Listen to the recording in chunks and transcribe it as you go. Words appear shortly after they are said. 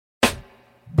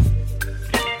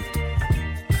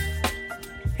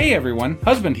Hey everyone,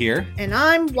 husband here. And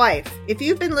I'm wife. If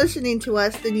you've been listening to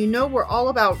us, then you know we're all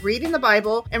about reading the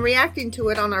Bible and reacting to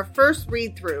it on our first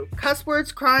read-through. Cuss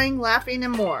words, crying, laughing,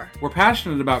 and more. We're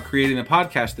passionate about creating a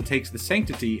podcast that takes the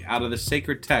sanctity out of the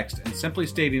sacred text and simply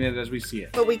stating it as we see it.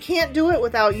 But we can't do it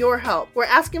without your help. We're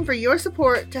asking for your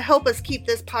support to help us keep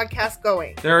this podcast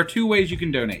going. There are two ways you can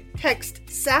donate. Text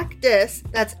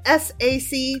SACDIS, that's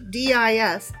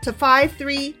SACDIS, to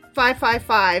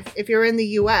 53555 if you're in the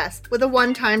U.S. with a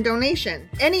one-time donation.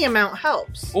 Any amount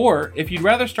helps. Or, if you'd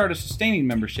rather start a sustaining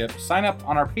membership, sign up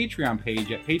on our Patreon page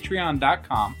at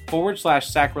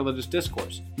patreon.com/sacrilegious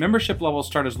discourse. Membership levels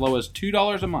start as low as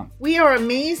 $2 a month. We are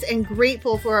amazed and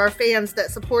grateful for our fans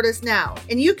that support us now,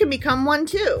 and you can become one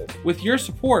too. With your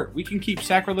support, we can keep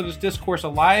Sacrilegious Discourse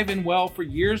alive and well for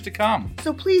years to come.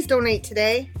 So please donate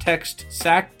today. Text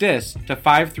SACDIS to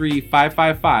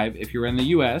 53555 if you're in the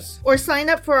U.S. Or sign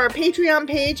up for our Patreon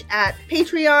page at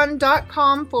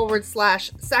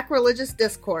patreon.com/sacrilegious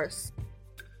discourse.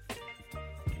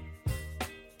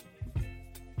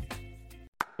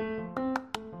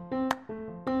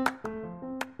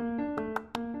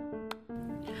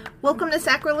 Welcome to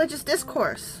Sacrilegious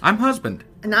Discourse. I'm husband.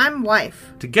 And I'm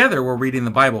wife. Together, we're reading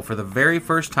the Bible for the very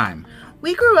first time.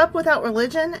 We grew up without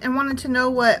religion and wanted to know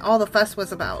what all the fuss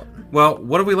was about. Well,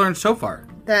 what have we learned so far?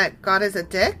 That God is a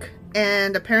dick,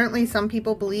 and apparently some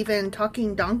people believe in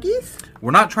talking donkeys? We're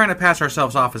not trying to pass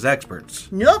ourselves off as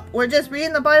experts. Nope, we're just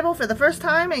reading the Bible for the first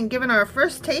time and giving our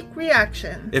first take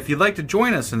reaction. If you'd like to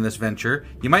join us in this venture,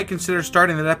 you might consider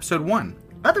starting at episode 1.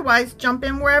 Otherwise, jump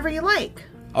in wherever you like.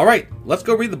 All right, let's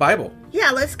go read the Bible.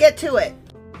 Yeah, let's get to it.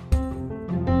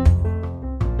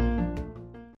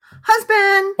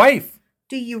 Husband! Wife!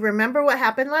 Do you remember what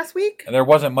happened last week? There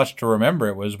wasn't much to remember.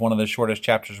 It was one of the shortest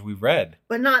chapters we've read.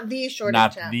 But not the shortest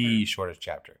chapter. Not the shortest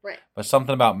chapter. Right. But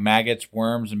something about maggots,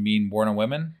 worms, and being born of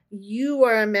women. You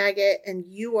are a maggot, and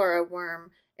you are a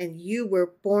worm, and you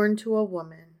were born to a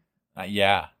woman.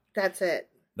 Yeah. That's it.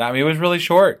 I mean, it was really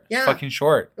short. Yeah. Fucking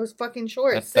short. It was fucking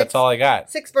short. That's all I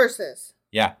got. 6 verses.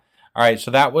 Yeah. All right, so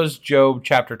that was Job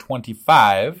chapter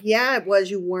 25. Yeah, it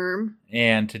was, you worm.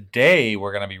 And today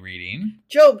we're going to be reading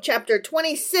Job chapter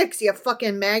 26, you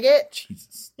fucking maggot.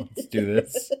 Jesus, let's do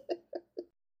this.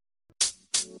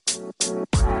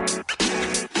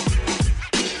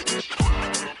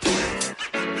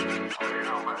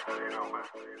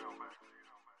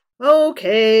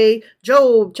 Okay,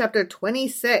 Job chapter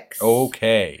 26.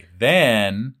 Okay,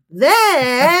 then,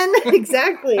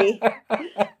 exactly.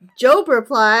 Job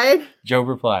replied,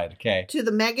 okay. To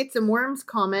the maggots and worms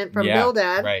comment from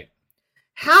Bildad. Right.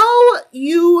 How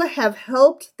you have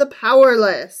helped the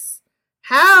powerless.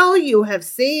 How you have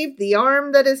saved the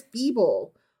arm that is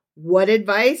feeble. What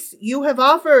advice you have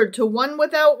offered to one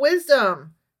without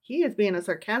wisdom. He is being a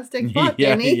sarcastic fuck,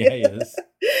 yeah, isn't he? Yeah, he is.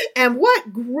 And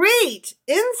what great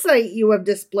insight you have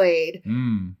displayed.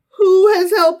 Mm. Who has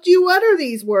helped you utter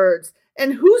these words?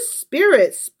 And whose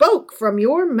spirit spoke from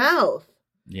your mouth?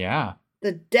 Yeah.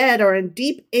 The dead are in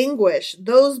deep anguish,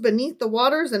 those beneath the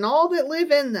waters and all that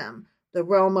live in them. The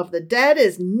realm of the dead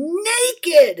is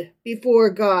naked before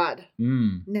God.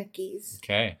 Neckies.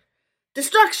 Okay.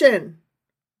 Destruction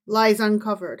lies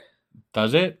uncovered.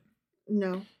 Does it?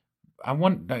 No.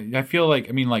 I feel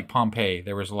like Pompeii.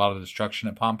 There was a lot of destruction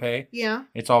at Pompeii. Yeah.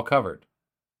 It's all covered.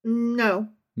 No.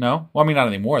 No? Well, I mean, not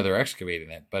anymore. They're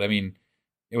excavating it. But, I mean,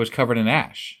 it was covered in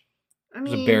ash. It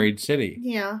was a buried city.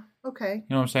 Yeah. Okay. You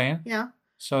know what I'm saying? Yeah.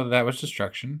 So that was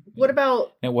destruction. What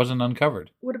about... It wasn't uncovered.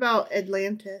 What about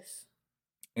Atlantis?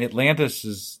 Atlantis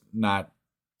is not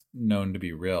known to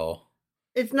be real.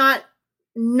 It's not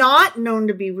known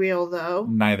to be real, though.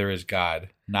 Neither is God.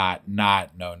 Not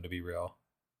known to be real.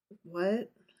 What?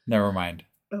 Never mind.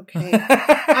 Okay.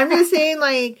 I'm just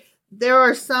saying, there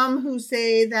are some who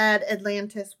say that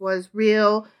Atlantis was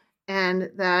real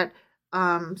and that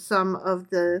some of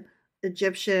the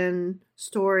Egyptian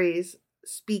stories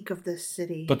speak of this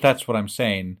city. But that's what I'm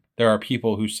saying. There are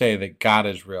people who say that God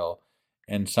is real,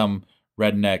 and some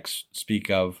rednecks speak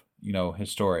of,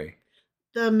 his story.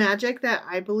 The magic that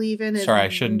I believe in is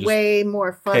way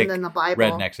more fun than the Bible.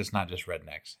 Rednecks. It's not just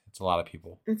rednecks. It's a lot of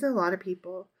people. It's a lot of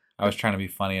people. I was trying to be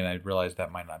funny, and I realized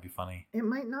that might not be funny. It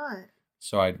might not.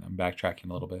 So I'm backtracking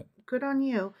a little bit. Good on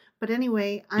you. But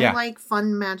anyway, I like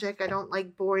fun magic. I don't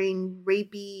like boring,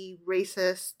 rapey,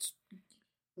 racist,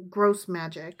 gross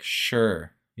magic.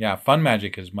 Sure. Yeah, fun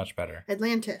magic is much better.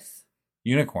 Atlantis.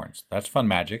 Unicorns. That's fun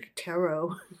magic.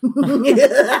 Tarot.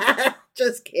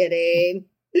 Just kidding.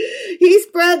 He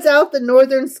spreads out the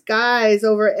northern skies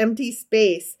over empty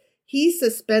space. He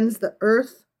suspends the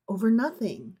earth over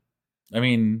nothing. I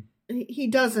mean... He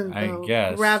doesn't, though. I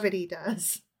guess. Gravity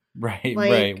does. Right,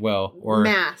 like right. Well, or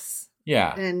mass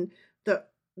yeah, and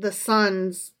the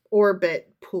sun's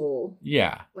orbit pull,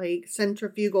 yeah. like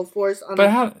centrifugal force on But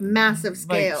a how, massive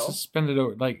like, scale. suspended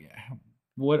over, like,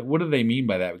 what do they mean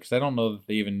by that? Because I don't know that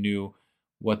they even knew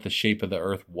what the shape of the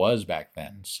Earth was back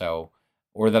then. So,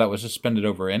 or that it was suspended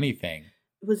over anything.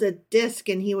 It was a disc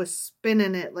and he was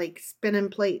spinning it like spinning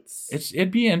plates.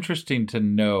 It'd be interesting to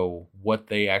know what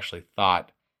they actually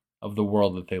thought of the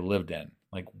world that they lived in.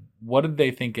 Like, what did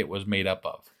they think it was made up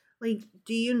of? Like,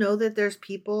 do you know that there's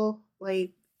people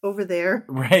like over there?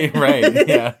 Right, right,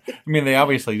 yeah. I mean, they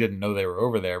obviously didn't know they were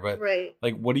over there, but Right.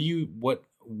 like, what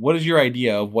is your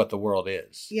idea of what the world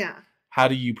is? Yeah. How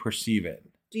do you perceive it?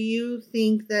 Do you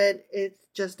think that it's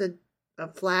just a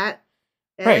flat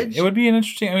edge? Right. It would be an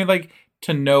interesting. I mean, like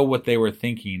to know what they were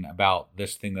thinking about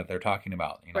this thing that they're talking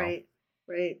about. You know. Right.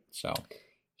 Right. So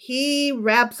he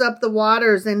wraps up the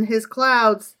waters in his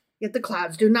clouds, yet the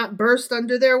clouds do not burst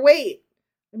under their weight.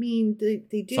 I mean,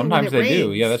 they do. Sometimes when it they rains.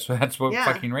 do. Yeah, that's what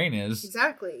fucking rain is.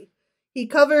 Exactly. He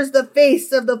covers the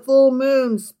face of the full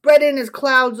moon, spreading his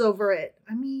clouds over it.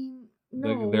 I mean,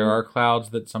 no. There are clouds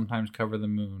that sometimes cover the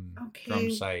moon from Okay,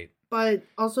 sight. But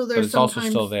also But there's it's also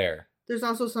sometimes still there. there's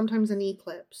also sometimes an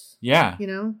eclipse. Yeah. You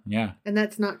know? Yeah. And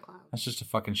that's not clouds. That's just a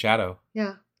fucking shadow.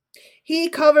 Yeah. He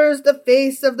covers the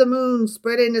face of the moon,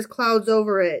 spreading his clouds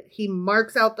over it. He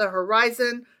marks out the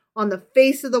horizon on the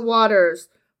face of the waters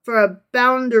for a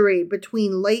boundary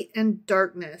between light and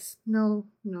darkness. No,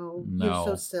 you're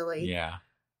so silly. Yeah.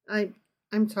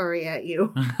 I'm sorry at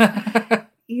you.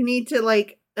 You need to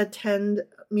like attend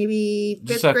maybe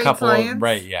fifth grade science.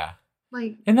 Right, yeah.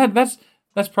 Like, and that's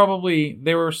probably,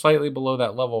 they were slightly below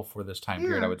that level for this time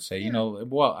period, I would say. Yeah. You know,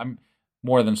 well, I'm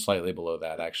more than slightly below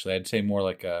that, actually. I'd say more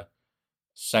like a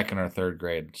second or third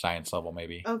grade science level,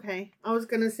 maybe. Okay. I was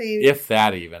going to say... If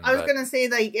that even. I was going to say,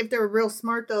 like, if they were real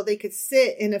smart, though, they could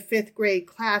sit in a fifth grade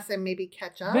class and maybe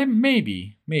catch up.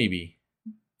 Maybe.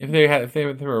 If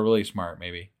they were really smart,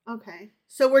 maybe. Okay.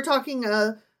 So we're talking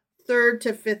a third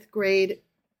to fifth grade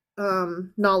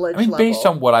knowledge level. Based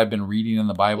on what I've been reading in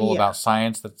the Bible about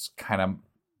science, that's kind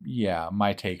of,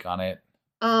 my take on it.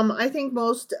 I think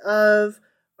most of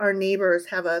our neighbors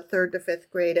have a third to fifth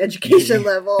grade education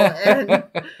level, and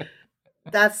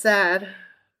that's sad.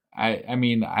 I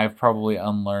mean, I've probably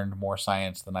unlearned more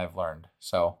science than I've learned.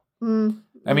 So, I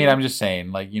mean, I'm just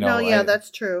saying, like, you know. No, yeah,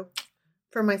 that's true.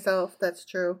 For myself, that's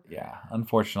true. Yeah,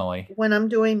 unfortunately. When I'm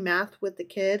doing math with the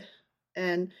kid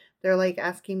and they're like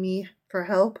asking me for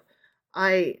help,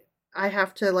 I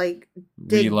have to like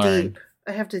dig deep.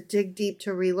 I have to dig deep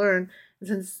to relearn,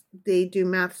 since they do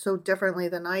math so differently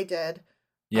than I did.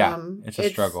 Yeah, it's a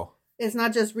struggle. It's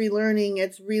not just relearning,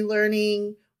 it's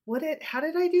relearning how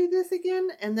did I do this again?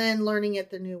 And then learning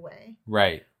it the new way.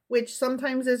 Right. Which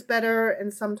sometimes is better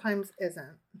and sometimes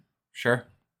isn't. Sure.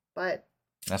 But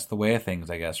that's the way of things,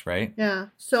 I guess, right? Yeah.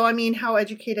 So, I mean, how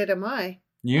educated am I?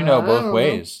 You know both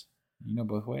ways. You know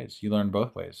both ways. You learn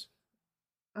both ways.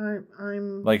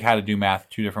 I'm... Like how to do math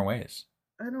 2 different ways.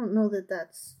 I don't know that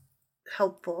that's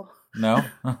helpful. No?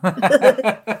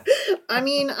 I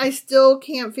mean, I still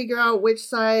can't figure out which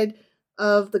side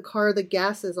of the car the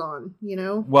gas is on, you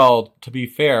know? Well, to be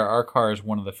fair, our car is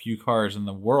one of the few cars in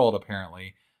the world,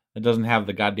 apparently, that doesn't have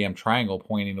the goddamn triangle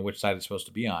pointing to which side it's supposed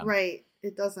to be on. Right.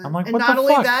 It doesn't. I'm like, and what not the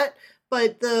only fuck? that,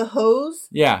 but the hose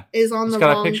is on the wrong side.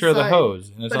 It's got a picture of the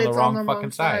hose, and it's on the wrong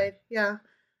fucking side. Yeah.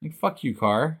 Like, fuck you,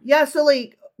 car. Yeah, so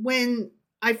like when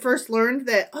I first learned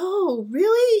that, oh,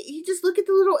 really? You just look at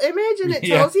the little image and it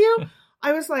tells you?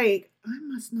 I was like, I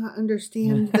must not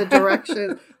understand the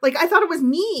direction. Like, I thought it was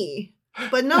me.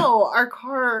 But no, our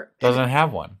car doesn't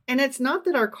have one. And it's not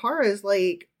that our car is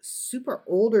like super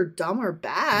old or dumb or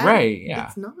bad. Right, yeah.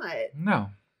 It's not. No.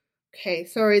 Okay,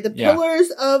 sorry. The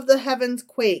pillars of the heavens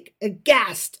quake,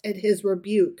 aghast at his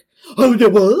rebuke. Oh,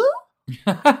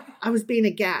 what? I was being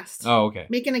aghast. Oh, okay.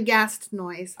 Making a ghast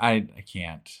noise. I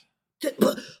can't.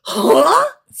 Huh?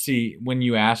 See, when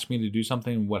you ask me to do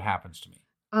something, what happens to me?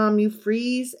 You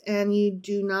freeze and you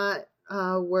do not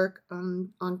work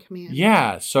on command.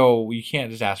 Yeah, so you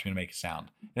can't just ask me to make a sound.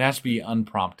 It has to be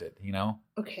unprompted, you know?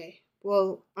 Okay.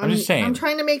 Well, I'm just saying. I'm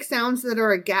trying to make sounds that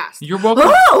are aghast. You're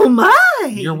welcome. Oh my!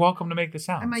 You're welcome to make the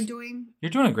sounds. Am I doing?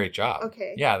 You're doing a great job.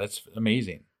 Okay. Yeah, that's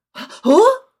amazing.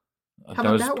 Huh? That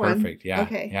was perfect. Yeah.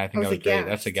 Okay. Yeah, I think that was great.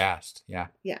 That's aghast. Yeah.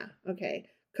 Yeah. Okay.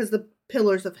 Because the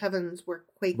pillars of heavens were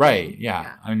quaking. Right.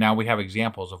 Yeah. I mean, now we have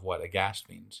examples of what aghast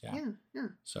means. Yeah. Yeah.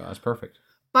 So that's perfect.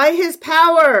 By his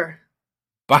power.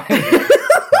 By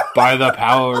the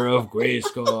power of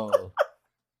Grayskull.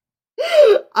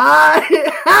 I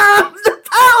have the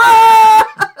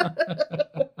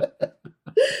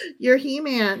power. You're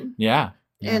He-Man. Yeah.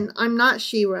 Yeah. And I'm not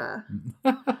She-Ra.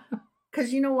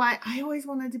 Because you know why? I always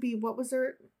wanted to be, what was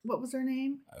her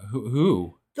name?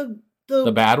 Who?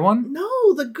 The bad one?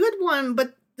 No, the good one,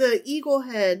 but the eagle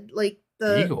head, like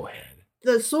Eagle head?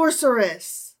 the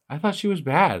sorceress. I thought she was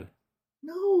bad.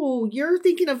 No, you're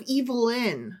thinking of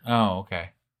Evelyn. Oh,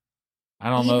 okay. I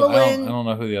don't know. I don't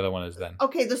know who the other one is then.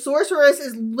 Okay, the sorceress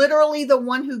is literally the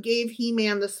one who gave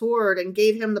He-Man the sword and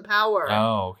gave him the power.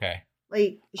 Oh, okay.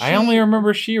 Like I only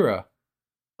remember She-Ra.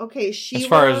 Okay, She-Ra. As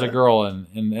far as the girl and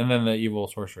then the evil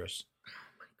sorceress. Oh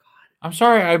my god! I'm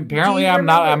sorry.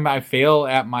 I fail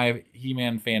at my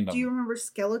He-Man fandom. Do you remember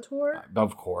Skeletor?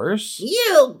 Of course.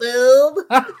 You boob.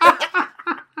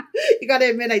 You got to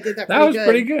admit, I did that. That was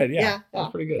pretty good. Yeah, that was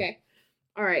pretty good. Okay.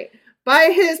 All right.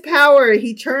 By his power,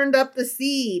 he turned up the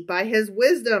sea. By his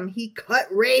wisdom, he cut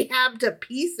Rahab to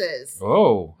pieces.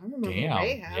 Oh, damn.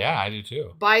 Rahab. Yeah, I do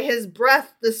too. By his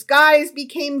breath, the skies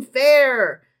became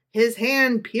fair. His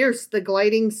hand pierced the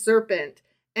gliding serpent.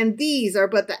 And these are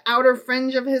but the outer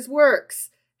fringe of his works.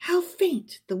 How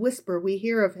faint the whisper we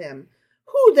hear of him.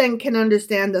 Who then can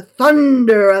understand the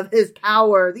thunder of his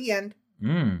power? The end.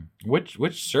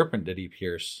 Which serpent did he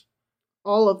pierce?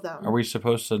 All of them. Are we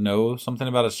supposed to know something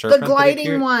about a serpent? The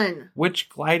gliding one. Which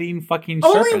gliding fucking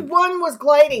serpent? Only one was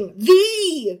gliding.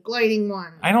 The gliding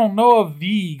one. I don't know of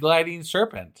the gliding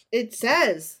serpent. It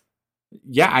says.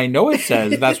 Yeah, I know it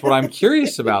says. That's what I'm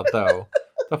curious about, though.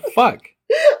 The fuck?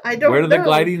 I don't know. Where did the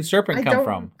gliding serpent come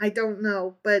from? I don't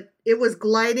know, but it was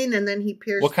gliding and then he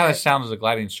pierced What kind of sound does a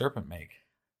gliding serpent make?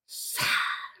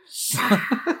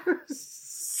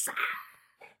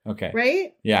 Okay.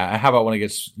 Right? Yeah. How about when it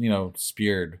gets,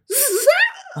 speared?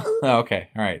 Okay.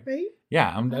 All right. Right?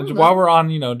 Yeah. While we're on,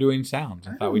 doing sounds,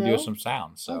 I thought we'd do some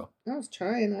sounds. So I was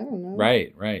trying. I don't know.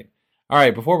 Right. All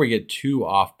right. Before we get too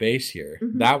off base here,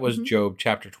 that was Job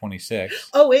chapter 26.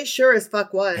 Oh, it sure as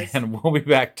fuck was. And we'll be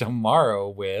back tomorrow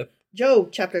with Job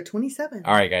chapter 27.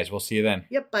 All right, guys. We'll see you then.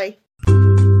 Yep. Bye.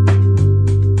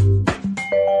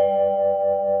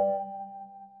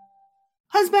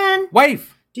 Husband.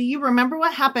 Wife. Do you remember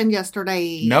what happened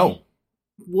yesterday? No.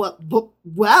 What?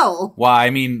 Well, I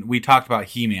mean, we talked about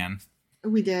He-Man.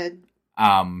 We did.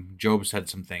 Job said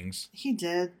some things. He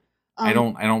did. I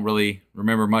don't really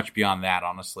remember much beyond that,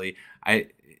 honestly.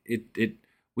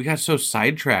 We got so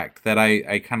sidetracked that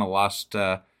I kind of lost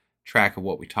track of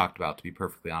what we talked about, to be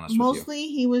perfectly honest with you. Mostly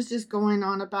he was just going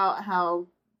on about how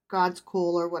God's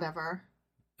cool or whatever.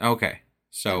 Okay.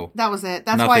 So that was it.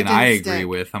 That's nothing why it didn't I stick. agree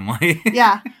with. I'm like,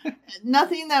 yeah,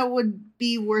 nothing that would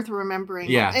be worth remembering.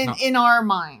 Yeah, in our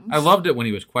minds. I loved it when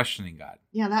he was questioning God.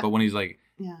 Yeah, but when he's like,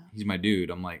 yeah, he's my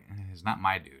dude. I'm like, he's not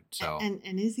my dude. So and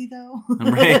is he though?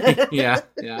 Right? Yeah.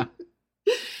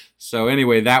 So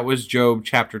anyway, that was Job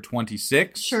chapter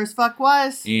 26. Sure as fuck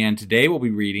was. And today we'll be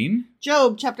reading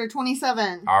Job chapter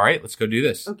 27. All right, let's go do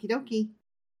this. Okie dokie.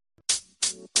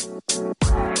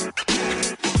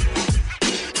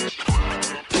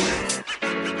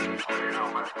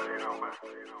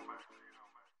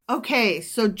 Okay,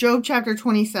 so Job chapter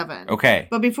 27. Okay.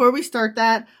 But before we start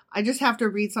that, I just have to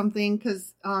read something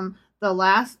because one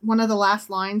of the last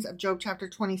lines of Job chapter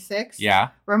 26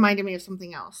 reminded me of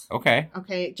something else.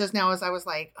 Okay, just now as I was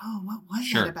like, oh, what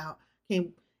was that about?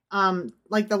 Okay,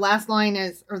 like the last line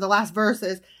is, or the last verse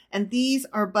is, and these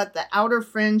are but the outer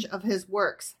fringe of his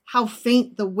works. How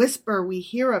faint the whisper we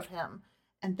hear of him.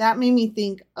 And that made me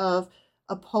think of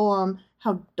a poem,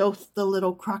 How Doth the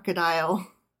Little Crocodile.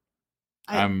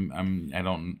 I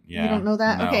don't. Yeah. You don't know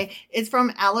that? No. Okay. It's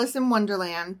from Alice in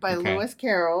Wonderland by Lewis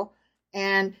Carroll.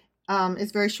 And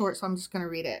it's very short, so I'm just going to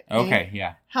read it. Okay,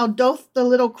 yeah. How doth the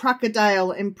little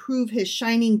crocodile improve his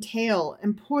shining tail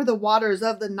and pour the waters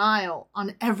of the Nile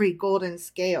on every golden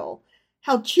scale.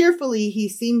 How cheerfully he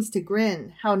seems to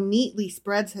grin, how neatly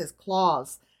spreads his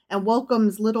claws and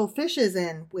welcomes little fishes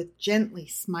in with gently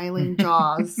smiling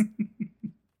jaws.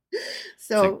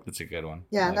 So that's a good one.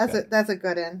 Yeah, like that's a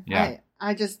good one. Yeah.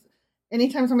 I just,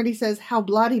 anytime somebody says how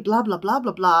bloody blah blah blah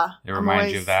blah blah, it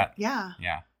reminds you of that. Yeah.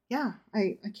 Yeah. Yeah.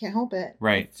 I can't help it.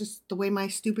 Right. It's just the way my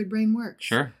stupid brain works.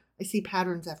 Sure. I see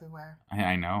patterns everywhere.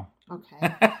 I know.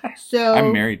 Okay. So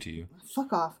I'm married to you.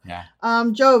 Fuck off. Yeah.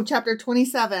 Job chapter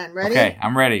 27. Ready? Okay,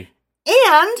 I'm ready.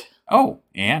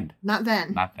 And not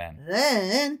then.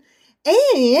 Then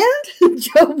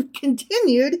Job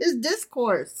continued his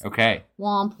discourse. Okay.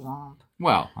 Womp womp.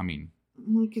 Well, I mean,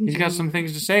 he's got some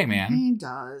things to say, man. He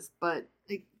does, but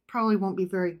it probably won't be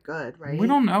very good, right? We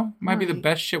don't know. Might be the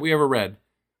best shit we ever read.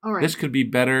 All right. This could be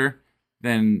better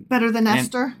than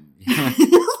Esther.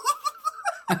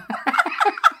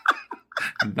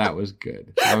 That was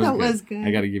good. That was good.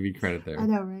 I got to give you credit there. I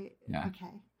know, right? Yeah.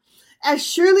 Okay. As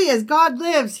surely as God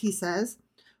lives, he says,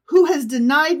 who has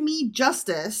denied me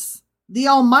justice, the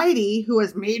Almighty who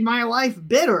has made my life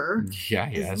bitter. Yeah,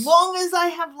 yes. As long as I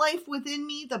have life within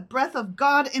me, the breath of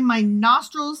God in my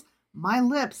nostrils, my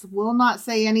lips will not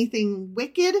say anything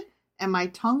wicked, and my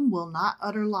tongue will not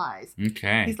utter lies.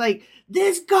 Okay. He's like,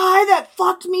 this guy that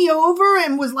fucked me over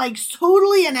and was like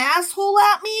totally an asshole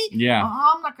at me. Yeah.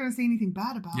 I'm not going to say anything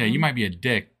bad about him. Yeah, you might be a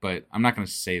dick, but I'm not going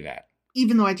to say that.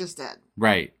 Even though I just did.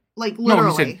 Right. Like,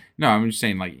 literally. I'm just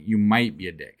saying, like, you might be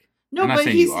a dick. No, I'm not but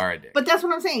saying you are a dick. But that's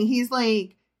what I'm saying. He's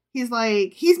made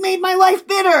my life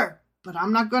bitter, but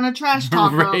I'm not going to trash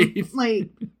talk right. him. Like,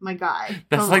 my guy.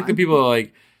 That's like the people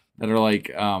that are like,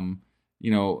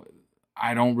 you know,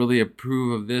 I don't really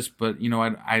approve of this, but you know,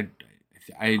 I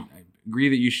agree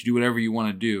that you should do whatever you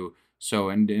want to do. So,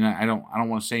 and I don't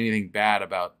want to say anything bad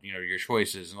about, you know, your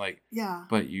choices. And like, yeah,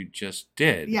 but you just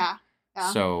did. Yeah.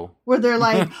 Yeah. So where they're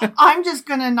like, I'm just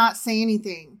gonna not say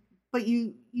anything, but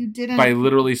you didn't. By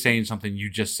literally saying something, you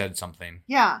just said something.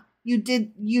 Yeah, you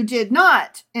did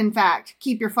not, in fact,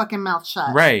 keep your fucking mouth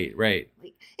shut. Right, right.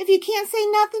 Like, if you can't say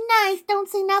nothing nice, don't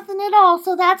say nothing at all.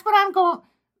 So that's what I'm going.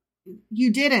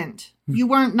 You didn't. You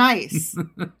weren't nice.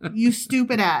 You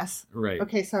stupid ass. Right.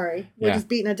 Okay, sorry. We're just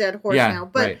beating a dead horse now.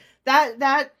 But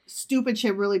that stupid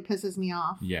shit really pisses me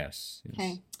off. Yes.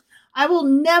 Okay. I will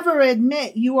never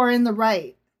admit you are in the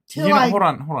right. Hold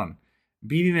on.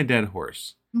 Beating a dead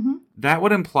horse. Mm-hmm. That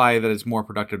would imply that it's more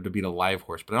productive to beat a live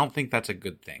horse, but I don't think that's a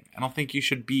good thing. I don't think you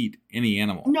should beat any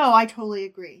animal. No, I totally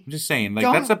agree. I'm just saying, like,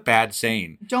 that's a bad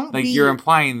saying. You're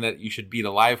implying that you should beat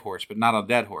a live horse, but not a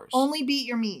dead horse. Only beat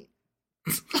your meat.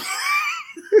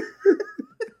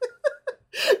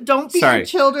 Don't beat your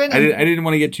children. I didn't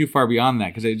want to get too far beyond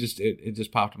that because it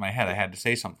just popped in my head. I had to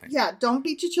say something. Yeah, don't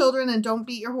beat your children and don't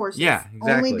beat your horses. Yeah,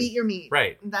 exactly. Only beat your meat.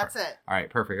 Right. That's it. All right,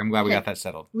 perfect. I'm glad we got that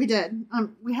settled. We did.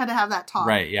 We had to have that talk.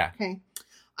 Right, yeah. Okay.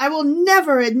 I will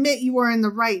never admit you are in the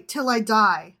right till I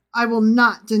die. I will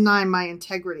not deny my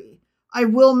integrity. I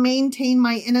will maintain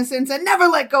my innocence and never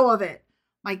let go of it.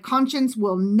 My conscience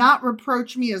will not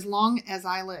reproach me as long as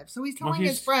I live. So he's telling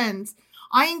his friends,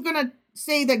 I ain't going to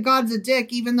say that God's a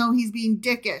dick even though he's being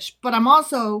dickish, but I'm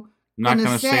also not going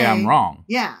to say I'm wrong.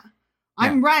 Yeah.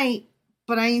 I'm right,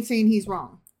 but I ain't saying he's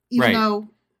wrong. Even though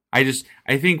I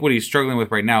think what he's struggling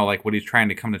with right now, like what he's trying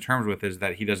to come to terms with, is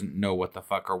that he doesn't know what the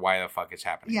fuck or why the fuck is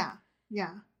happening. Yeah.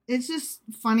 Yeah. It's just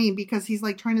funny because he's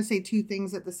like trying to say two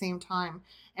things at the same time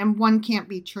and one can't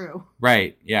be true.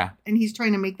 Right. Yeah. And he's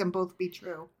trying to make them both be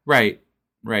true. Right.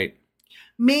 Right.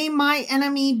 May my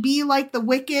enemy be like the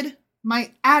wicked,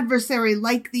 my adversary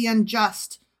like the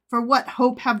unjust. For what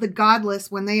hope have the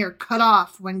godless when they are cut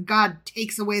off, when God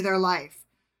takes away their life?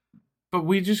 But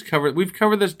we've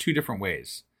covered this two different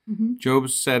ways. Mm-hmm. Job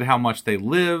said how much they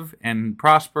live and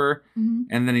prosper. Mm-hmm.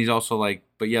 And then he's also like,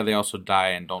 but yeah, they also die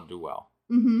and don't do well.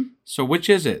 Mm-hmm. So which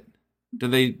is it?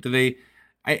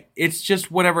 It's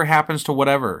just whatever happens to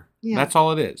whatever. Yeah. That's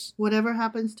all it is. Whatever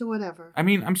happens to whatever. I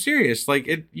mean, I'm serious. Like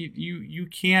you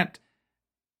can't.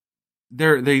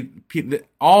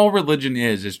 All religion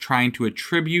is trying to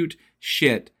attribute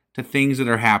shit to things that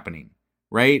are happening,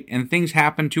 right? And things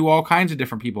happen to all kinds of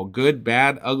different people. Good,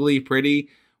 bad, ugly, pretty,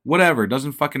 whatever.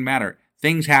 Doesn't fucking matter.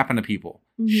 Things happen to people.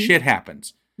 Mm-hmm. Shit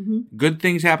happens. Mm-hmm. Good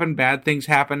things happen, bad things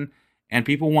happen, and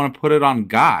people want to put it on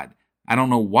God. I don't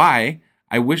know why.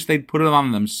 I wish they'd put it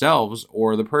on themselves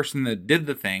or the person that did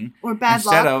the thing. Or bad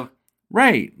instead luck. of,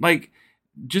 right, like,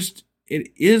 just,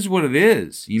 it is what it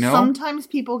is, you know? Sometimes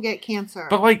people get cancer.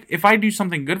 But, like, if I do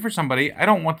something good for somebody, I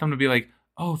don't want them to be like,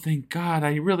 oh, thank God,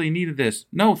 I really needed this.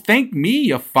 No, thank me,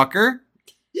 you fucker.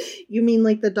 You mean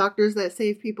like the doctors that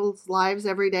save people's lives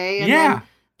every day? And yeah. Then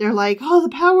they're like, oh, the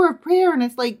power of prayer. And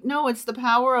it's like, no, it's the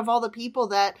power of all the people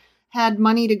that had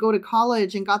money to go to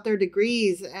college and got their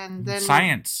degrees and then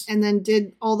science and then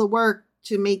did all the work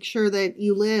to make sure that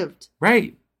you lived.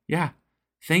 Right. Yeah.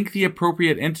 Thank the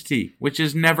appropriate entity, which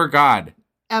is never God.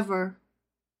 Ever.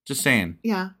 Just saying.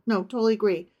 Yeah. No, totally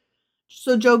agree.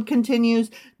 So Job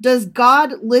continues, does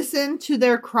God listen to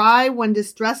their cry when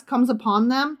distress comes upon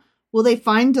them? Will they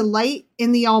find delight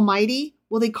in the Almighty?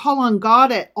 Will they call on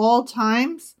God at all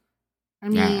times? I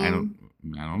mean, I don't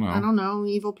know. I don't know.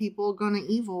 Evil people gonna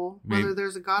evil, whether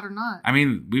there's a God or not. I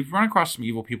mean, we've run across some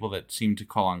evil people that seem to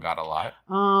call on God a lot.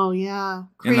 Oh, yeah.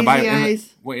 Crazy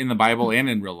in the Bible and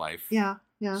in real life. Yeah,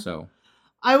 yeah. So,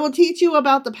 I will teach you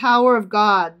about the power of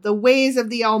God. The ways of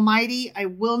the Almighty I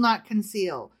will not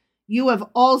conceal. You have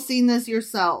all seen this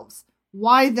yourselves.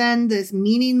 Why then this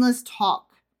meaningless talk?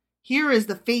 Here is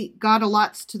the fate God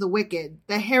allots to the wicked,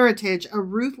 the heritage a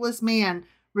ruthless man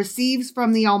receives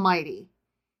from the Almighty.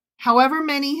 However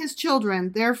many his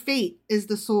children, their fate is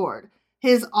the sword.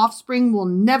 His offspring will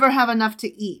never have enough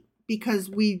to eat. because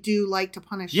we do like to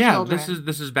punish yeah, children.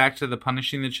 this is back to the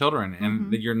punishing the children,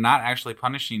 and that you're not actually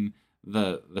punishing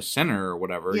the sinner or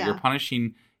whatever. Yeah. You're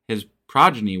punishing his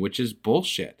progeny, which is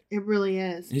bullshit. It really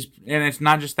is. And it's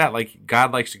not just that. Like,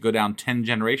 God likes to go down 10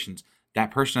 generations. That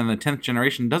person in the 10th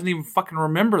generation doesn't even fucking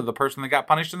remember the person that got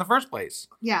punished in the first place.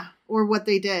 Yeah, or what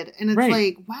they did. And it's Right.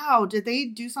 like, wow, did they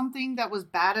do something that was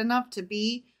bad enough to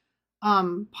be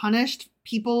punished?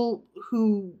 People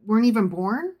who weren't even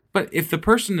born? But if the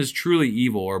person is truly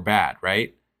evil or bad,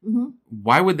 right? Mm-hmm.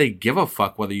 Why would they give a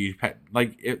fuck whether you...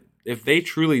 Like, if they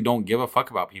truly don't give a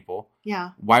fuck about people,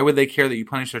 yeah, why would they care that you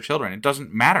punish their children? It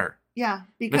doesn't matter. Yeah,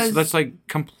 because... That's like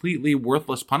completely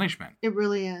worthless punishment. It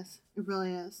really is. It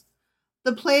really is.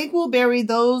 The plague will bury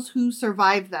those who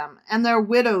survive them, and their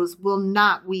widows will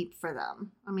not weep for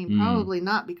them. I mean, probably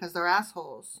not, because they're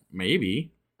assholes.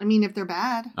 Maybe. I mean, if they're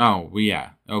bad. Oh, well,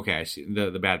 yeah. Okay, I see.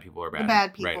 The bad people are bad. The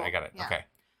bad people. Right, I got it. Yeah. Okay.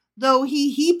 Though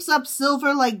he heaps up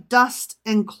silver like dust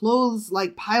and clothes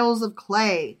like piles of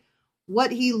clay,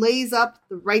 what he lays up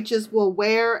the righteous will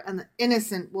wear, and the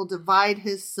innocent will divide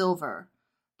his silver.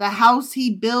 The house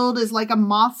he build is like a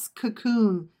moth's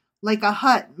cocoon, like a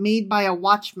hut made by a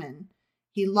watchman.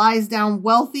 He lies down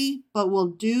wealthy, but will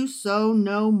do so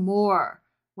no more.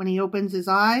 When he opens his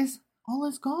eyes, all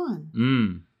is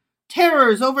gone.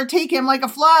 Terrors overtake him like a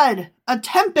flood. A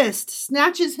tempest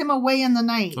snatches him away in the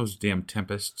night. Those damn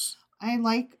tempests. I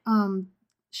like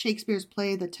Shakespeare's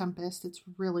play, The Tempest. It's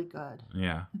really good.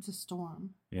 Yeah. It's a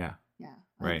storm. Yeah. Yeah.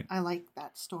 Right. I like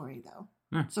that story, though.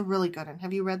 Yeah. It's a really good one.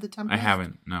 Have you read The Tempest? I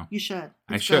haven't, no. You should.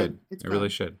 I should. It's I good. really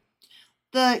should.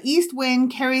 The east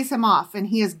wind carries him off, and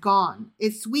he is gone.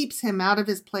 It sweeps him out of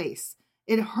his place.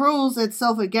 It hurls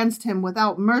itself against him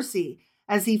without mercy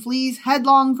as he flees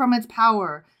headlong from its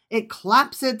power. It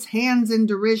claps its hands in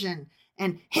derision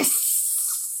and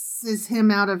hisses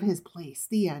him out of his place.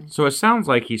 The end. So it sounds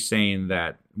like he's saying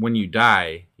that when you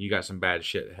die, you got some bad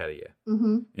shit ahead of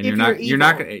you, and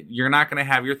you're not gonna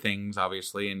have your things,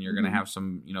 obviously, and you're gonna have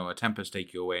some, a tempest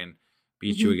take you away and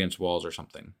beat you against walls or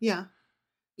something. Yeah.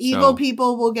 Evil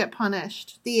people will get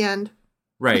punished. The end.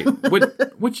 Right.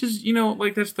 Which is,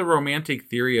 like, that's the romantic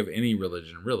theory of any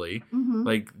religion, really.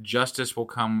 Like, justice will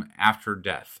come after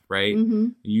death, right?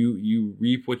 You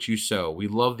reap what you sow. We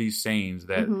love these sayings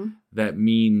that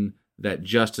mean that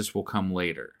justice will come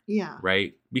later. Yeah.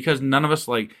 Right? Because none of us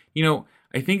like,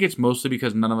 I think it's mostly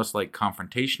because none of us like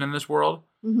confrontation in this world.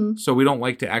 So we don't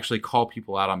like to actually call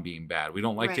people out on being bad. We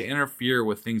don't like to interfere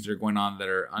with things that are going on that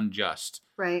are unjust.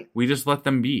 Right. We just let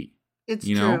them be. It's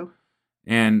true. Know?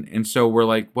 And so we're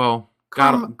like, well,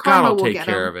 God will take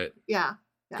care of it. Yeah.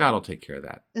 God will take care of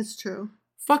that. It's true.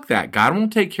 Fuck that. God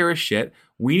won't take care of shit.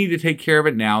 We need to take care of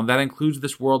it now. That includes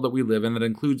this world that we live in. That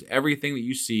includes everything that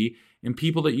you see and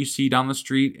people that you see down the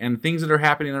street and things that are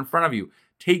happening in front of you.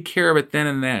 Take care of it then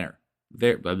and there.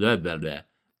 There, blah, blah, blah, blah.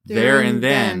 There and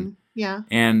then. Yeah.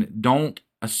 And don't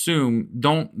assume,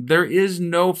 there is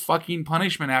no fucking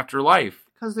punishment after life.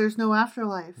 Because there's no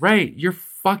afterlife. Right. You're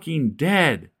fucking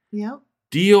dead. Yep.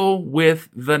 Deal with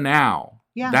the now.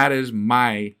 Yeah. That is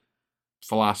my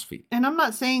philosophy. And I'm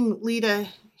not saying lead a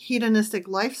hedonistic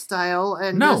lifestyle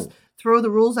and just throw the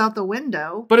rules out the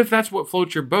window. But if that's what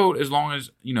floats your boat, as long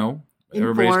as,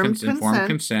 everybody's informed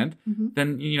consent,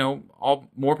 then, all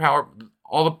more power,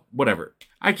 all the whatever.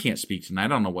 I can't speak tonight. I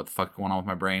don't know what the fuck's going on with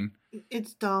my brain.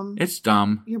 It's dumb. It's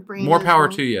dumb. Your brain more power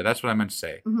dumb. to you. That's what I meant to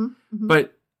say.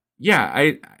 But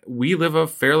yeah, we live a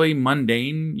fairly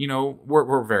mundane,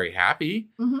 we're very happy,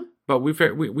 but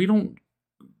we don't,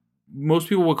 most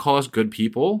people would call us good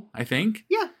people, I think.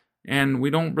 Yeah. And we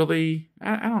don't really,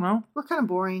 I don't know. We're kind of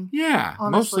boring. Yeah,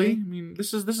 honestly. mostly. I mean,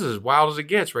 this is as wild as it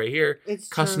gets right here. It's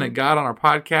cussing true. at God on our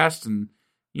podcast, and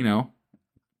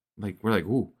like we're like,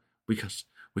 ooh, we cussed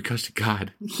at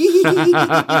God.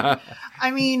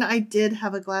 I mean, I did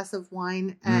have a glass of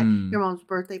wine at your mom's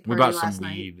birthday party we bought last some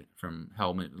night. weed from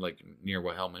like near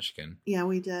Hell, Michigan. Yeah,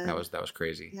 we did. That was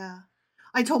crazy. Yeah.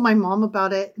 I told my mom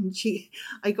about it, and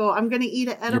I go, I'm going to eat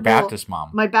an edible. Your Baptist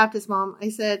mom. My Baptist mom. I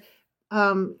said,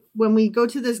 when we go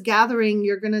to this gathering,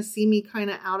 you're going to see me kind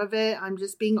of out of it. I'm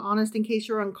just being honest in case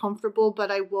you're uncomfortable,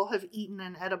 but I will have eaten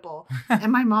an edible.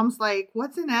 And my mom's like,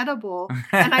 what's an edible?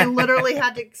 And I literally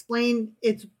had to explain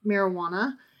it's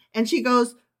marijuana. And she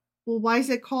goes, well, why is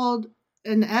it called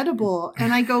an edible?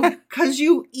 And I go, because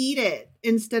you eat it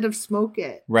instead of smoke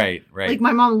it. Right. Like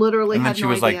my mom literally and had then no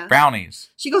idea. she was like, brownies.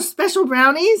 She goes, special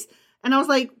brownies? And I was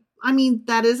like, I mean,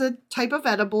 that is a type of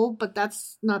edible, but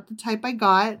that's not the type I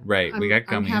got. Right. We got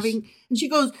gummies. And she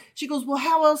goes, well,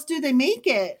 how else do they make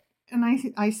it?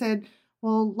 And I said,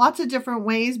 Well, lots of different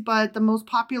ways, but the most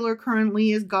popular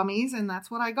currently is gummies, and that's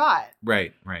what I got.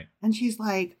 Right. And she's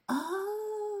like,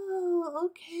 oh,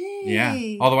 okay.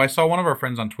 Yeah. Although I saw one of our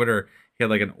friends on Twitter, he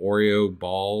had like an Oreo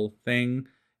ball thing.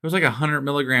 It was like 100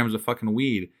 milligrams of fucking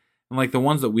weed. And like the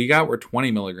ones that we got were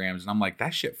 20 milligrams. And I'm like,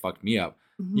 that shit fucked me up.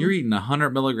 Mm-hmm. You're eating 100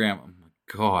 milligrams. Oh my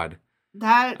God.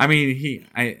 I mean,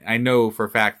 I know for a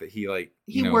fact that he like,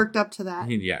 he worked up to that.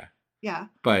 Yeah.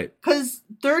 But because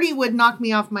 30 would knock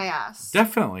me off my ass.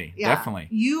 Definitely.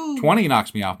 20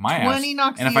 knocks me off my ass. 20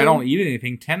 knocks and if I don't eat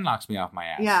anything, 10 knocks me off my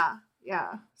ass.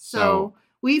 Yeah. So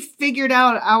we figured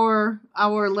out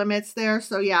our limits there.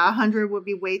 So 100 would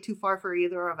be way too far for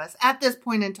either of us at this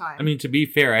point in time. I mean, to be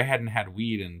fair, I hadn't had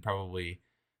weed in probably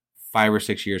 5 or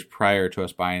 6 years prior to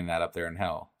us buying that up there in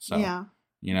hell. So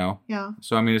you know? Yeah.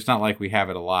 So I mean, it's not like we have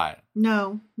it a lot.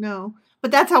 No. But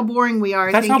that's how boring we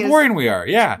are. That's how boring we are.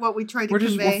 Yeah. What we try to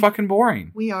convey. We're fucking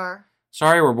boring. We are.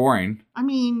 Sorry, we're boring. I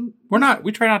mean, we're not.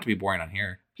 We try not to be boring on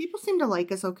here. People seem to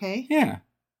like us. Okay. Yeah.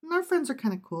 And our friends are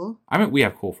kind of cool. I mean, we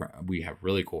have cool friends. We have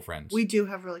really cool friends. We do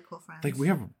have really cool friends. Like we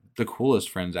have the coolest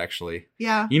friends, actually.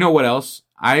 Yeah. You know what else?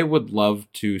 I would love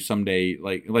to someday,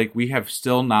 like we have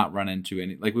still not run into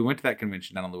any. Like we went to that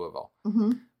convention down in Louisville.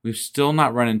 Mm-hmm. We've still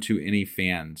not run into any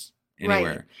fans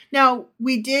anywhere. Right. Now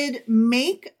we did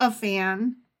make a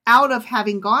fan out of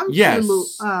having gone to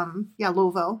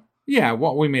Louisville. Yeah,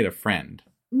 well, we made a friend.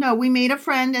 No, we made a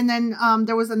friend, and then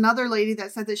there was another lady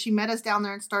that said that she met us down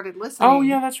there and started listening. Oh,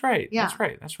 yeah, that's right. Yeah. That's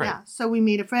right. Yeah, so we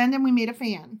made a friend and we made a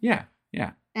fan. Yeah.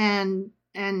 And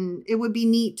it would be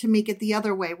neat to make it the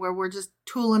other way, where we're just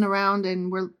tooling around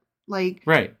and we're like...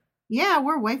 Right. Yeah,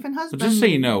 we're wife and husband. But just so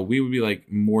you know, we would be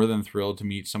like more than thrilled to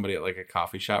meet somebody at like a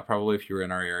coffee shop, probably if you were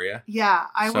in our area. Yeah,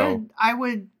 I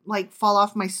would like fall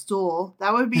off my stool.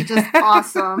 That would be just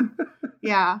awesome.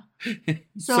 Yeah.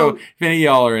 So if any of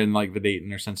y'all are in like the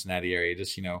Dayton or Cincinnati area,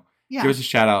 just give us a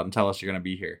shout out and tell us you're going to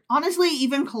be here. Honestly,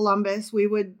 even Columbus, we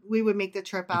would make the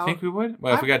trip out. You think we would?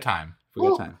 Well, if we got time.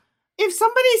 If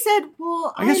somebody said,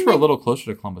 well, I guess we're a little closer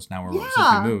to Columbus now since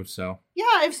we moved, so.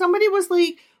 Yeah, if somebody was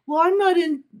like, well, I'm not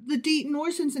in the Dayton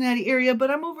or Cincinnati area,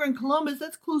 but I'm over in Columbus.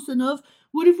 That's close enough.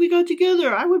 What if we got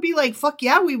together? I would be like, fuck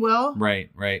yeah, we will. Right.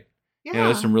 Yeah,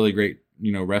 there's some really great,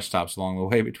 rest stops along the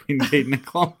way between Dayton and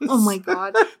Columbus. Oh my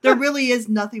God. There really is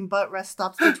nothing but rest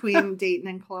stops between Dayton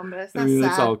and Columbus. That's sad.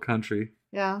 It's all country.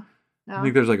 Yeah. I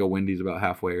think there's like a Wendy's about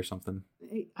halfway or something.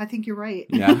 I think you're right.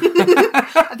 Yeah.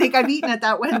 I think I've eaten at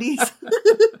that Wendy's.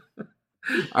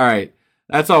 All right.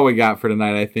 That's all we got for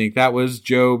tonight, I think. That was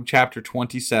Job chapter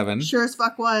 27. Sure as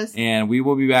fuck was. And we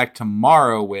will be back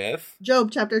tomorrow with...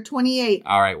 Job chapter 28.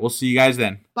 All right. We'll see you guys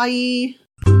then. Bye.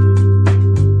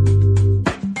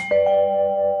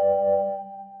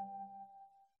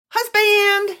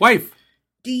 Husband. Wife.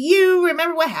 Do you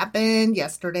remember what happened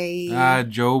yesterday?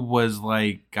 Job was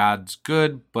like, God's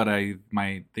good, but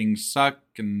my things suck,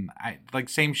 and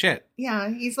same shit. Yeah,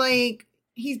 he's like...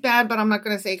 He's bad, but I'm not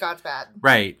going to say God's bad.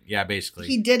 Right. Yeah, basically.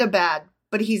 He did a bad,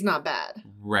 but he's not bad.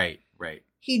 Right.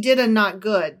 He did a not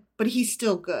good, but he's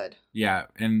still good. Yeah,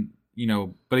 and,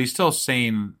 but he's still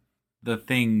saying the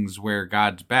things where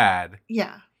God's bad.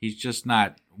 Yeah. He's just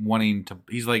not wanting to...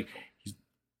 He's like,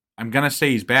 I'm going to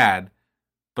say he's bad,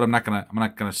 but I'm not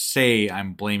going to say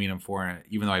I'm blaming him for it,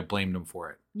 even though I blamed him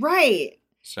for it. Right.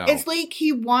 So it's like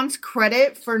he wants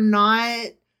credit for not...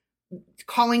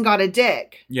 calling God a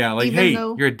dick. Yeah, like, hey,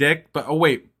 you're a dick, but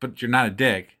but you're not a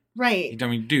dick. Right. I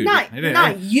mean, dude. Not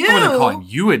you. I wasn't calling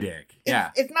you a dick. Yeah.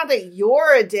 It's not that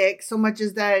you're a dick so much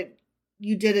as that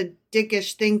you did a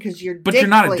dickish thing because you're But you're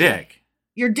not a dick.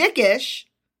 You're dickish.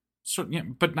 So, yeah,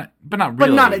 but not really.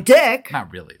 But not a dick.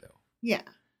 Not really, though. Yeah.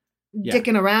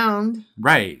 Dicking around.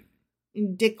 Right.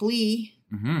 Dick Lee.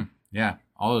 Mm-hmm. Yeah,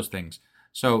 all those things.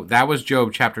 So that was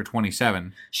Job chapter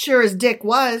 27. Sure as Dick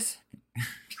was.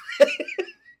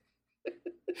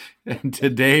 And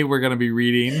today we're going to be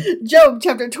reading Job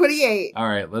chapter 28. All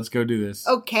right, let's go do this.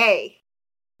 Okay.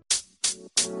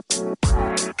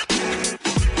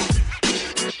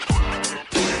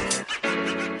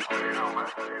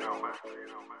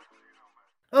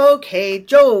 Okay,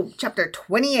 Job chapter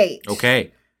 28.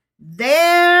 Okay.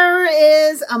 There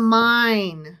is a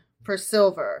mine for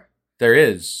silver. There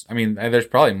is. I mean, there's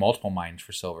probably multiple mines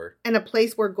for silver. And a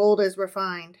place where gold is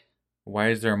refined. Why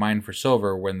is there a mine for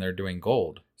silver when they're doing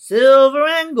gold? Silver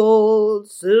and gold,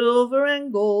 silver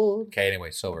and gold. Okay,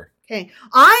 anyway, silver. Okay.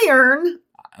 Iron.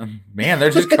 Man,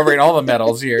 they're just covering all the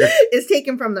metals here. Is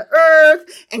taken from the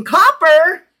earth, and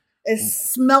copper is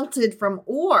smelted from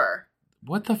ore.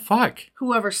 What the fuck?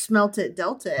 Whoever smelt it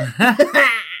dealt it.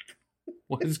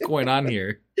 What is going on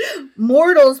here?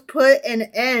 Mortals put an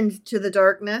end to the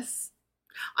darkness.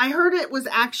 I heard it was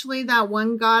actually that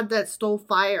one god that stole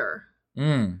fire.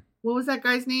 Mm. What was that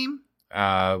guy's name?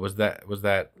 Was that Was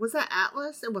that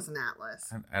Atlas? It wasn't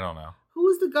Atlas. I don't know. Who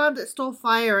was the god that stole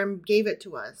fire and gave it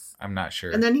to us? I'm not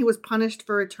sure. And then he was punished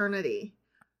for eternity.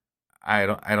 I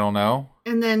don't know.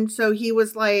 And then so he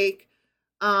was like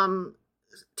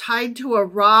tied to a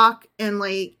rock, and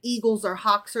like eagles or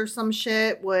hawks or some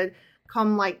shit would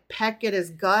come like peck at his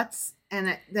guts,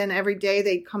 and then every day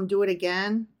they'd come do it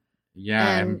again.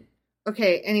 Yeah. And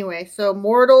okay, anyway, so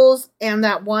mortals and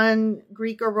that one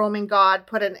Greek or Roman god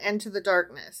put an end to the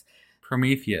darkness.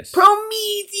 Prometheus.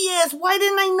 Why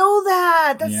didn't I know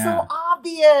that? That's so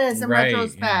obvious in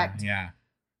retrospect. Yeah.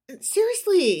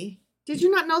 Seriously, did you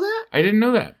not know that? I didn't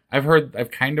know that.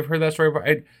 I've kind of heard that story, but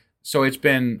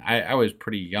I was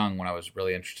pretty young when I was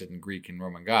really interested in Greek and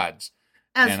Roman gods.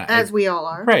 As we all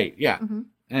are. Right, yeah. Mm-hmm.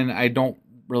 And I don't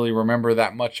really remember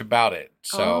that much about it.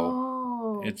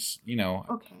 So it's,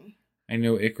 okay. I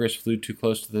know Icarus flew too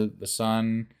close to the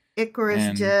sun.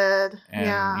 Icarus did. And,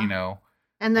 yeah.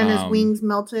 And then his wings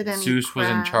melted and Zeus was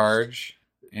in charge.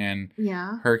 And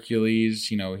Hercules,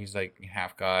 he's like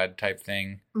half god type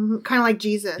thing. Mm-hmm. Kind of like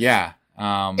Jesus. Yeah.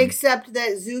 Except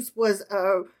that Zeus was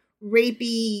a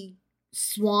rapey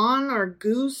swan or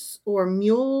goose or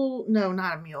mule. No,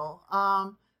 not a mule.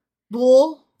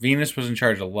 Bull. Venus was in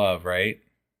charge of love, right?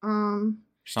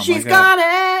 She's got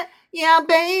it. Yeah,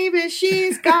 baby,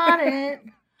 she's got it.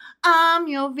 I'm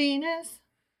your Venus.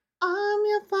 I'm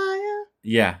your fire.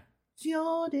 Yeah. It's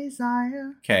your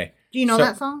desire. Okay. Do you know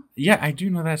that song? Yeah, I do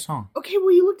know that song. Okay,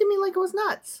 well, you looked at me like I was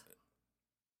nuts.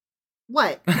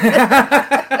 What?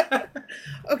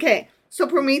 Okay, so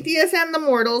Prometheus and the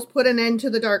mortals put an end to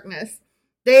the darkness.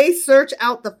 They search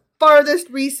out the farthest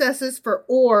recesses for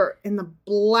ore in the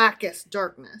blackest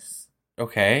darkness.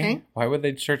 Okay. Why would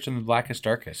they search in the blackest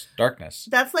darkness?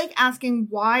 That's like asking,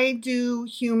 why do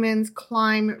humans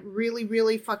climb really,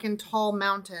 really fucking tall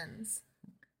mountains?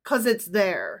 Because it's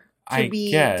there to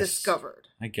be discovered.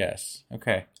 I guess.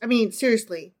 Okay. I mean,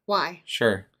 seriously, why?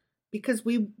 Sure. Because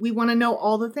we want to know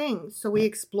all the things. So we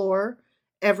explore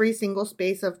every single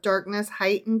space of darkness,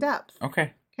 height, and depth.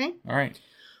 Okay. Okay? All right.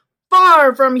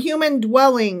 Far from human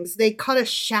dwellings, they cut a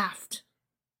shaft.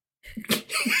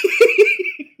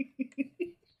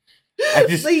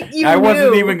 I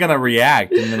wasn't even going to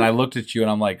react. And then I looked at you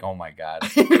and I'm like, oh my God.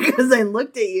 Because I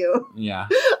looked at you. Yeah.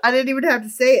 I didn't even have to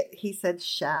say it. He said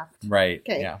shaft. Right.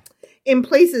 Okay. Yeah. In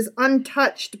places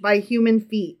untouched by human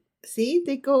feet. See,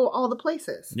 they go all the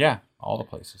places. Yeah, all the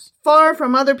places. Far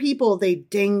from other people, they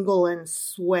dangle and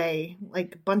sway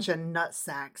like a bunch of nut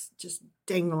sacks, just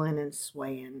dangling and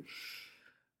swaying.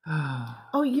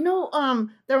 Oh,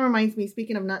 that reminds me,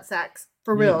 speaking of nut sacks,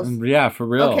 for reals. Yeah, for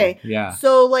real. Okay. Yeah.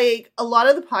 So, like, a lot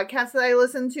of the podcasts that I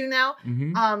listen to now,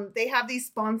 mm-hmm. They have these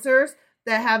sponsors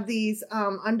that have these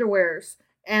underwears.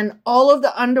 And all of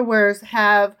the underwears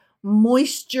have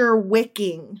moisture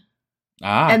wicking.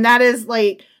 And that is,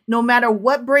 like, no matter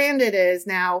what brand it is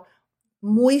now,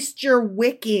 moisture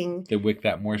wicking. They wick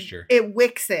that moisture. It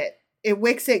wicks it. It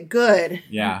wicks it good.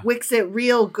 Yeah. It wicks it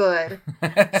real good.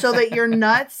 So that your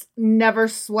nuts never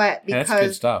sweat. Because, that's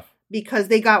good stuff. Because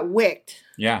they got wicked.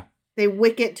 Yeah. They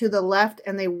wick it to the left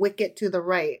and they wick it to the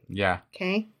right. Yeah.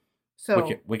 Okay? So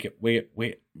wick it. Yeah.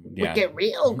 Wick it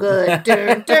real good.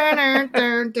 Dun, dun,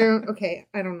 dun, dun. Okay,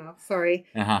 I don't know. Sorry.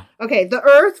 Uh-huh. Okay, the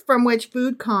earth from which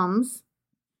food comes.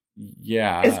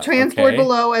 Yeah. Is transported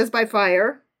below as by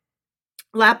fire.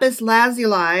 Lapis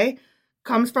lazuli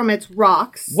comes from its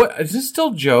rocks. What is this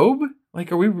still Job?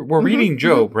 Like we're reading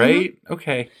Job, right? Mm-hmm.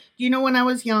 Okay. You know, when I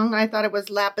was young, I thought it was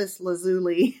lapis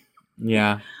lazuli.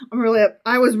 Yeah.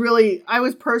 I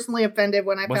was personally offended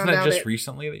when I found out. Wasn't that just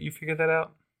recently that you figured that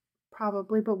out?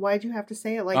 Probably, but why'd you have to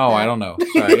say it like that? Oh, I don't know.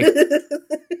 Sorry.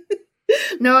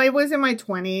 No, it was in my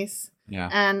 20s. Yeah.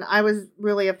 And I was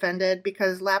really offended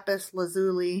because lapis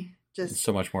lazuli just... It's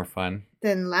so much more fun.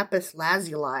 Than lapis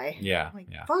lazuli. Yeah. Like,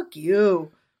 yeah. Fuck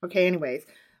you. Okay, anyways.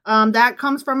 That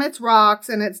comes from its rocks,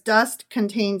 and its dust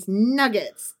contains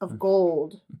nuggets of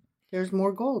gold. There's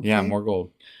more gold. Yeah, see? More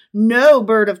gold. No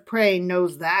bird of prey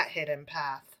knows that hidden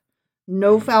path.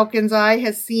 No falcon's eye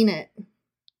has seen it.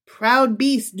 Proud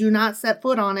beasts do not set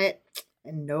foot on it,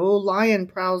 and no lion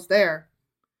prowls there.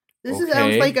 This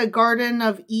sounds like a Garden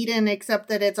of Eden, except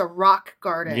that it's a rock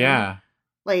garden. Yeah.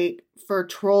 Like, for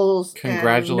trolls.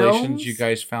 Congratulations, and gnomes. You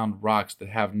guys found rocks that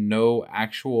have no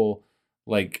actual,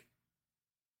 like,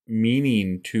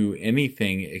 meaning to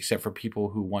anything except for people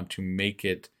who want to make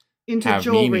it into have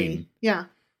jewelry. Meaning. Yeah.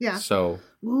 Yeah. So.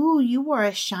 Ooh, you wore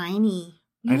a shiny.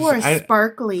 You wore a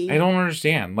sparkly. I don't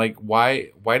understand. Like, why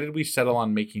did we settle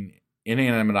on making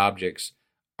inanimate objects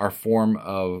our form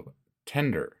of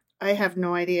tender? I have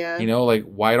no idea. You know, like,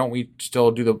 why don't we still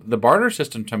do the barter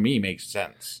system? To me, makes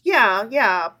sense.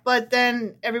 Yeah. But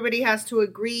then everybody has to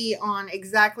agree on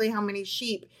exactly how many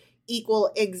sheep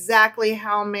equal exactly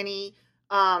how many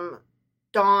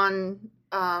Dawn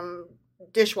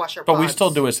dishwasher But pods. we still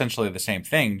do essentially the same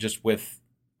thing, just with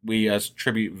we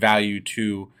attribute value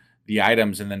to the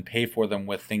items and then pay for them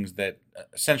with things that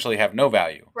essentially have no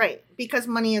value. Right, because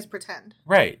money is pretend.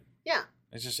 Right. Yeah.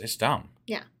 It's dumb.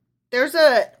 Yeah. There's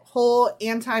a whole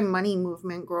anti-money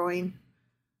movement growing.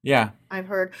 Yeah. I've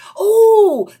heard.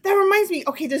 Oh, that reminds me.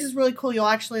 Okay, this is really cool. You'll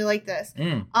actually like this.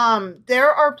 There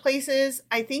are places,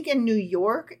 I think in New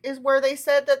York is where they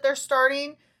said that they're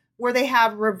starting, where they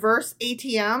have reverse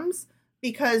ATMs,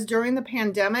 because during the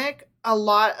pandemic, a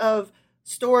lot of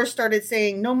stores started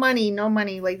saying no money.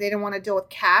 Like they didn't want to deal with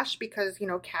cash because,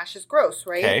 cash is gross,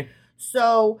 right? Okay.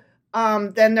 So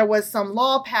then there was some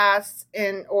law passed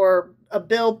or a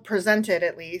bill presented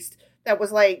at least that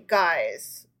was like,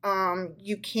 guys,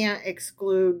 you can't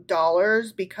exclude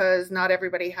dollars because not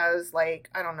everybody has like,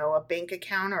 I don't know, a bank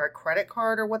account or a credit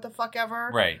card or what the fuck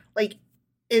ever. Right. Like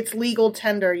it's legal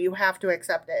tender. You have to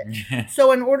accept it.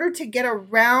 So in order to get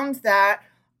around that,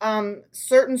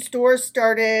 certain stores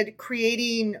started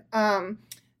creating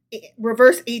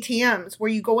reverse ATMs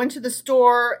where you go into the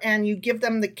store and you give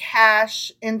them the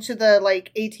cash into the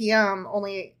like ATM,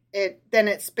 only then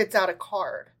it spits out a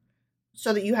card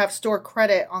so that you have store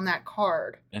credit on that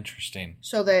card. Interesting.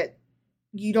 So that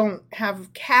you don't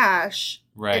have cash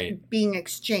being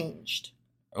exchanged.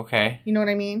 Okay. You know what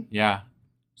I mean? Yeah.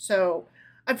 So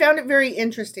I found it very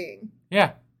interesting.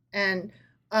 Yeah. And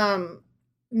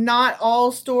not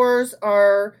all stores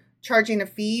are charging a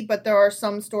fee, but there are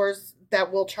some stores that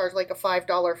will charge like a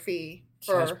 $5 fee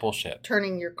for that's bullshit.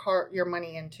 Turning your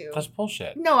money into. That's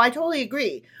bullshit. No, I totally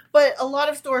agree. But a lot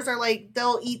of stores are like,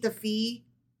 they'll eat the fee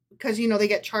because, they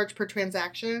get charged per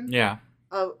transaction. Yeah.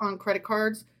 On credit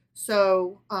cards.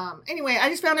 So anyway, I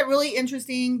just found it really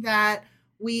interesting that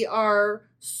we are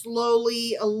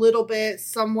slowly a little bit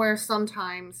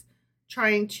sometimes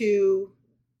trying to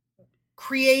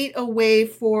create a way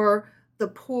for the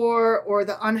poor or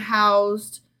the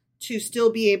unhoused to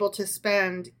still be able to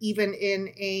spend even in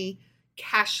a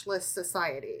cashless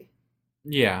society.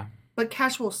 Yeah. But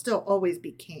cash will still always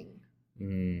be king.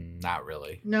 Not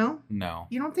really. No? No.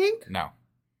 You don't think? No.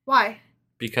 Why?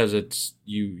 Because it's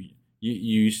you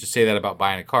used to say that about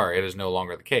buying a car. It is no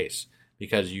longer the case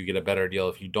because you get a better deal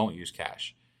if you don't use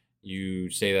cash. You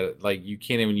say that like you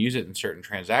can't even use it in certain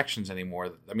transactions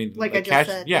anymore. I mean, like I cash,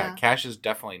 just said, yeah, cash is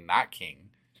definitely not king.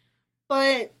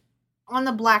 But on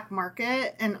the black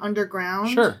market and underground,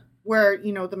 sure, where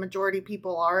the majority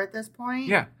people are at this point,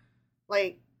 yeah,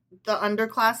 like the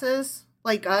underclasses,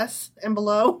 like us and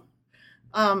below,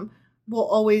 will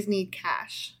always need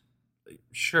cash.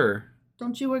 Sure.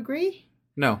 Don't you agree?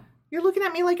 No. You're looking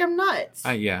at me like I'm nuts.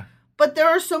 Yeah. But there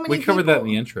are so many. We covered that in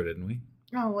the intro, didn't we?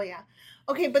 Oh well, yeah.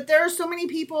 Okay, but there are so many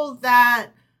people that,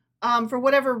 for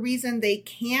whatever reason, they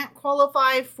can't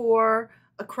qualify for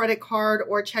a credit card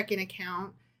or checking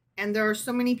account. And there are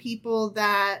so many people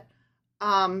that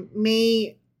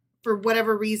may, for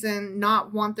whatever reason,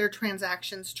 not want their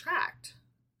transactions tracked.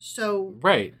 So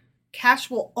cash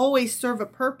will always serve a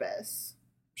purpose.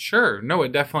 Sure. No,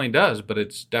 it definitely does, but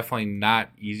it's definitely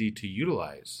not easy to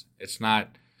utilize. It's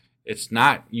not,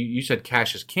 you said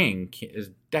cash is king, is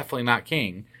definitely not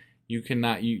king. You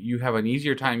cannot, you have an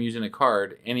easier time using a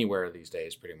card anywhere these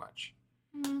days, pretty much.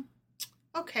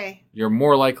 Okay. You're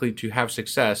more likely to have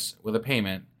success with a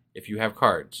payment if you have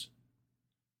cards.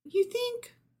 You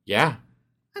think? Yeah.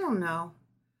 I don't know.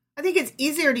 I think it's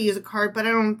easier to use a card, but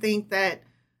I don't think that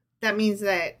means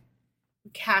that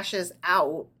cash is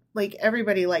out. Like,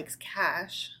 everybody likes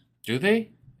cash. Do they?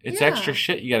 It's extra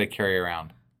shit you got to carry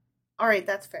around. All right,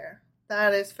 that's fair.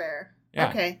 That is fair. Yeah.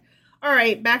 Okay. All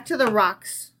right, back to the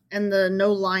rocks and the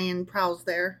no lion prowls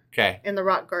there. Okay. In the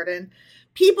rock garden.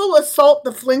 People assault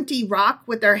the flinty rock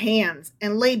with their hands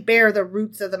and lay bare the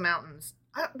roots of the mountains.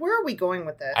 Where are we going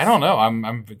with this? I don't know.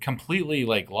 I'm completely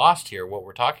lost here. What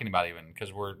we're talking about, even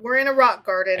because we're in a rock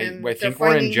garden, and I think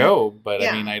we're in Job, but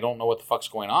I mean I don't know what the fuck's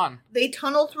going on. They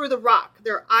tunnel through the rock.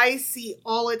 Their eyes see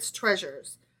all its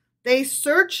treasures. They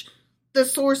search the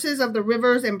sources of the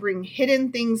rivers and bring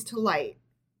hidden things to light.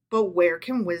 But where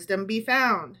can wisdom be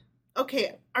found?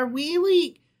 Okay, are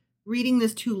we reading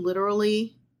this too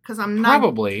literally? Because I'm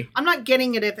not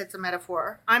getting it if it's a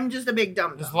metaphor. I'm just a big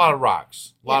dumb. There's a lot of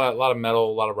rocks, a lot of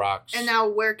metal, a lot of rocks. And now,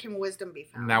 where can wisdom be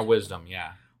found? Now, wisdom,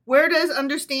 yeah. Where does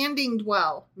understanding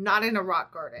dwell? Not in a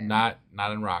rock garden. Not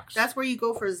in rocks. That's where you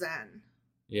go for Zen.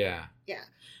 Yeah. Yeah.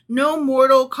 No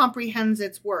mortal comprehends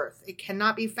its worth. It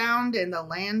cannot be found in the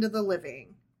land of the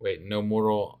living. Wait, no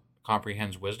mortal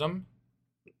comprehends wisdom?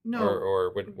 No.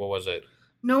 Or what was it?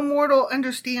 No mortal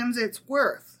understands its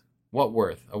worth. What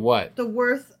worth? Of what? The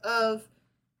worth of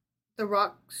the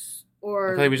rocks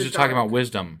or I thought he was the just dark. talking about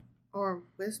wisdom. Or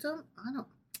wisdom?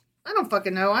 I don't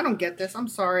fucking know. I don't get this. I'm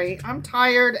sorry. I'm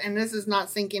tired and this is not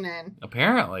sinking in.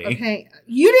 Apparently. Okay.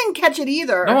 You didn't catch it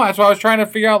either. No, that's what I was trying to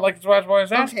figure out. Like, that's what I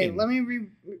was asking. Okay, let me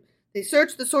They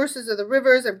search the sources of the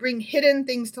rivers and bring hidden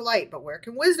things to light. But where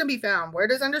can wisdom be found? Where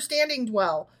does understanding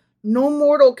dwell? No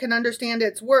mortal can understand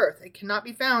its worth. It cannot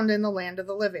be found in the land of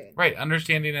the living. Right,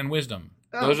 understanding and wisdom.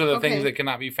 Oh, those are the okay. things that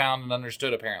cannot be found and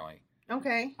understood, apparently.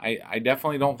 Okay. I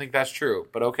definitely don't think that's true,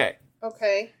 but okay.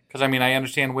 Okay. Because, I mean, I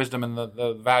understand wisdom and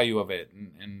the value of it.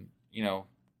 And, you know,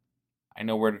 I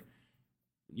know where,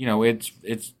 you know, it's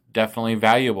definitely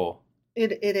valuable.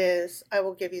 It is. I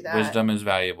will give you that. Wisdom is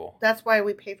valuable. That's why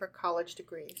we pay for college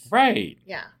degrees. Right.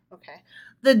 Yeah. Okay.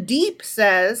 The deep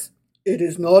says, "It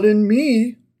is not in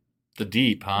me." The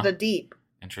deep, huh? The deep.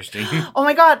 Interesting. Oh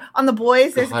my God. On The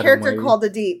Boys, there's a God character almighty. called the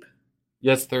Deep.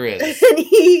 Yes, there is. And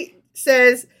he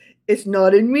says, "It's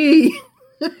not in me."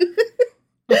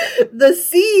 The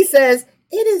sea says,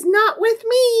 "It is not with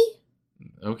me."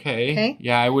 Okay.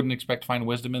 Yeah, I wouldn't expect to find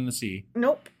wisdom in the sea.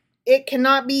 Nope. It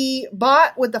cannot be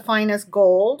bought with the finest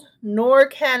gold, nor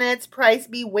can its price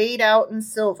be weighed out in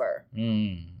silver.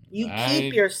 You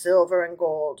keep your silver and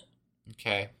gold.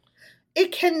 Okay.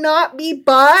 It cannot be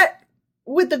bought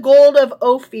with the gold of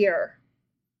Ophir,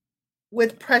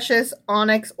 with precious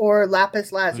onyx or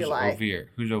lapis lazuli.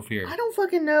 Who's Ophir? I don't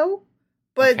fucking know.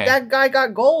 But Okay. that guy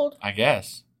got gold. I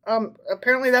guess.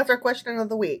 Apparently that's our question of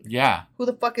the week. Yeah. Who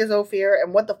the fuck is Ophir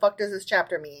and what the fuck does this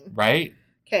chapter mean? Right?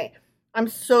 Okay. I'm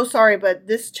so sorry, but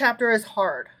this chapter is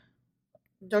hard.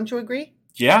 Don't you agree?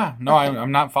 Yeah. No, Okay.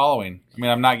 I'm not following. I mean,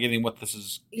 I'm not getting what this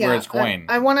is, where it's going.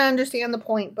 I want to understand the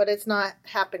point, but it's not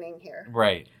happening here.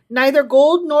 Right. Neither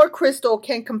gold nor crystal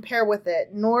can compare with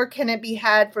it, nor can it be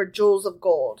had for jewels of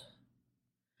gold.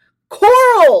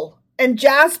 Coral and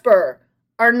jasper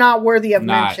are not worthy of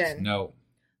mention. No.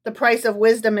 The price of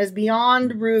wisdom is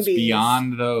beyond rubies. It's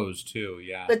beyond those, too.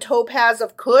 Yeah. The topaz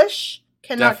of Cush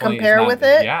cannot Definitely compare is not- with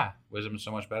it. Yeah. Wisdom is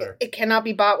so much better. It cannot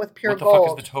be bought with pure what the gold.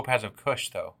 fuck is the topaz of Cush,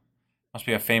 though? Must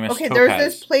be a famous Okay, topaz. there's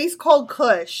this place called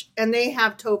Cush, and they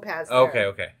have topaz there. Okay.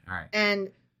 All right.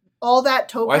 And all that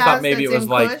topaz Well, I thought maybe it that's was in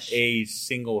like Cush, a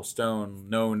single stone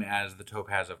known as the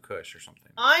topaz of Cush or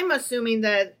something. I'm assuming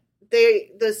that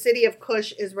the city of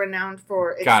Cush is renowned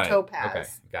for its Got it. topaz. Okay,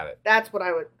 got it. That's what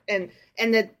I would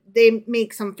and that they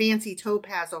make some fancy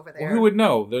topaz over there. Well, who would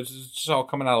know? This is just all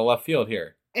coming out of left field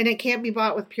here. And it can't be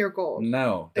bought with pure gold.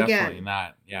 No, Again, definitely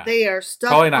not. Yeah. They are stuck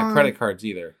Probably not on- credit cards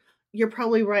either. You're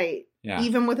probably right. Yeah.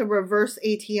 Even with a reverse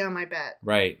ATM, I bet.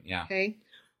 Right, yeah. Okay.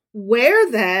 Where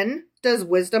then does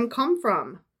wisdom come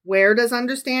from? Where does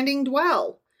understanding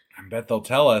dwell? I bet they'll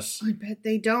tell us. I bet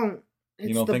they don't. It's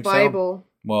You don't the think so? Bible.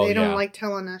 Well, they don't yeah. like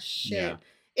telling us shit. Yeah.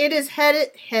 It is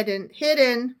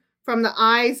hidden from the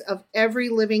eyes of every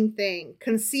living thing,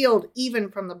 concealed even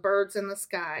from the birds in the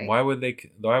sky. Why would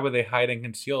they hide and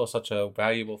conceal such a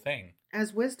valuable thing?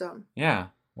 As wisdom. Yeah.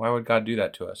 Why would God do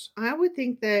that to us? I would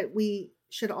think that we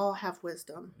should all have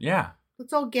wisdom. Yeah.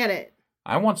 Let's all get it.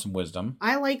 I want some wisdom.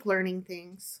 I like learning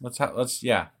things. Let's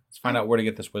find out where to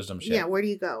get this wisdom shit. Yeah, where do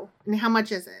you go? And how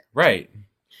much is it? Right.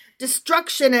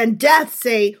 Destruction and death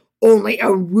say, only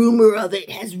a rumor of it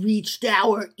has reached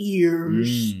our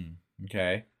ears.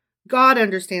 Okay. God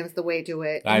understands the way to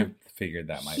it. I figured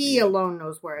that might be He it. alone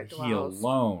knows where it dwells. He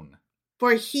alone.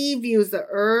 For he views the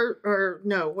earth,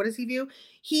 what does he view?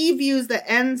 He views the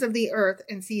ends of the earth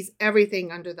and sees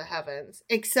everything under the heavens,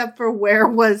 except for where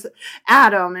was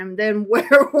Adam, and then where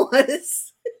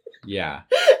was... Yeah.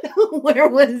 Where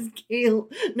was Cain?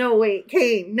 No, wait,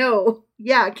 Cain. No.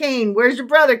 Yeah, Cain. Where's your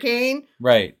brother, Cain?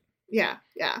 Right. Yeah.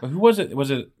 But who was it? Was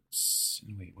it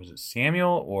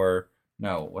Samuel or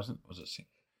no? Was it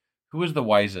who was the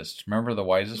wisest? Remember the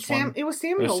wisest one? It was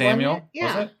Samuel. It was Samuel? Wasn't it?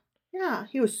 Yeah. Was it? Yeah,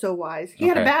 he was so wise. He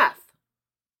had a Okay. bath.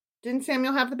 Didn't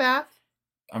Samuel have the bath?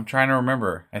 I'm trying to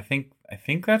remember. I think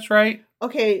that's right.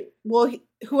 Okay, well,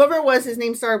 whoever it was, his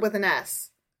name started with an S.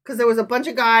 Because there was a bunch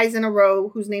of guys in a row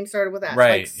whose name started with S.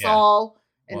 Right, Like yeah. Saul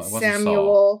and Well, it wasn't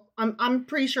Samuel. I'm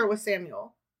pretty sure it was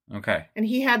Samuel. Okay. And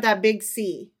he had that big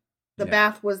C. The Yeah.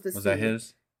 bath was the C. Was that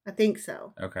his? I think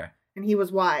so. Okay. And he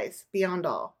was wise beyond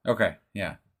all. Okay.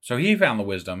 Yeah. So he found the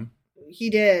wisdom. He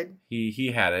did.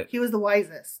 He had it. He was the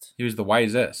wisest. He was the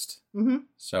wisest. Mm-hmm.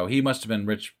 So he must have been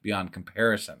rich beyond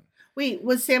comparison. Wait,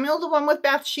 was Samuel the one with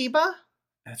Bathsheba?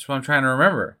 That's what I'm trying to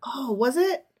remember. Oh, was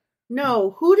it?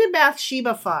 No, who did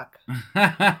Bathsheba fuck?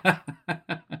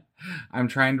 I'm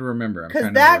trying to remember.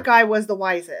 Because that guy was the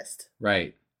wisest.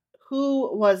 Right.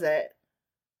 Who was it?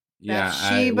 Yeah,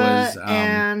 Bathsheba it was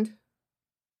and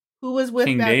who was with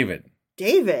King David.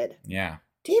 David. Yeah.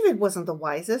 David wasn't the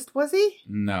wisest, was he?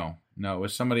 No, it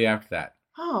was somebody after that.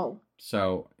 Oh.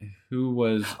 So who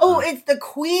was? Oh, it's the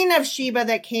Queen of Sheba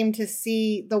that came to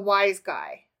see the wise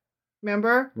guy.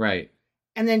 Remember? Right.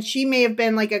 And then she may have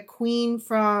been like a queen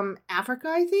from Africa,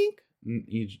 I think.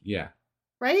 Yeah.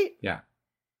 Right? Yeah.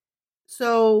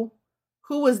 So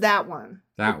who was that one?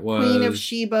 That was Queen of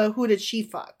Sheba. Who did she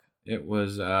fuck? It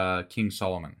was King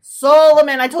Solomon.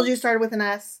 Solomon. I told you it started with an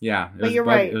S. Yeah, but you're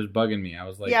right. It was bugging me. I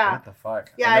was like, yeah. What the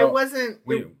fuck? Yeah, it wasn't.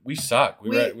 We suck. We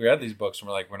read these books and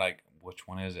we're like, which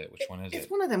one is it? Which one is it? It's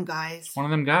one of them guys. It's one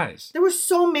of them guys. There were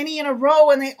so many in a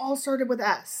row and they all started with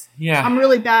S. Yeah. I'm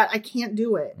really bad. I can't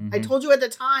do it. Mm-hmm. I told you at the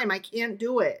time I can't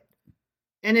do it.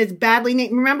 And it's badly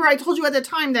named. Remember, I told you at the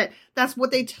time that that's what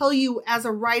they tell you as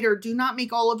a writer. Do not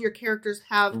make all of your characters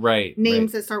have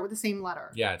names that start with the same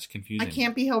letter. Yeah, it's confusing. I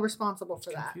can't be held responsible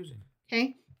for that. Confusing.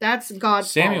 Okay? That's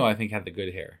God's Samuel, fault. I think, had the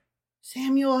good hair.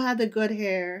 Samuel had the good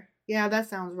hair. Yeah, that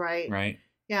sounds right. Right.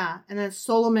 Yeah. And then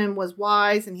Solomon was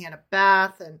wise and he had a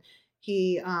bath and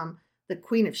he, the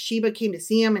Queen of Sheba came to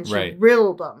see him and she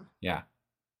riddled him. Yeah.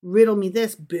 Riddle me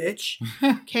this, bitch.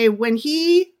 Okay, when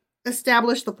he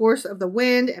established the force of the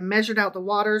wind and measured out the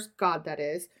waters, God that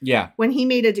is. Yeah. When he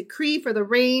made a decree for the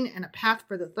rain and a path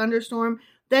for the thunderstorm,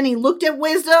 then he looked at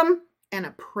wisdom and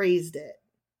appraised it.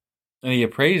 And he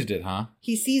appraised it, huh?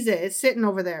 He sees it. It's sitting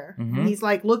over there. Mm-hmm. And he's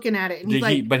like looking at it.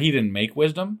 And but he didn't make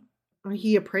wisdom?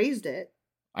 He appraised it.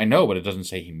 I know, but it doesn't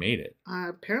say he made it.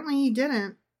 Apparently he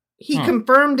didn't. He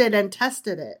confirmed it and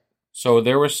tested it. So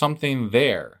there was something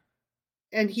there.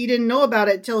 And he didn't know about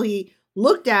it till he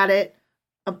looked at it,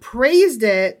 appraised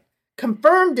it,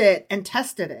 confirmed it, and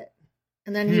tested it.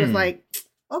 And then he was like,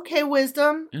 okay,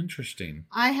 wisdom. Interesting.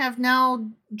 I have now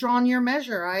drawn your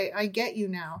measure. I get you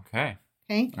now. Okay.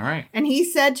 All right. And he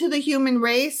said to the human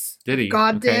race. Did he?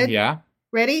 God did. Yeah.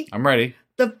 Ready? I'm ready.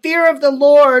 The fear of the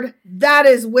Lord, that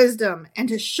is wisdom. And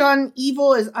to shun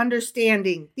evil is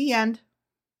understanding. The end.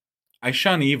 I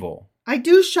shun evil. I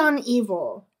do shun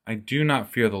evil. I do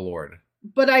not fear the Lord.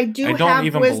 But I do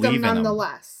have wisdom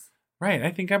nonetheless. Right.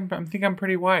 I think I'm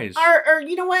pretty wise. Or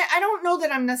you know what? I don't know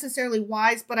that I'm necessarily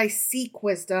wise, but I seek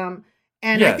wisdom.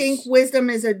 And I think wisdom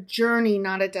is a journey,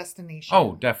 not a destination.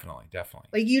 Oh, definitely.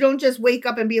 Like you don't just wake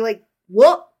up and be like,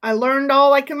 whoop, I learned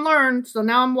all I can learn, so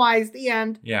now I'm wise, the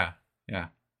end. Yeah.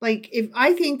 Like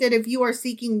I think that if you are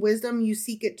seeking wisdom, you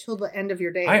seek it till the end of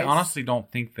your days. I honestly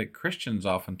don't think that Christians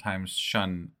oftentimes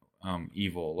shun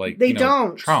evil. Like they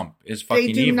don't. Trump is fucking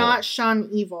evil. They do not shun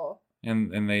evil.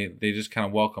 And they just kind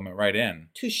of welcome it right in.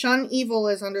 To shun evil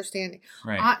is understanding.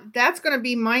 Right. That's going to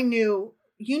be my new.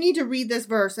 You need to read this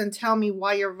verse and tell me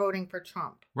why you're voting for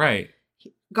Trump. Right.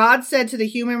 God said to the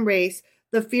human race,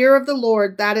 the fear of the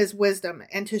Lord, that is wisdom,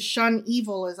 and to shun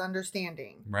evil is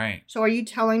understanding. Right. So are you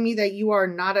telling me that you are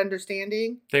not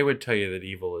understanding? They would tell you that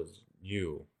evil is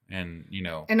you and,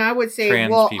 And I would say,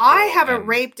 well, I haven't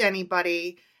raped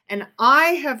anybody and I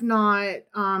have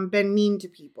not been mean to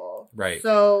people. Right.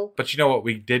 So. But you know what?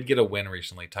 We did get a win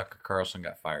recently. Tucker Carlson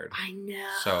got fired. I know.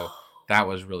 So that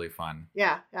was really fun.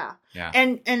 Yeah.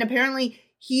 And apparently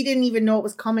he didn't even know it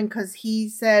was coming because he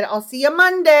said, I'll see you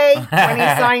Monday when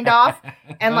he signed off.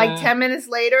 And like 10 minutes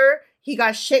later, he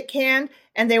got shit canned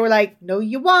and they were like, no,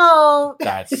 you won't.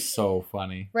 That's so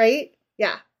funny. Right?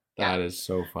 Yeah. That is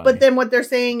so funny. But then what they're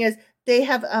saying is they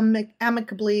have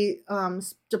amicably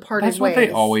departed That's what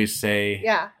they always say.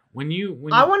 Yeah. When you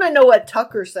I want to know what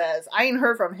Tucker says. I ain't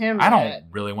heard from him I yet.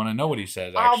 don't really want to know what he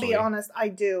says, actually. I'll be honest, I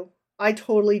do. I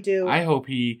totally do. I hope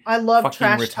I love fucking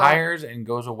trash retires talk. And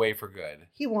goes away for good.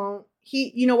 He won't.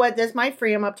 You know what? This might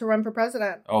free him up to run for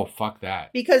president. Oh, fuck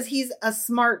that. Because he's a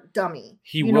smart dummy.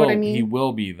 You know what I mean? He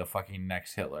will be the fucking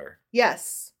next Hitler.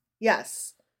 Yes.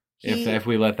 If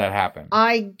we let that happen.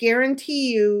 I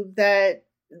guarantee you that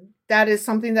is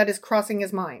something that is crossing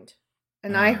his mind.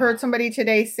 And I heard somebody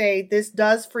today say this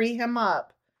does free him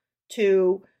up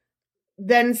to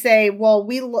then say, well,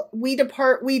 we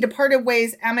departed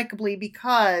ways amicably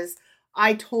because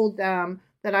I told them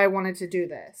that I wanted to do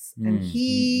this. And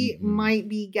he might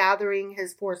be gathering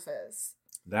his forces.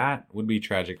 That would be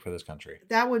tragic for this country.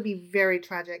 That would be very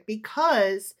tragic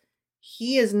because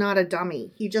he is not a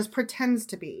dummy. He just pretends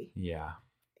to be. Yeah.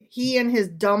 He and his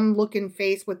dumb looking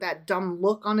face with that dumb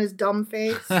look on his dumb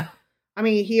face. I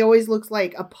mean, he always looks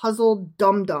like a puzzled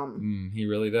dum-dum. He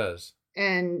really does.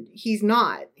 And he's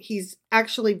not. He's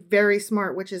actually very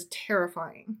smart, which is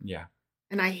terrifying. Yeah.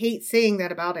 And I hate saying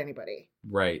that about anybody.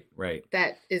 Right.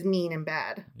 That is mean and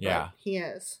bad. Yeah. But he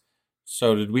is.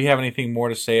 So did we have anything more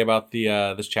to say about the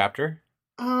this chapter?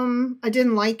 I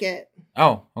didn't like it.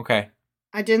 Oh, okay.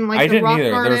 I didn't like I the didn't rock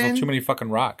either. garden. There was too many fucking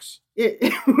rocks.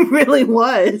 It really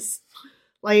was.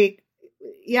 Like,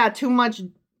 yeah, too much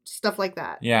stuff like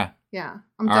that. Yeah. Yeah.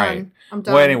 I'm All done. right. I'm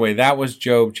done. Well, anyway, that was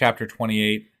Job chapter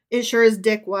 28. It sure as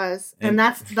dick was. And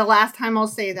that's the last time I'll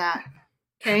say that.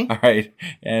 Okay? All right.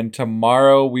 And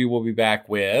tomorrow we will be back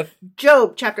with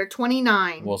Job chapter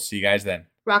 29. We'll see you guys then.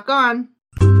 Rock on.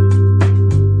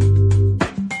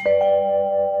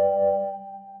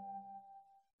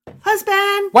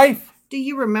 Husband! Wife! Do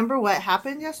you remember what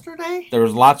happened yesterday? There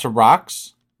was lots of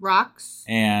rocks. Rocks.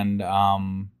 And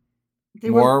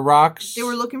more rocks. They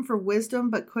were looking for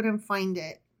wisdom but couldn't find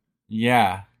it.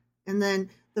 Yeah. And then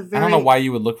I don't know why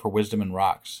you would look for wisdom in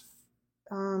rocks.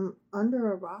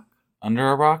 Under a rock. Under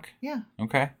a rock? Yeah.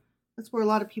 Okay. That's where a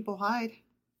lot of people hide.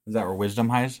 Is that where wisdom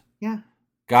hides? Yeah.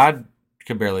 God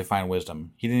could barely find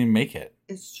wisdom. He didn't even make it.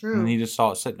 It's true. And he just saw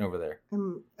it sitting over there.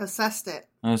 And assessed it.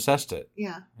 And assessed it.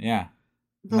 Yeah. Yeah.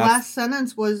 The last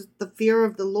sentence was the fear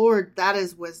of the Lord. That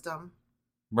is wisdom.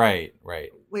 Right.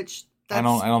 Which I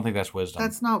don't think that's wisdom.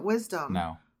 That's not wisdom.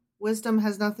 No. Wisdom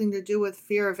has nothing to do with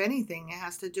fear of anything. It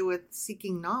has to do with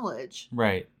seeking knowledge.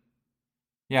 Right.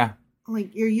 Yeah.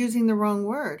 Like, you're using the wrong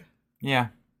word. Yeah.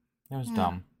 That was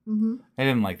dumb. Mm-hmm. I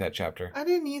didn't like that chapter. I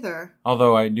didn't either.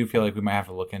 Although I do feel like we might have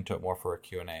to look into it more for a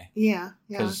Q&A. Yeah.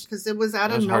 Because it was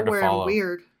out of nowhere and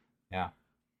weird. Yeah.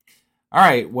 All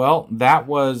right. Well, that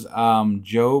was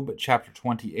Job chapter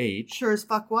 28. Sure as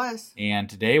fuck was. And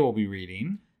today we'll be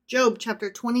reading Job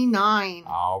chapter 29.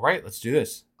 All right. Let's do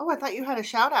this. Oh, I thought you had a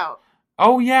shout out.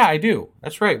 Oh, yeah, I do.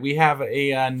 That's right. We have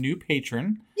a new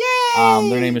patron. Yay!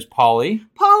 Their name is Polly.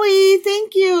 Polly,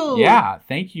 thank you. Yeah,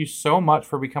 thank you so much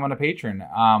for becoming a patron.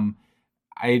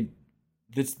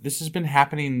 This has been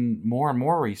happening more and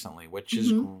more recently, which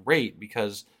is great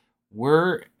because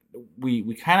we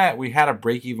had a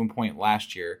break even point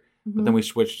last year, but then we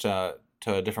switched to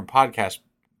a different podcast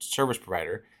service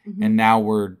provider, and now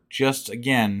we're just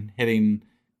again hitting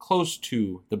close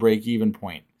to the break even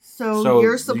point. So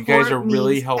your support, you guys are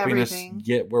really helping everything. us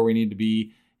get where we need to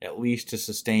be, at least to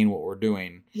sustain what we're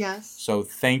doing. Yes. So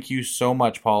thank you so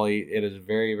much, Polly. It is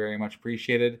very, very much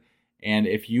appreciated. And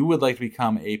if you would like to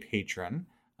become a patron,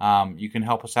 you can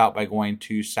help us out by going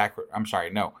to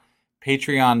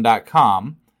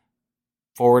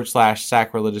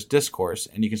patreon.com/sacrilegious discourse,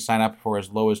 and you can sign up for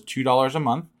as low as $2 a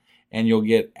month, and you'll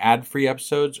get ad-free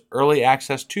episodes, early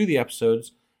access to the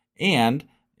episodes, and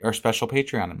our special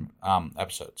Patreon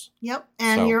episodes. Yep,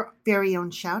 and your very own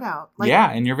shout out.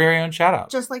 And your very own shout out.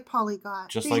 Just like Polly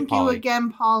got. Thank you again,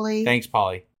 Polly. Thanks,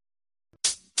 Polly.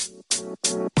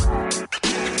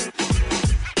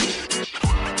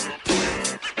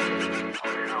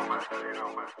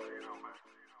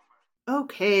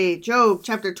 Okay, Job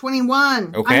chapter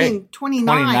 21. Okay. I mean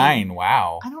 29. 29,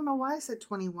 wow. I don't know why I said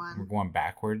 21. We're going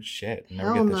backwards. Shit.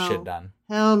 Never get this shit done.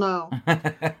 Hell no.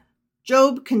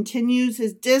 Job continues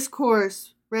his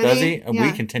discourse. Ready? Does he? Yeah.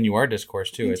 We continue our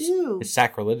discourse too. It's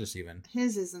sacrilegious even.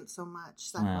 His isn't so much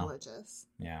sacrilegious.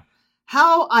 Yeah.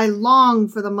 How I long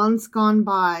for the months gone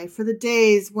by, for the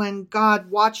days when God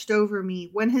watched over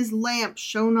me, when his lamp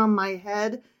shone on my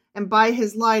head, and by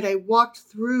his light I walked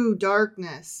through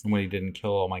darkness. And when he didn't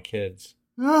kill all my kids.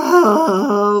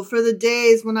 Oh, for the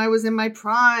days when I was in my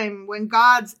prime, when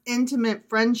God's intimate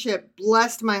friendship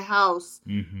blessed my house,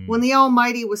 when the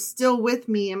Almighty was still with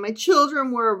me and my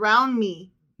children were around me.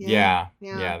 Yeah,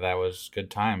 that was good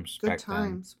times. Good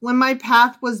times. When my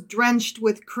path was drenched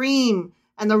with cream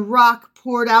and the rock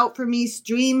poured out for me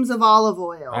streams of olive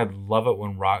oil. I love it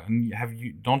when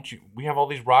we have all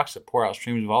these rocks that pour out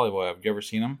streams of olive oil. Have you ever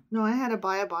seen them? No, I had to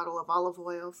buy a bottle of olive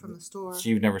oil from the store. So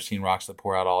you've never seen rocks that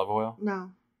pour out olive oil?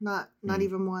 No, not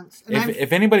even once. And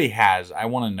if anybody has, I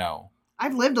want to know.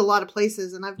 I've lived a lot of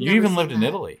places and You even lived in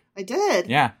Italy. I did.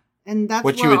 Yeah. And that's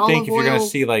what you would think if you're going to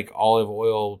see like olive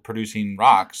oil producing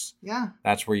rocks. Yeah.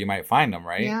 That's where you might find them,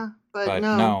 right? Yeah, but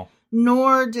no.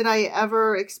 Nor did I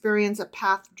ever experience a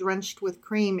path drenched with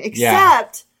cream,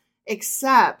 except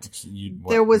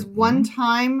there was one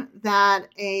time that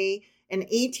an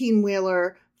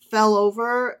 18-wheeler fell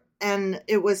over and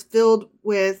it was filled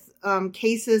with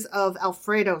cases of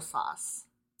Alfredo sauce.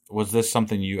 Was this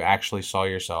something you actually saw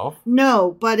yourself?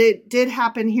 No, but it did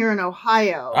happen here in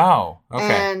Ohio. Oh,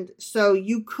 okay. And so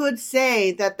you could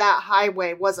say that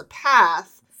highway was a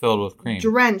path filled with cream,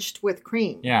 drenched with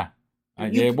cream. Yeah.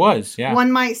 It was, yeah.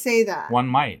 One might say that. One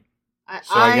might.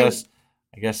 I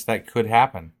guess that could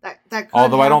happen. That could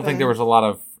Although happen. I don't think there was a lot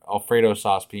of Alfredo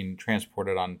sauce being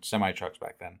transported on semi trucks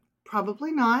back then.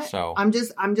 Probably not. So I'm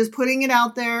just putting it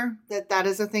out there that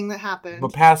is a thing that happened.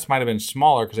 But paths might have been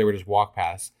smaller because they were just walk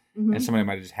paths, Mm-hmm. and somebody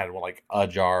might have just had like a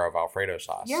jar of Alfredo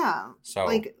sauce. Yeah. So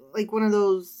like one of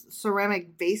those ceramic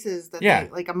vases that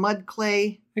like a mud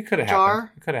clay it could have jar.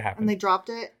 happened. It could have happened. And they dropped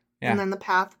it. Yeah. And then the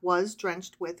path was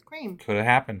drenched with cream. Could have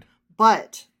happened.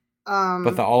 But the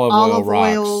olive oil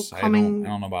rocks, coming, I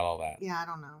don't know about all that. Yeah, I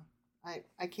don't know.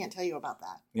 I can't tell you about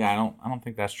that. Yeah, I don't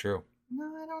think that's true. No,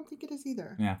 I don't think it is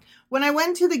either. Yeah. When I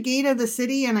went to the gate of the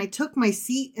city and I took my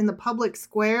seat in the public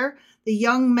square, the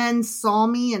young men saw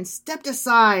me and stepped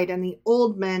aside, and the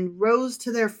old men rose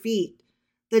to their feet.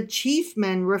 The chief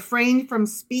men refrained from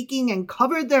speaking and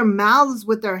covered their mouths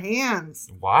with their hands.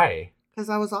 Why? Because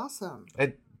I was awesome.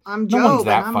 No I'm Job, one's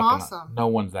that and I'm fucking awesome. No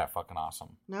one's that fucking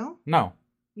awesome. No? No.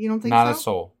 You don't think Not so? a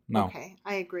soul. No. Okay,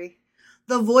 I agree.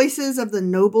 The voices of the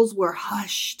nobles were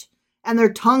hushed, and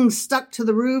their tongues stuck to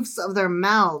the roofs of their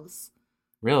mouths.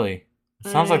 Really? It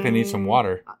sounds like they need some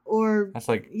water. Or that's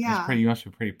like, yeah. You must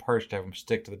be pretty parched to have them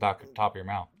stick to the top of your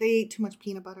mouth. They ate too much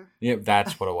peanut butter. Yeah,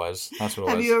 that's what it was. That's what it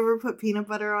was. Have you ever put peanut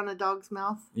butter on a dog's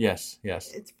mouth? Yes.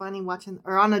 It's funny watching,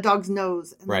 or on a dog's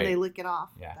nose, and then they lick it off.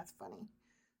 Yeah. That's funny.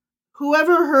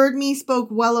 Whoever heard me spoke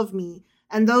well of me,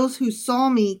 and those who saw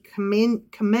me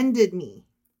commended me.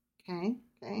 Okay.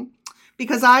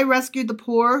 Because I rescued the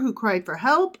poor who cried for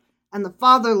help, and the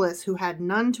fatherless who had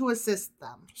none to assist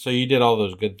them. So you did all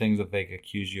those good things that they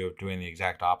accused you of doing the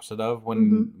exact opposite of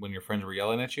when your friends were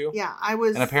yelling at you? Yeah, I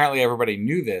was... And apparently everybody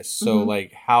knew this, so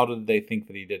like, how did they think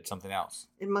that he did something else?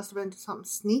 It must have been something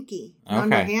sneaky,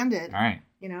 underhanded. All right.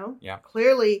 You know? Yeah.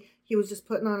 Clearly, he was just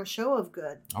putting on a show of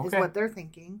good, is what they're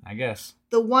thinking. I guess.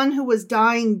 The one who was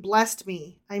dying blessed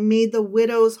me. I made the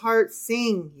widow's heart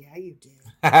sing. Yeah, you did.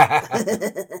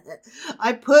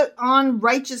 I put on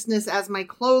righteousness as my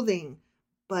clothing,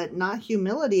 but not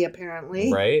humility,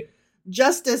 apparently. Right.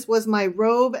 Justice was my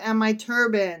robe and my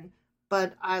turban,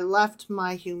 but I left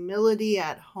my humility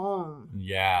at home.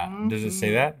 Yeah. Does it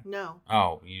say that? No.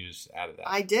 Oh, you just added that.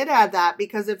 I did add that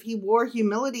because if he wore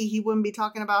humility, he wouldn't be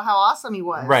talking about how awesome he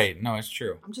was. Right. No, it's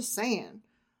true. I'm just saying.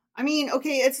 I mean,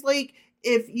 okay, it's like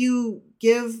if you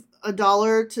give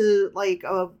 $1 to like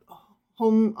a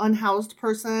home unhoused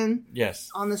person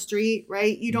on the street,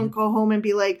 right? You don't go home and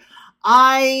be like,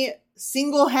 I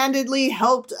single-handedly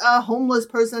helped a homeless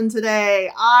person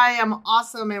today. I am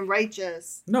awesome and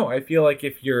righteous. No, I feel like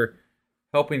if you're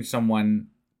helping someone,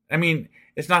 I mean,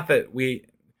 it's not that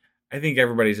I think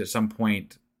everybody's at some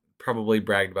point probably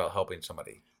bragged about helping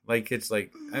somebody. Like, it's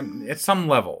like, at some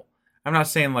level. I'm not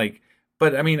saying like,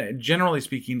 but I mean, generally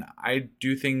speaking, I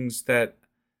do things that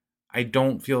I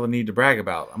don't feel the need to brag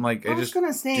about. I'm like, I just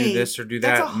gonna say, do this or do that.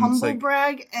 That's a humble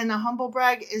brag, and a humble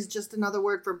brag is just another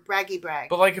word for braggy brag.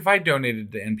 But like, if I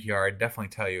donated to NPR, I'd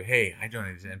definitely tell you, hey, I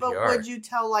donated to NPR. But would you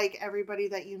tell like everybody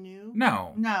that you knew?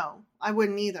 No. No, I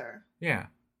wouldn't either. Yeah.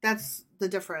 That's the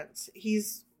difference.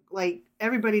 He's like,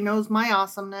 everybody knows my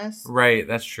awesomeness. Right,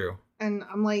 that's true. And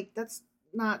I'm like, that's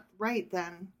not right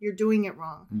then. You're doing it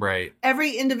wrong. Right.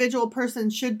 Every individual person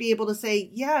should be able to say,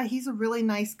 yeah, he's a really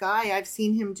nice guy. I've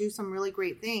seen him do some really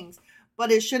great things. But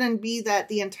it shouldn't be that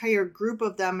the entire group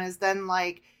of them is then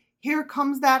like, here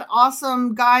comes that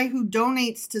awesome guy who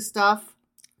donates to stuff.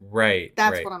 Right.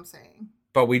 That's what I'm saying.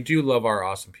 But we do love our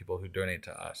awesome people who donate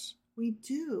to us. We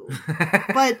do.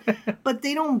 but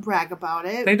they don't brag about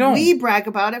it. They don't. We brag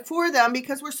about it for them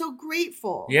because we're so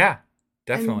grateful. Yeah,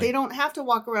 definitely. And they don't have to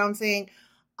walk around saying,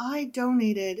 I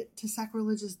donated to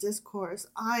sacrilegious discourse.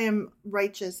 I am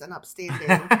righteous and upstanding.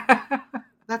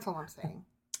 That's all I'm saying.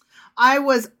 I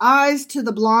was eyes to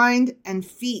the blind and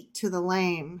feet to the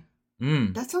lame.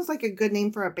 That sounds like a good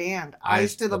name for a band.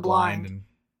 Eyes to the blind. And,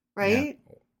 right?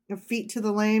 Yeah. Feet to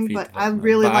the lame. I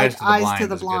really like eyes to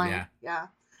the blind. Good, yeah.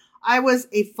 I was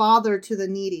a father to the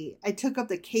needy. I took up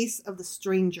the case of the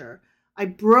stranger. I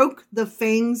broke the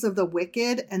fangs of the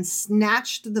wicked and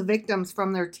snatched the victims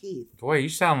from their teeth. Boy, you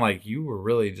sound like you were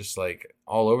really just like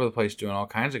all over the place doing all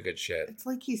kinds of good shit. It's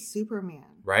like he's Superman.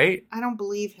 Right? I don't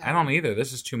believe him. I don't either.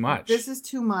 This is too much. This is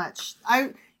too much.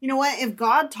 You know what? If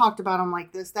God talked about him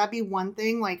like this, that'd be one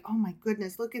thing. Like, oh my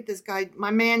goodness, look at this guy,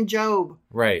 my man Job.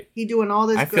 Right. He doing all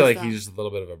this. I feel like he's just a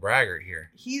little bit of a braggart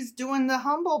here. He's doing the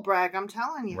humble brag. I'm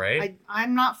telling you. Right.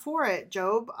 I'm not for it,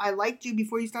 Job. I liked you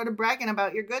before you started bragging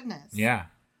about your goodness. Yeah.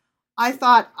 I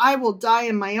thought, I will die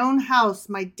in my own house,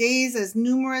 my days as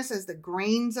numerous as the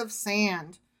grains of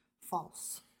sand.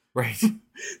 False. Right.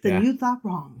 Then you thought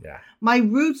wrong. Yeah. My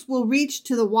roots will reach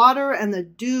to the water, and the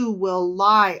dew will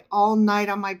lie all night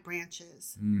on my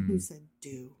branches. Who said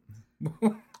dew?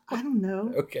 I don't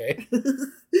know. Okay.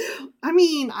 I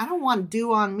mean, I don't want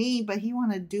dew on me, but he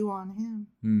wanted dew on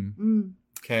him.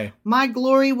 Okay. My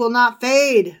glory will not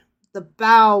fade. The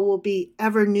bow will be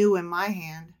ever new in my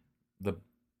hand. The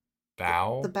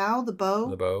bow? The bow, the bow.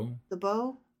 The bow? The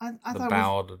bow? I The thought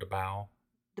bow it was to the bow.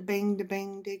 the bang,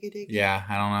 diggy, diggy. Yeah,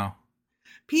 I don't know.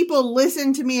 People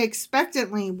listen to me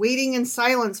expectantly, waiting in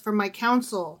silence for my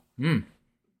counsel.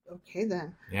 Okay,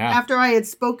 then. Yeah. After I had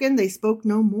spoken, they spoke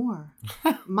no more.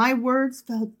 My words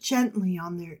fell gently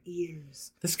on their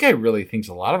ears. This guy really thinks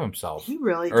a lot of himself. He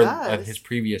really or does. His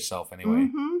previous self, anyway.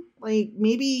 Like,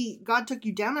 maybe God took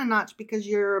you down a notch because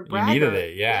you're a bragger. You needed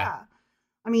it, yeah.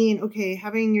 I mean, okay,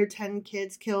 having your 10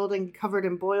 kids killed and covered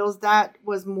in boils, that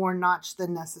was more notch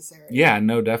than necessary. Yeah,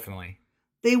 no, definitely.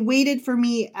 They waited for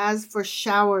me as for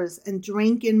showers and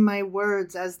drank in my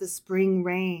words as the spring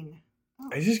rain.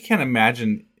 I just can't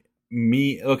imagine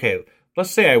me. Okay,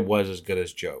 let's say I was as good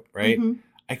as Job, right?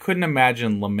 I couldn't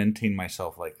imagine lamenting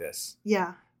myself like this.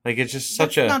 Yeah. Like, it's just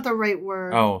That's such not the right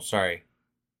word. Oh, sorry.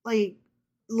 Like,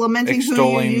 lamenting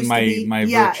extolling who you used my, to be. my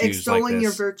yeah, virtues extolling like this.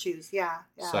 your virtues. Yeah.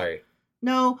 Sorry.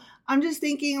 No, I'm just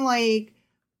thinking, like,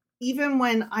 even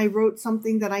when I wrote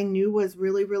something that I knew was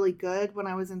really, really good when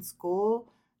I was in school,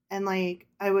 and, like,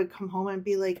 I would come home and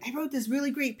be like, I wrote this really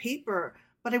great paper,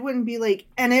 but I wouldn't be like,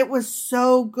 and it was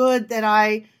so good that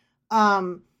I,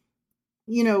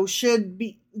 should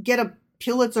get a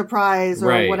Pulitzer Prize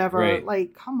or whatever. Right.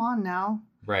 Like, come on now.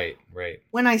 Right.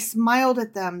 When I smiled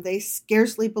at them, they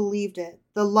scarcely believed it.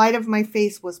 The light of my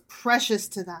face was precious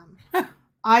to them.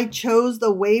 I chose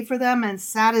the way for them and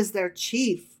sat as their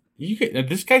chief.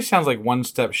 This guy sounds like one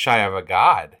step shy of a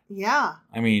god. Yeah.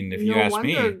 I mean, if you ask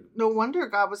me. No wonder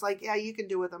God was like, yeah, you can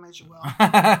do with them as you will.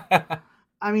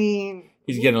 I mean.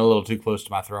 He's getting a little too close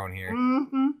to my throne here.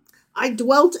 I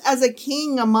dwelt as a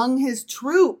king among his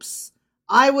troops.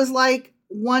 I was like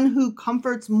one who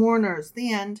comforts mourners.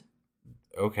 The end.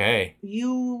 Okay.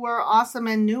 You were awesome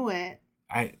and knew it.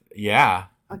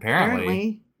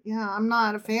 Apparently. Yeah, I'm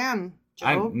not a fan.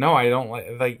 I don't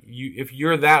like you. If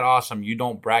you're that awesome, you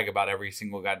don't brag about every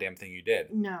single goddamn thing you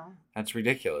did. No, that's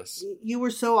ridiculous. You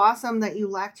were so awesome that you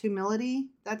lacked humility.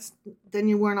 Then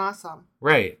you weren't awesome,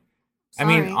 right?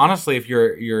 Sorry. I mean, honestly, if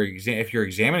you're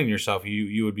examining yourself,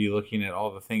 you would be looking at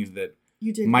all the things that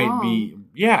you did might wrong. Be.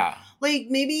 Yeah, like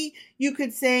maybe you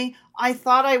could say, I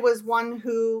thought I was one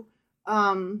who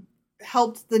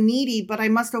helped the needy, but I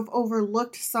must have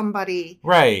overlooked somebody.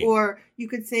 Right. Or you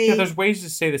could say, there's ways to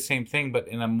say the same thing, but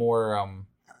in a more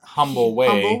humble way.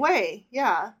 Humble way,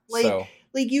 yeah. Like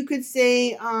you could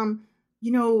say,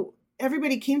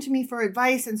 everybody came to me for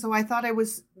advice, and so I thought I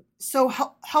was so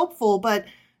helpful, but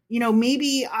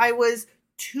maybe I was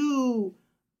too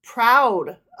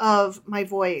proud of my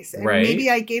voice, and maybe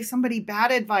I gave somebody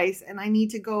bad advice, and I need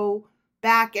to go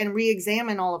back and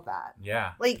re-examine all of that.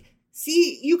 Yeah. Like,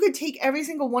 see, you could take every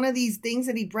single one of these things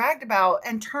that he bragged about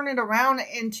and turn it around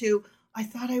into, I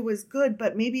thought I was good,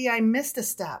 but maybe I missed a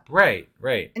step. Right.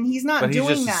 And he's not doing that.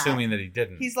 But he's just assuming that he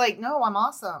didn't. He's like, no, I'm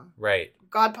awesome. Right.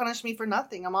 God punished me for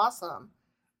nothing. I'm awesome.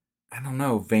 I don't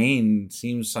know. Vain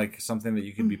seems like something that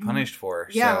you could be punished for.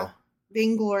 Yeah. So.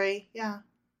 Vainglory. Yeah.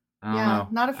 I don't know.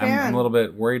 Not a fan. I'm a little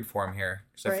bit worried for him here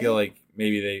because I feel like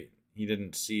maybe he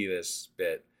didn't see this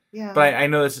bit. Yeah. But I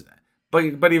know this.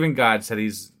 But even God said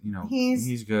he's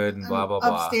good and blah, blah,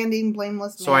 blah. Upstanding,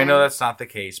 blameless man. So I know that's not the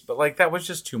case. But that was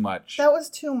just too much. That was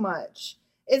too much.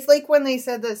 It's like when they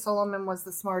said that Solomon was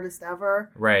the smartest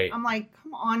ever. Right. I'm like,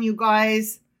 come on, you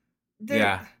guys.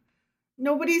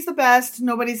 Nobody's the best.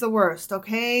 Nobody's the worst,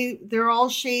 okay? They're all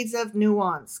shades of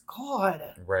nuance. God.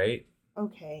 Right.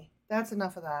 Okay. That's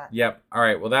enough of that. Yep. All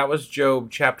right. Well, that was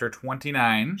Job chapter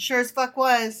 29. Sure as fuck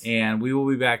was. And we will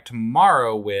be back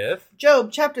tomorrow with Job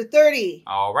chapter 30.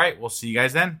 All right. We'll see you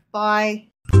guys then. Bye.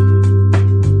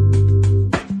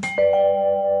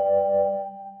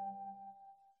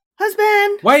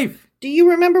 Husband. Wife. Do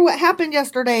you remember what happened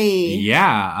yesterday?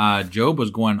 Yeah. Job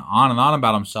was going on and on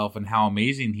about himself and how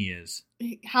amazing he is.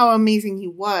 How amazing he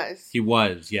was. He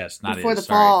was. Yes. Not before is. the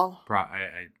fall.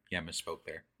 I misspoke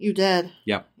there. You did.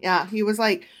 Yep. Yeah. He was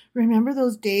like, remember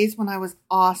those days when I was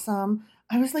awesome?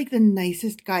 I was like the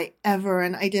nicest guy ever,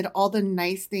 and I did all the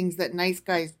nice things that nice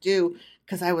guys do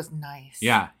because I was nice.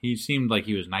 Yeah. He seemed like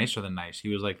he was nicer than nice. He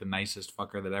was like the nicest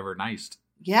fucker that ever niced.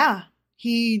 Yeah.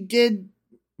 He did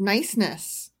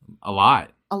niceness. A lot.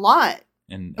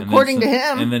 And according to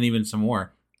him. And then even some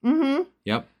more. Mm-hmm.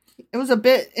 Yep. It was a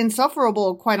bit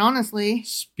insufferable, quite honestly.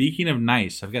 Speaking of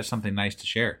nice, I've got something nice to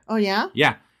share. Oh, yeah?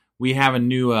 Yeah. We have a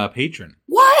new patron.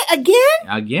 What? Again?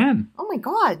 Again. Oh, my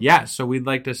God. Yeah. So we'd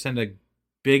like to send a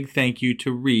big thank you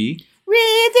to Ree.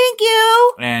 Ree, thank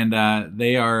you. And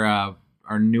they are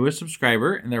our newest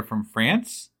subscriber, and they're from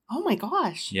France. Oh my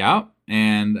gosh. Yeah.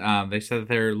 And they said that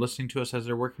they're listening to us as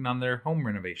they're working on their home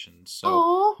renovations. So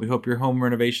Aww. we hope your home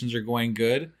renovations are going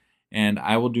good. And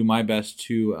I will do my best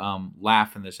to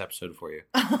laugh in this episode for you.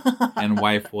 And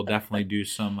wife will definitely do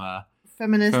some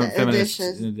feminist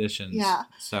additions. Yeah.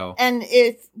 So, and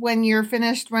if when you're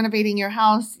finished renovating your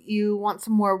house, you want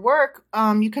some more work,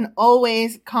 you can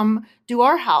always come do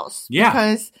our house. Yeah.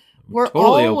 Because we're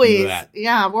totally always open to that.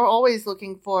 Yeah, we're always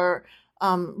looking for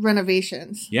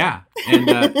renovations. Yeah.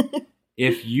 And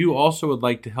if you also would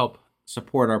like to help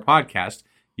support our podcast,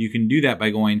 you can do that by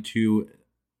going to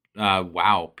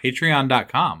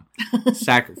patreon.com /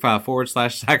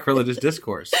 sacrilegious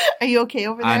discourse. Are you okay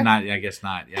over there? I guess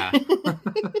not. Yeah.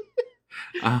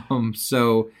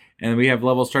 And we have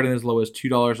levels starting as low as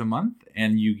 $2 a month,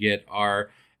 and you get our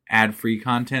ad-free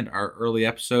content, our early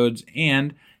episodes,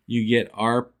 and you get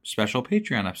our special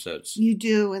Patreon episodes. You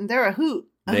do, and they're a hoot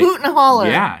and a holler.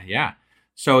 Yeah.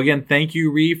 So again, thank you,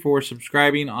 Ree, for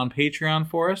subscribing on Patreon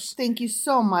for us. Thank you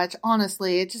so much.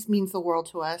 Honestly, it just means the world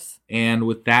to us. And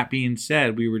with that being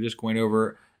said, we were just going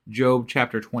over Job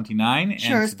chapter 29.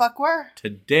 Sure as fuck were.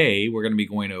 Today, we're going to be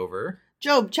going over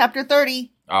Job chapter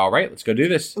 30. All right, let's go do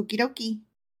this. Okie dokie.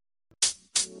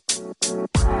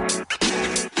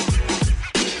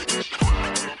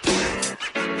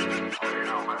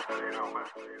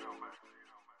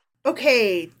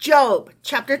 Okay, Job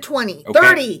chapter 20.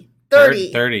 Okay.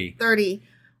 30.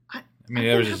 I mean,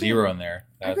 there was a 0 in there.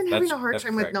 I've been having a hard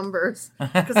time with numbers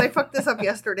because I fucked this up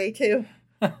yesterday too.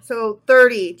 So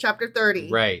 30, chapter 30.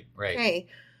 Right. Okay.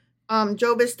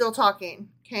 Job is still talking.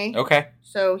 Okay. Okay.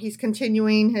 So he's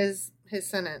continuing his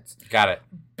sentence. Got it.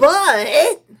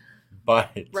 But.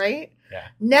 Right? Yeah.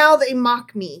 Now they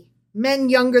mock me. Men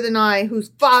younger than I,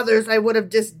 whose fathers I would have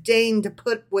disdained to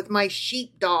put with my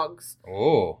sheepdogs.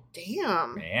 Oh.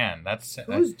 Damn. Man,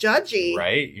 who's judgy?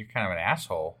 Right? You're kind of an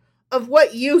asshole. Of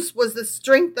what use was the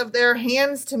strength of their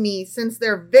hands to me, since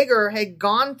their vigor had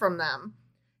gone from them?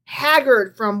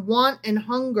 Haggard from want and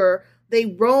hunger, they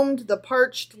roamed the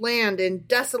parched land in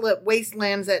desolate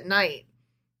wastelands at night.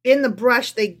 In the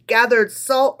brush they gathered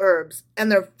salt herbs, and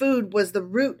their food was the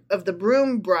root of the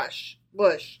broom bush.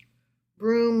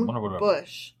 Broom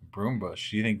bush.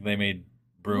 Do you think they made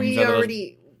brooms out of those?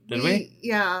 Did we?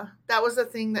 Yeah. That was a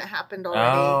thing that happened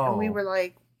already. Oh. And we were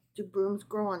like, do brooms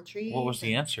grow on trees? What was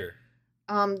the answer?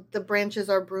 The branches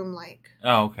are broom-like.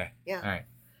 Oh, okay. Yeah. All right.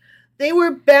 They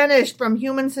were banished from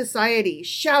human society,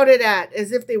 shouted at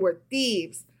as if they were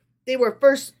thieves. They were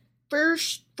forced.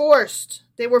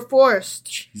 They were forced.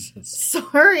 Jesus.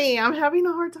 Sorry, I'm having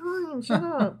a hard time. Shut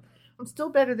up. I'm still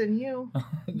better than you.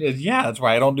 Yeah, that's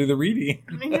why I don't do the reading.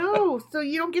 I know. So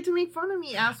you don't get to make fun of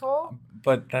me, asshole.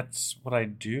 But that's what I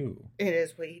do. It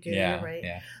is what you do, yeah, you're right.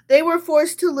 Yeah. They were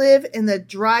forced to live in the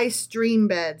dry stream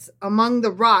beds, among the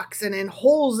rocks and in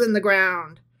holes in the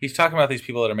ground. He's talking about these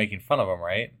people that are making fun of him,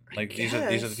 right? Like these are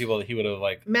the people that he would have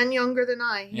like men younger than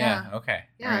I. Yeah. Okay.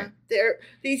 Yeah. Right.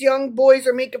 These young boys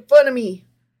are making fun of me.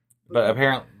 But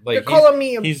apparently, like, they're calling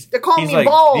me like,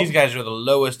 bald. These guys are the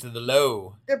lowest of the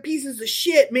low. They're pieces of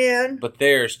shit, man. But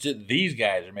these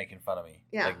guys are making fun of me.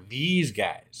 Yeah. Like these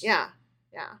guys. Yeah.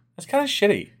 That's kind of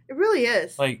shitty. It really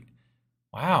is. Like,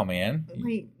 wow, man.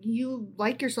 Like, you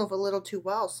like yourself a little too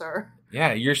well, sir.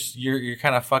 Yeah, you're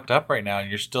kind of fucked up right now, and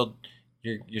you're still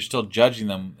judging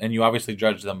them, and you obviously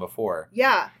judged them before.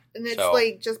 Yeah, and it's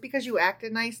like, just because you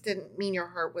acted nice didn't mean your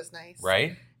heart was nice,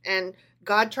 right? And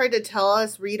God tried to tell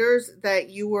us readers that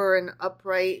you were an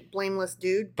upright, blameless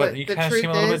dude, but you kind of seem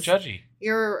a little bit judgy.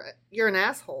 You're an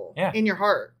asshole. Yeah. In your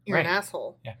heart, you're right. an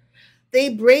asshole. Yeah. They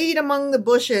brayed among the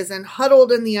bushes and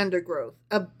huddled in the undergrowth,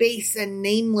 a base and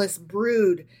nameless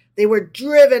brood. They were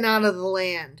driven out of the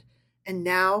land. And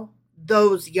now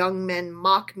those young men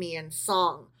mock me in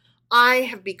song. I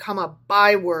have become a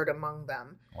byword among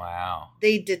them. Wow.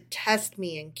 They detest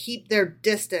me and keep their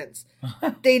distance.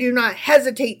 They do not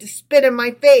hesitate to spit in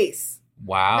my face.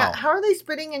 Wow. Now, how are they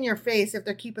spitting in your face if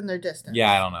they're keeping their distance? Yeah,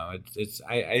 I don't know.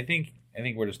 I think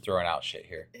we're just throwing out shit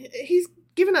here. He's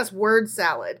giving us word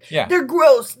salad. Yeah. They're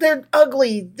gross. They're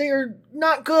ugly. They're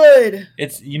not good.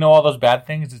 It's, all those bad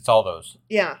things, it's all those.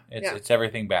 Yeah. It's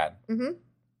everything bad. Mm-hmm.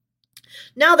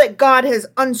 Now that God has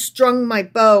unstrung my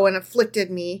bow and afflicted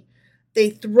me, they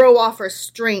throw off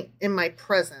restraint in my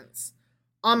presence.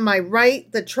 On my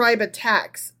right, the tribe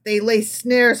attacks. They lay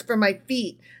snares for my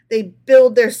feet. They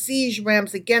build their siege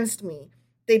ramps against me.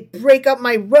 They break up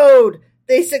my road.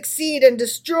 They succeed in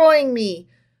destroying me.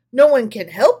 No one can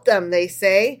help them, they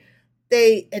say.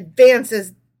 They advance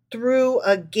as through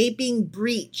a gaping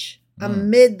breach.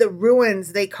 Amid the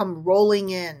ruins, they come rolling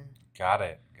in. Got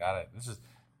it. This is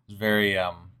very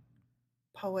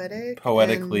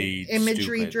poetically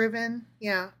imagery stupid. driven.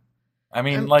 Yeah. I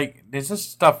mean, like, is this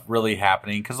stuff really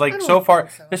happening? Because, like, I so don't far,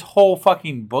 think so. this whole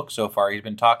fucking book so far, he's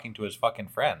been talking to his fucking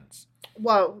friends.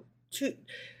 Well,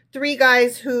 three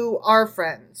guys who are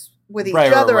friends with each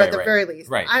other at the very least.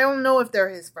 Right. I don't know if they're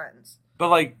his friends. But,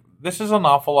 like, this is an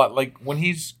awful lot. Like, when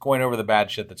he's going over the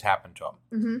bad shit that's happened to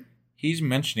him, he's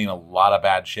mentioning a lot of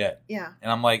bad shit. Yeah.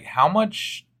 And I'm like, how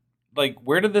much, like,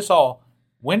 when did this all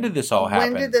happen? When did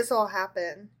this all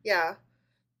happen? Yeah.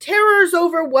 Terrors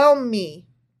overwhelm me.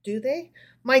 Do they?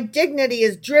 My dignity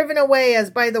is driven away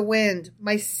as by the wind.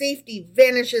 My safety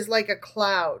vanishes like a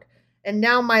cloud. And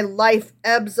now my life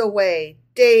ebbs away.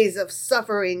 Days of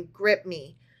suffering grip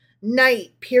me.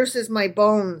 Night pierces my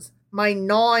bones. My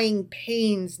gnawing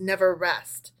pains never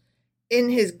rest.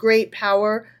 In his great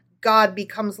power, God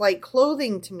becomes like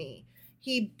clothing to me.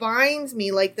 He binds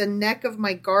me like the neck of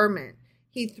my garment.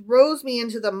 He throws me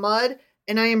into the mud,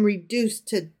 and I am reduced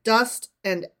to dust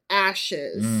and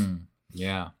ashes.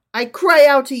 Yeah. I cry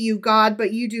out to you, God,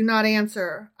 but you do not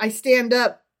answer. I stand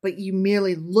up, but you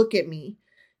merely look at me.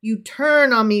 You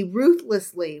turn on me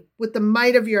ruthlessly. With the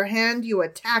might of your hand, you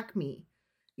attack me.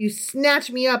 You snatch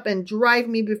me up and drive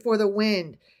me before the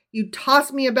wind. You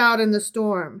toss me about in the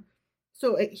storm.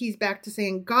 So he's back to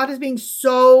saying, God is being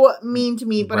so mean to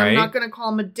me, but I'm not going to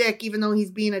call him a dick, even though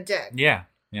he's being a dick. Yeah.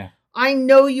 I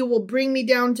know you will bring me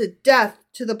down to death,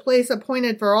 to the place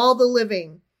appointed for all the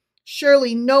living.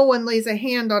 Surely no one lays a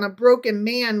hand on a broken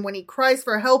man when he cries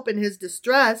for help in his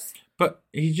distress. But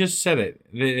he just said it.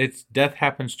 It's death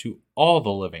happens to all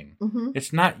the living.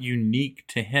 It's not unique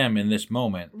to him in this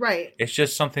moment. Right. It's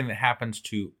just something that happens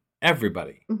to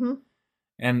everybody.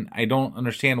 And I don't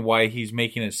understand why he's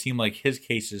making it seem like his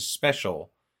case is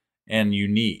special and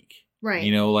unique. Right.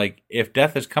 You know, like, if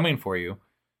death is coming for you,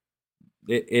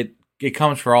 it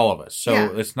comes for all of us.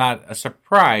 So it's not a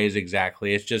surprise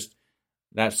exactly. It's just,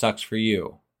 that sucks for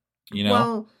you. You know?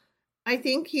 Well, I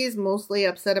think he's mostly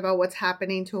upset about what's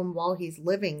happening to him while he's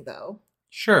living, though.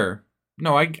 Sure.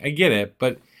 No, I get it.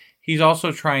 But he's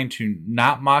also trying to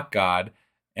not mock God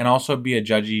and also be a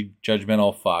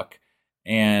judgmental fuck.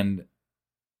 And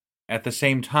at the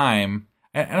same time,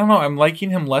 I don't know, I'm liking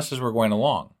him less as we're going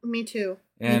along. Me too.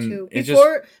 And Me too. just,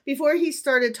 Before he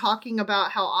started talking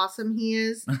about how awesome he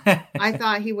is, I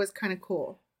thought he was kind of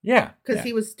cool. Yeah. Because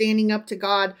he was standing up to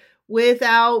God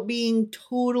without being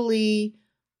totally,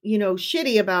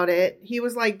 shitty about it. He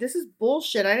was like, this is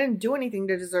bullshit. I didn't do anything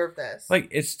to deserve this. Like,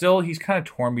 it's still, he's kind of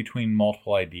torn between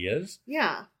multiple ideas.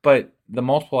 Yeah. But the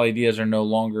multiple ideas are no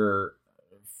longer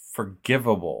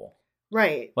forgivable.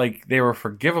 Right. Like, they were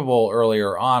forgivable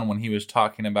earlier on when he was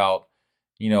talking about,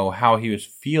 how he was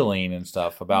feeling and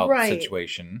stuff about the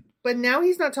situation. But now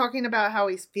he's not talking about how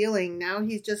he's feeling. Now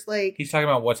he's just like... He's talking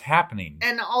about what's happening.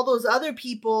 And all those other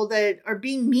people that are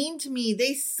being mean to me,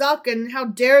 they suck. And how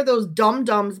dare those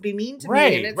dum-dums be mean to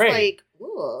me? And it's like,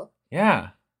 ugh. Yeah.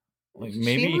 Like,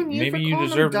 maybe you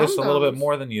deserved this a little bit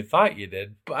more than you thought you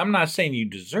did. But I'm not saying you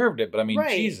deserved it, but I mean,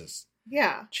 Jesus.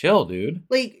 Yeah. Chill, dude.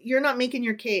 Like, you're not making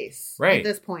your case at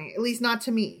this point. At least not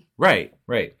to me. Right.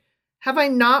 Have I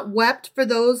not wept for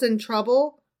those in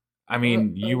trouble? I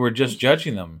mean, you were just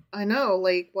judging them. I know.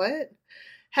 Like, what?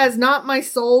 Has not my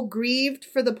soul grieved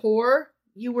for the poor?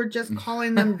 You were just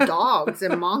calling them dogs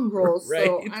and mongrels. Right.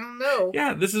 So, I don't know.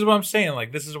 Yeah, this is what I'm saying.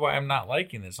 Like, this is why I'm not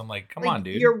liking this. I'm like, come on,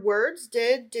 dude. Your words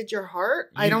did your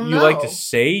heart? I don't know. You like to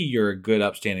say you're a good,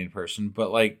 upstanding person, but,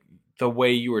 like, the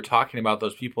way you were talking about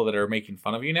those people that are making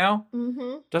fun of you now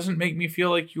doesn't make me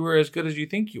feel like you were as good as you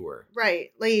think you were.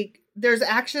 Right. Like, there's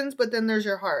actions, but then there's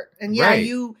your heart. And yeah,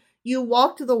 you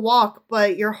walked the walk,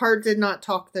 but your heart did not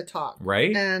talk the talk.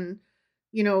 Right. And,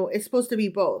 it's supposed to be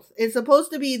both. It's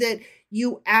supposed to be that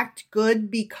you act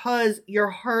good because your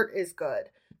heart is good.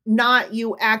 Not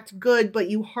you act good, but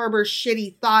you harbor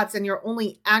shitty thoughts and you're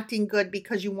only acting good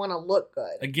because you want to look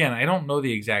good. Again, I don't know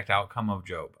the exact outcome of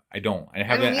Job. I don't. I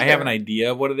have an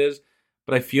idea of what it is,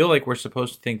 but I feel like we're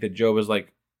supposed to think that Job is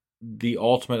like the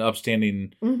ultimate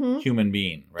upstanding human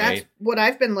being, right? That's what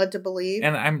I've been led to believe.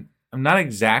 And I'm not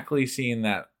exactly seeing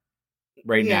that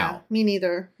right now. Me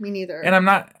neither. And I'm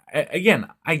not, again,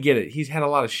 I get it. He's had a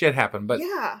lot of shit happen, but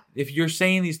if you're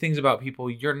saying these things about people,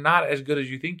 you're not as good as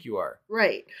you think you are.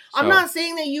 Right. So, I'm not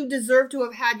saying that you deserve to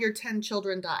have had your 10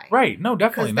 children die. Right. No,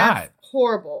 definitely not. That's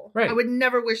horrible. Right. I would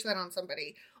never wish that on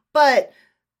somebody. But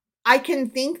I can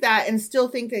think that and still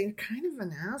think that you're kind of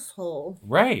an asshole.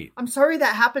 Right. I'm sorry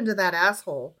that happened to that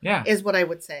asshole. Yeah. Is what I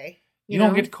would say. You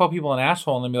don't get to call people an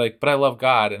asshole and then be like, but I love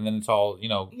God, and then it's all,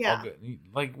 all good.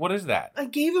 Like, what is that? I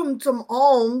gave him some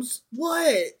alms.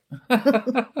 What?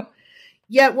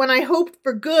 Yet when I hoped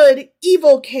for good,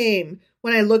 evil came.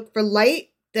 When I looked for light,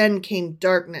 then came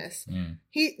darkness.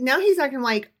 Now he's acting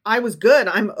like I was good.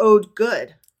 I'm owed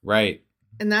good. Right.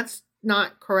 And that's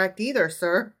not correct either,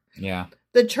 sir. Yeah.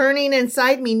 The churning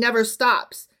inside me never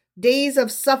stops. Days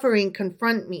of suffering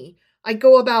confront me. I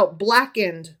go about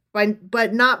blackened,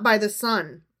 but not by the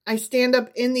sun. I stand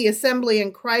up in the assembly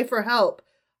and cry for help.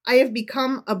 I have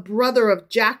become a brother of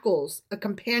jackals, a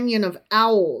companion of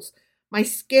owls. My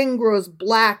skin grows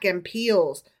black and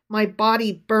peels. My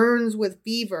body burns with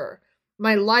fever.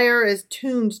 My lyre is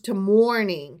tuned to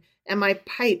mourning, and my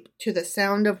pipe to the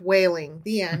sound of wailing.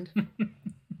 The end. I'm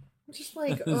just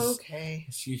like, okay.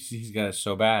 He's got it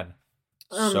so bad.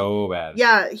 So bad.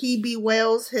 Yeah, he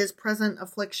bewails his present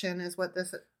affliction is what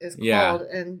this is called.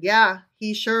 And yeah,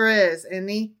 he sure is, isn't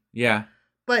he? Yeah.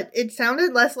 But it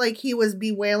sounded less like he was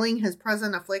bewailing his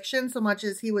present affliction so much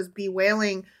as he was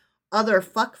bewailing other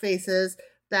fuckfaces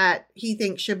that he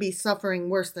thinks should be suffering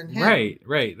worse than him.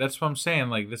 Right. That's what I'm saying.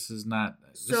 Like, this is not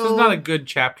a good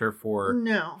chapter for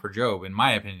Job, in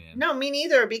my opinion. No, me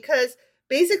neither, because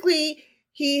basically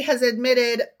he has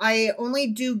admitted, I only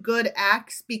do good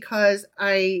acts because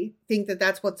I think that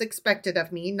that's what's expected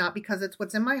of me, not because it's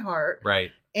what's in my heart.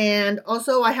 Right. And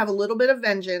also I have a little bit of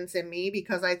vengeance in me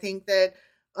because I think that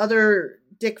other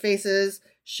dick faces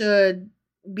should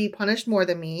be punished more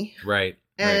than me. Right.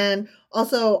 And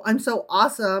also, I'm so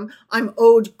awesome. I'm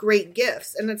owed great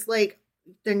gifts. And it's like,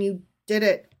 then you did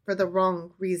it for the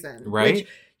wrong reason. Right.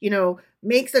 Which,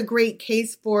 makes a great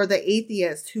case for the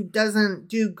atheist who doesn't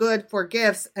do good for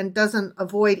gifts and doesn't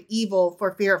avoid evil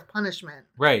for fear of punishment.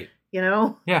 Right.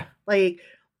 Yeah. Like,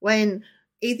 when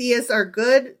atheists are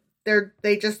good,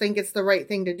 they just think it's the right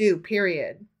thing to do,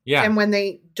 period. Yeah. And when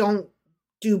they don't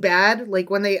do bad,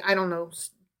 like when they, I don't know,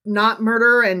 not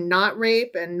murder and not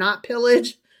rape and not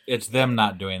pillage. It's them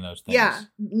not doing those things. Yeah.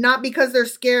 Not because they're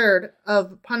scared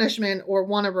of punishment or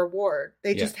want a reward.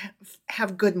 They just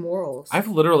have good morals. I've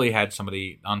literally had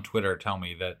somebody on Twitter tell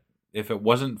me that if it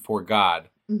wasn't for God,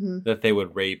 that they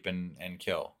would rape and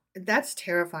kill. That's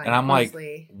terrifying. And I'm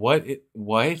honestly. like,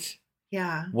 what?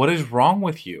 Yeah. What is wrong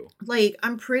with you? Like,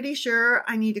 I'm pretty sure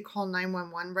I need to call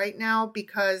 911 right now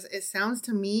because it sounds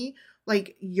to me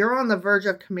like you're on the verge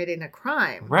of committing a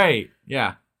crime. Right.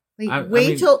 Yeah. Like,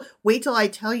 wait till I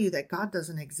tell you that God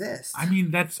doesn't exist.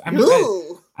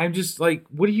 I'm just like,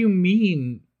 what do you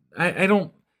mean?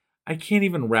 I can't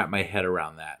even wrap my head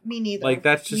around that. Me neither. Like,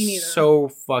 that's just so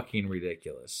fucking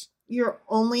ridiculous. You're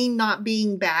only not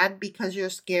being bad because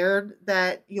you're scared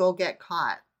that you'll get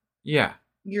caught. Yeah.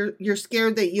 You're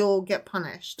scared that you'll get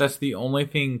punished. That's the only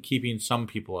thing keeping some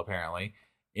people apparently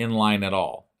in line at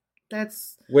all.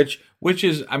 That's which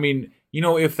is, I mean,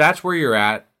 if that's where you're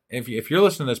at, if you're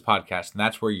listening to this podcast and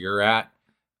that's where you're at,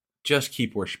 just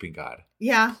keep worshiping God.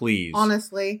 Yeah. Please.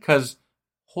 Honestly. Because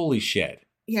holy shit.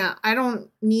 Yeah. I don't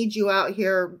need you out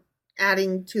here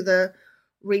adding to the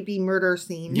rapey murder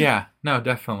scene. Yeah. No,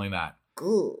 definitely not.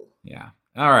 Ooh. Yeah.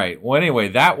 All right. Well, anyway,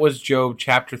 that was Job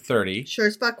chapter 30. Sure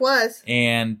as fuck was.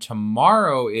 And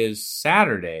tomorrow is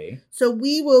Saturday. So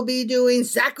we will be doing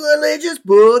Sacrilegious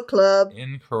Book Club.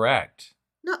 Incorrect.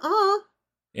 Nuh-uh.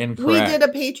 Incorrect. We did a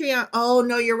Patreon. Oh,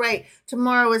 no, you're right.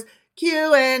 Tomorrow is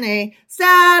Q&A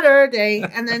Saturday.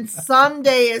 And then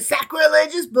Sunday is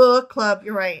Sacrilegious Book Club.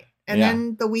 You're right. And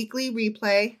then the weekly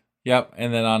replay. Yep.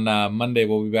 And then on Monday,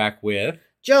 we'll be back with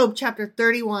Job chapter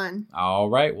 31. All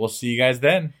right. We'll see you guys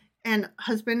then. And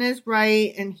husband is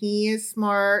right, and he is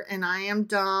smart, and I am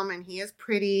dumb, and he is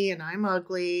pretty, and I'm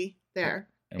ugly. There.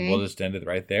 And we'll just end it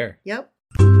right there. Yep.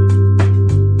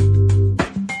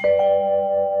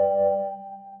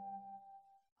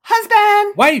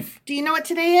 Husband! Wife! Do you know what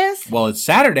today is? Well, it's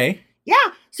Saturday.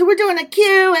 Yeah, so we're doing a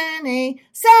Q&A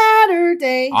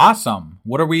Saturday. Awesome.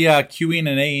 What are we Qing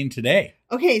and Aing today?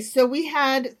 Okay, so we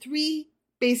had 3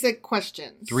 basic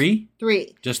questions. 3?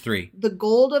 3. Just 3. The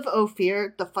gold of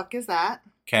Ophir, the fuck is that?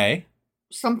 Okay.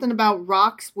 Something about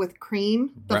rocks with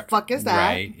cream, the fuck is that?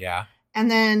 Right, yeah.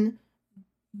 And then,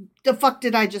 the fuck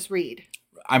did I just read?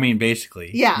 I mean,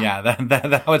 basically. Yeah. Yeah,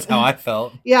 that was how I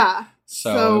felt. Yeah.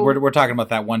 So we're talking about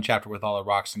that one chapter with all the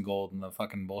rocks and gold and the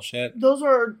fucking bullshit? Those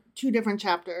are 2 different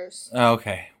chapters.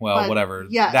 Okay. Well, but whatever.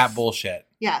 Yes. That bullshit.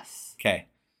 Yes. Okay.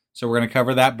 So we're going to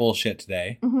cover that bullshit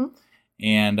today. Mm-hmm.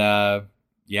 And,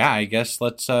 yeah, I guess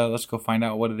let's go find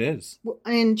out what it is.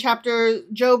 In Job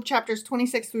chapters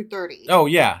 26 through 30. Oh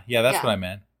yeah, that's what I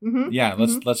meant. Mm-hmm. Yeah,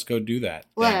 let's go do that.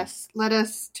 Let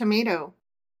us tomato.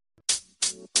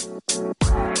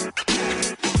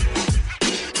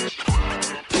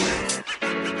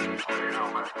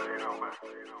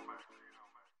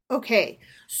 Okay,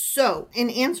 so in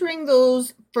answering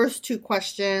those first two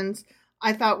questions,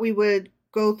 I thought we would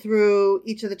go through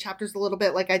each of the chapters a little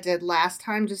bit like I did last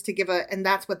time, just to give and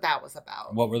that's what that was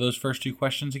about. What were those first two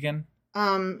questions again?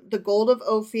 The gold of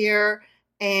Ophir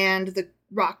and the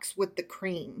rocks with the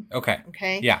cream. Okay.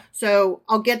 Okay? Yeah. So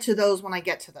I'll get to those when I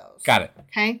get to those. Got it.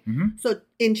 Okay? Mm-hmm. So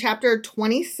in chapter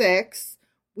 26,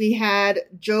 we had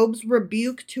Job's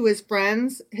rebuke to his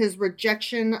friends, his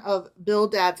rejection of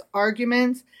Bildad's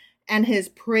arguments, and his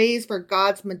praise for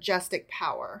God's majestic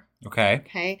power. Okay.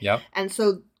 Okay? Yep. And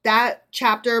so that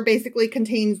chapter basically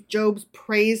contains Job's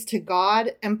praise to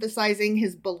God, emphasizing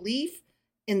his belief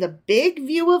in the big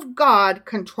view of God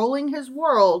controlling his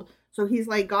world. So he's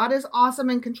like, God is awesome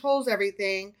and controls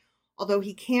everything, although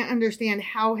he can't understand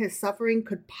how his suffering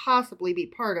could possibly be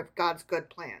part of God's good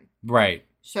plan. Right.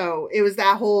 So it was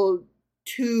that whole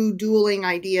two dueling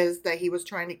ideas that he was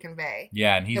trying to convey.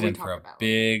 Yeah, and he's in for a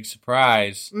big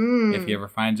surprise if he ever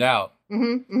finds out.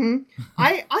 Mm-hmm, mm-hmm.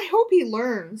 I hope he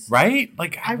learns. Right?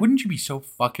 Like, wouldn't you be so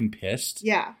fucking pissed?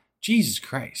 Yeah. Jesus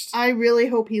Christ. I really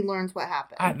hope he learns what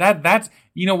happened. That's,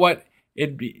 you know what?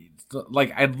 It'd be,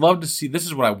 like, I'd love to see, this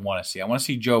is what I want to see. I want to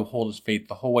see Job hold his faith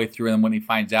the whole way through, and then when he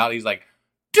finds out, he's like,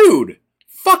 dude,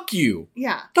 fuck you.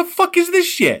 Yeah. The fuck is this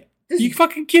shit? You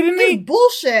fucking kidding me?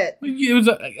 Bullshit. It was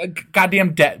a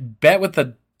goddamn bet with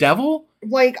the devil?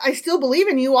 Like, I still believe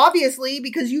in you, obviously,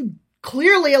 because you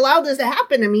clearly allowed this to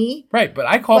happen to me. Right, but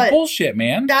I call bullshit,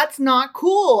 man. That's not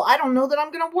cool. I don't know that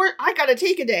I'm going to work. I got to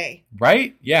take a day.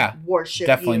 Right? Yeah. Worship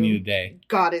Definitely you. need a day.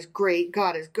 God is great.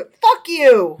 God is good. Fuck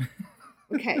you.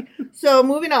 Okay, so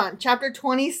moving on. Chapter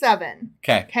 27.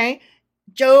 Okay.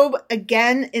 Job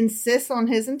again insists on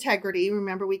his integrity.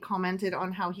 Remember, we commented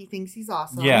on how he thinks he's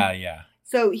awesome. Yeah.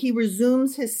 So he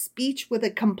resumes his speech with a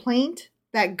complaint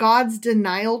that God's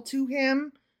denial to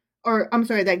him,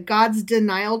 that God's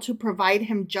denial to provide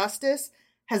him justice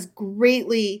has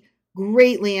greatly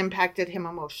impacted him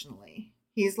emotionally.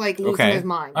 He's like losing his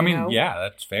mind. I mean, yeah,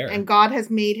 that's fair. And God has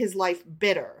made his life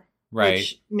bitter. Right.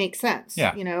 Which makes sense.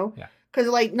 Yeah. Yeah. Because,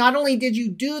 like, not only did you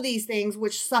do these things,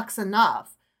 which sucks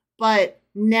enough, but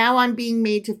now I'm being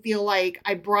made to feel like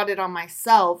I brought it on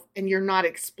myself and you're not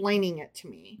explaining it to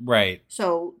me. Right.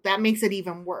 So that makes it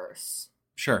even worse.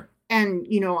 Sure. And,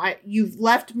 you've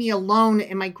left me alone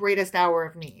in my greatest hour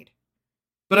of need.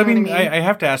 But I mean, I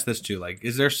have to ask this too. Like,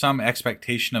 is there some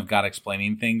expectation of God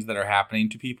explaining things that are happening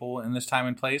to people in this time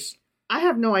and place? I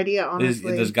have no idea,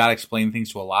 honestly. Does God explain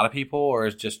things to a lot of people, or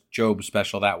is just Job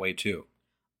special that way too?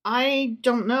 I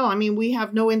don't know. I mean, we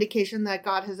have no indication that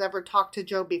God has ever talked to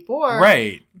Job before.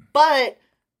 Right. But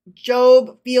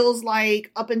Job feels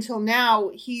like up until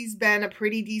now, he's been a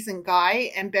pretty decent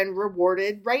guy and been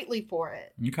rewarded rightly for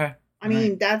it. Okay. I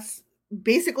mean, that's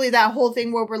basically that whole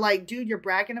thing where we're like, dude, you're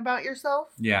bragging about yourself.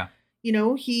 Yeah.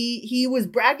 He was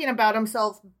bragging about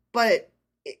himself, but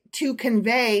to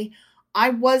convey, I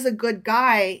was a good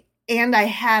guy and I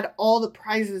had all the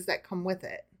prizes that come with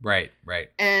it. Right.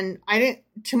 And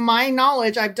to my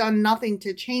knowledge, I've done nothing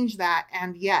to change that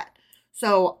and yet.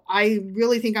 So I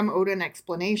really think I'm owed an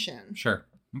explanation. Sure.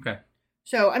 Okay.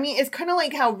 So, I mean, it's kind of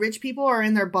like how rich people are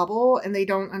in their bubble and they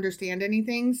don't understand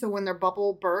anything. So when their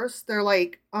bubble bursts, they're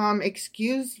like,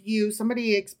 excuse you,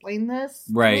 somebody explain this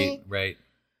to me? Right.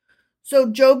 So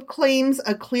Job claims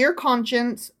a clear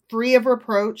conscience, free of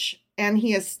reproach, and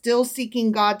he is still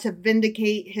seeking God to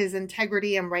vindicate his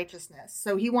integrity and righteousness.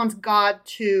 So he wants God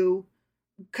to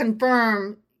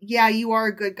confirm, yeah, you are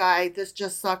a good guy. This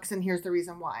just sucks, and here's the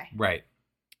reason why. Right.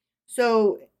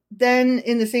 So then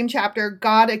in the same chapter,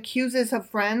 God accuses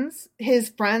his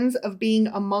friends of being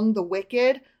among the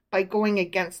wicked by going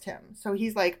against him. So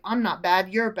he's like, I'm not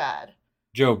bad, you're bad.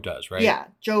 Job does, right? Yeah.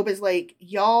 Job is like,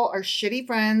 y'all are shitty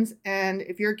friends, and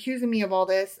if you're accusing me of all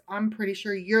this, I'm pretty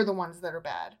sure you're the ones that are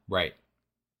bad. Right.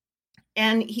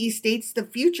 And he states the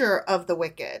future of the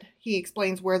wicked. He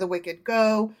explains where the wicked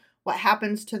go, what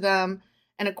happens to them.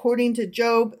 And according to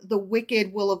Job, the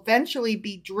wicked will eventually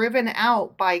be driven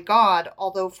out by God,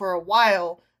 although for a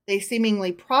while they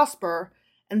seemingly prosper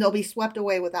and they'll be swept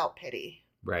away without pity.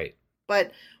 Right.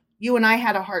 But you and I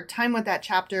had a hard time with that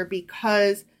chapter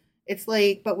because it's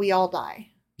like, but we all die.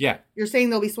 Yeah. You're saying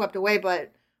they'll be swept away,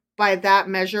 but by that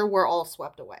measure, we're all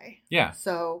swept away. Yeah.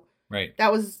 So right.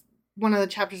 That was one of the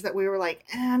chapters that we were like,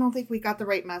 I don't think we got the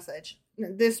right message.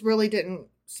 This really didn't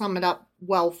sum it up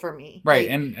well for me. Right.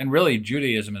 Like, and really,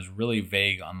 Judaism is really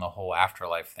vague on the whole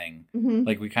afterlife thing. Mm-hmm.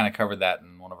 Like, we kind of covered that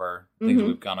in one of our things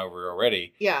we've gone over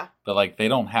already. Yeah. But, like, they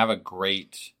don't have a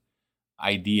great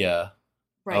idea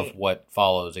of what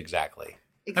follows exactly.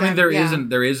 I mean, there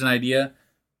is an idea,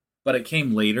 but it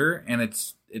came later, and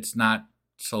it's not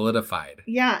solidified.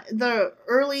 Yeah, the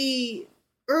early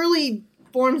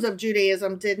forms of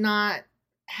Judaism did not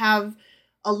have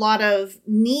a lot of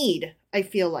need, I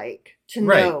feel like, to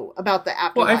know about the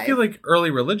afterlife. Well, I feel like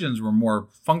early religions were more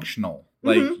functional.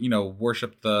 Like,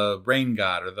 worship the rain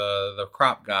god or the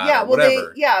crop god or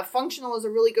whatever. Functional is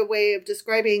a really good way of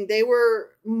describing. They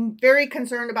were very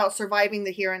concerned about surviving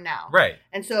the here and now. Right.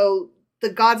 And so the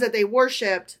gods that they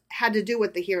worshipped had to do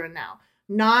with the here and now.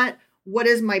 Not what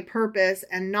is my purpose,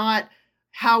 and not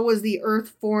how was the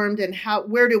earth formed and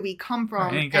where do we come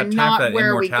from, and not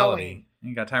where are we going. You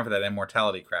ain't got time for that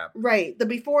immortality crap. Right. The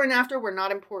before and after were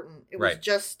not important. It was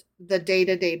just the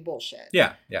day-to-day bullshit.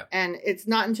 Yeah, yeah. And it's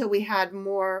not until we had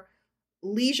more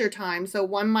leisure time. So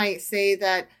one might say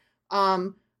that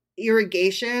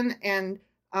irrigation and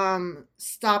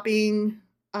stopping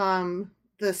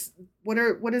this,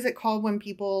 what is it called when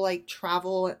people like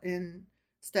travel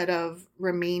instead of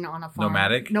remain on a farm?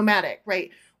 Nomadic, right.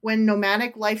 When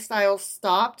nomadic lifestyles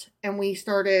stopped and we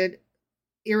started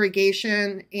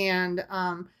irrigation and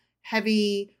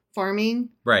heavy farming,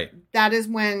 right, that is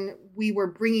when we were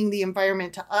bringing the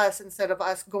environment to us instead of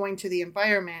us going to the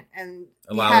environment, and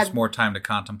allow us more time to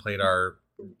contemplate our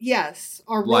lives.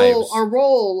 our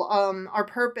role, our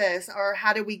purpose, or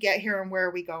how did we get here and where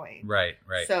are we going. Right.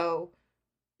 So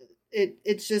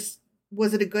it's just,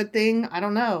 was it a good thing? I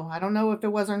don't know if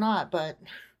it was or not, but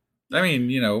I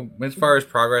mean, as far as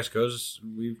progress goes,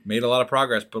 we've made a lot of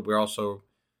progress, but we're also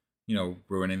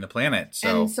ruining the planet.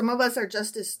 So, and some of us are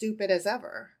just as stupid as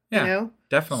ever. Yeah,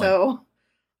 definitely. So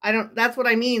that's what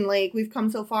I mean. Like, we've come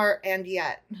so far and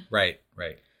yet. Right.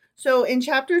 So in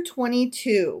chapter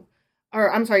 28,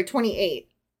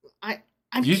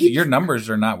 your numbers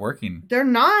are not working. They're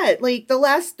not. Like, the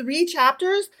last 3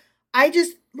 chapters, I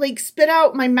just like spit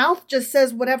out, my mouth just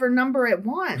says whatever number it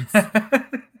wants.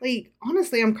 Like,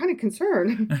 honestly, I'm kind of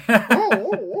concerned.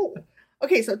 Oh.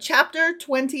 Okay, so chapter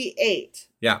 28.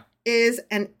 Yeah. Is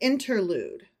an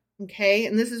interlude, okay?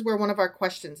 And this is where one of our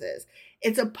questions is.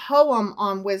 It's a poem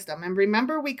on wisdom. And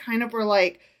remember, we kind of were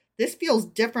like, this feels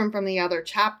different from the other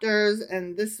chapters,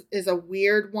 and this is a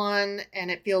weird one, and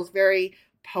it feels very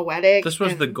poetic. This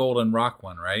was the Golden Rock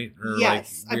one, right? Or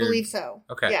yes, I believe so.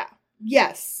 Okay. Yeah.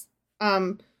 Yes.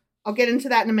 I'll get into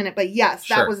that in a minute, but yes,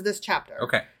 that was this chapter.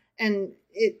 Okay. And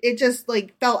it just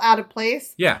like fell out of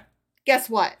place. Yeah. Guess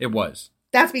what? It was.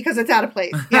 That's because it's out of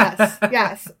place. Yes,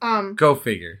 yes. Go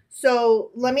figure.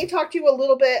 So let me talk to you a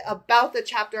little bit about the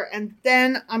chapter, and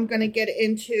then I'm going to get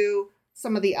into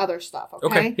some of the other stuff.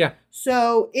 Okay? Yeah.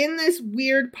 So in this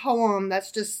weird poem that's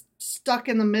just stuck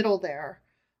in the middle there,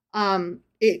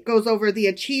 it goes over the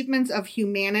achievements of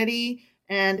humanity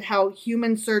and how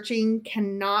human searching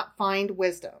cannot find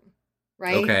wisdom.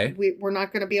 Right? Okay. We're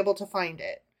not going to be able to find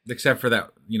it. Except for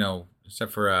that,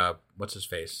 except for, what's his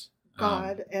face?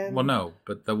 God. And well, no,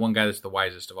 but the one guy that's the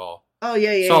wisest of all. Oh,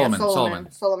 yeah.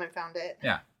 Solomon found it.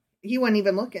 Yeah. He wasn't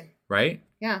even looking. Right?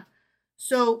 Yeah.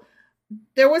 So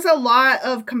there was a lot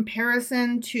of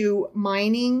comparison to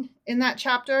mining in that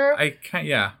chapter.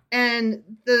 Yeah. And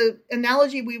the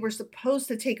analogy we were supposed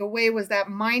to take away was that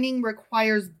mining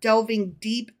requires delving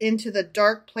deep into the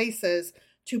dark places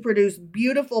to produce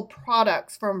beautiful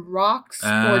products from rocks or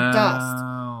dust.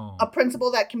 A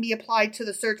principle that can be applied to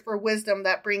the search for wisdom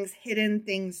that brings hidden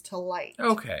things to light.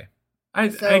 Okay. I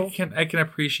can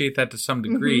appreciate that to some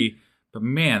degree, but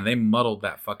man, they muddled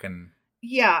that fucking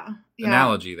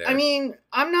analogy there. I mean,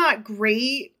 I'm not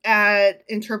great at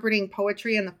interpreting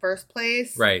poetry in the first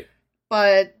place. Right.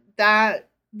 But that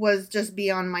was just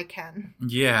beyond my ken.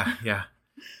 Yeah.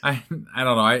 I don't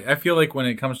know. I feel like when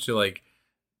it comes to like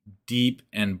deep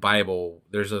and Bible,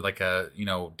 there's a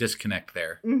disconnect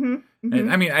there.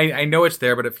 And, I mean, I know it's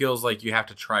there, but it feels like you have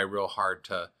to try real hard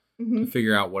to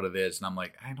figure out what it is. And I'm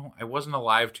like, I wasn't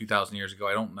alive 2,000 years ago.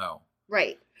 I don't know.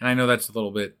 Right. And I know that's a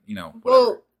little bit, whatever.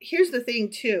 Well, here's the thing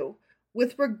too,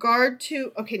 with regard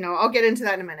to, I'll get into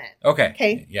that in a minute.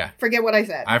 Okay. Yeah. Forget what I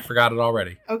said. I forgot it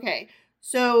already. Okay.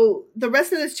 So the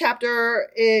rest of this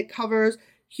chapter, it covers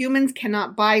humans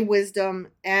cannot buy wisdom,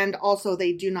 and also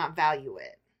they do not value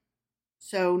it.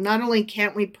 So not only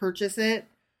can't we purchase it,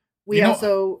 we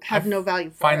also have no value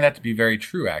for it. I find that to be very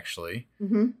true, actually.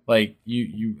 Mm-hmm. Like,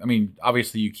 I mean,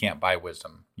 obviously you can't buy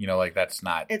wisdom. That's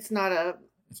not... It's not a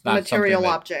material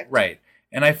object. Right.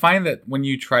 And I find that when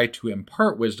you try to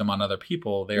impart wisdom on other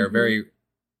people, they are very...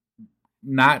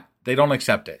 They don't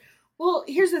accept it. Well,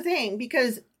 here's the thing,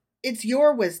 because it's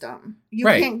your wisdom. You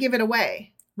can't give it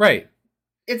away. Right.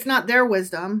 It's not their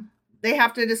wisdom. They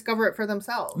have to discover it for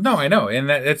themselves. No, I know. And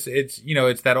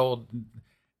it's that old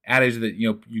adage that,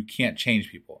 you can't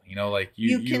change people, like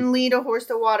you can lead a horse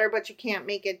to water, but you can't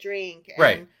make it drink. And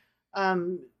right.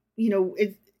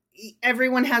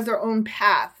 Everyone has their own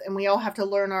path, and we all have to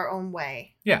learn our own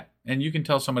way. Yeah, and you can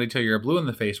tell somebody till you're blue in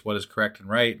the face what is correct and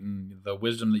right, and the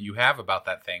wisdom that you have about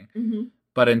that thing. Mm-hmm.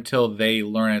 But until they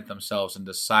learn it themselves and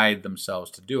decide themselves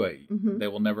to do it, mm-hmm. they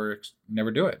will never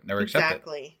do it, never accept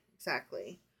it.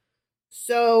 Exactly.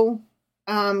 So,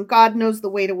 God knows the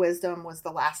way to wisdom was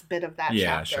the last bit of that chapter.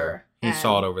 Yeah, sure. He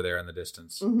saw it over there in the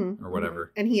distance, mm-hmm, or whatever.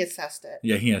 Mm-hmm. And he assessed it.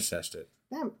 Yeah, he assessed it.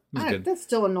 That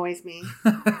still annoys me.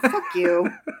 Fuck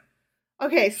you.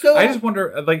 Okay, so I just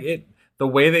wonder, the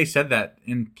way they said that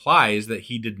implies that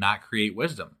he did not create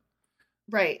wisdom.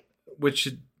 Right. Which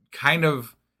kind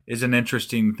of is an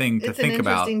interesting thing to think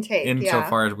about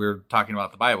insofar as we're talking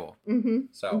about the Bible. Mm-hmm.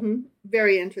 So mm-hmm.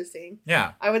 Very interesting.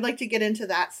 Yeah. I would like to get into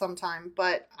that sometime,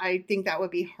 but I think that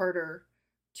would be harder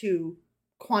to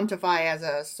quantify as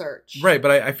a search. Right, but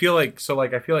I feel like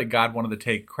God wanted to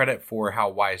take credit for how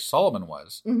wise Solomon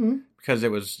was. Mm-hmm. Because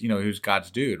it was, he was God's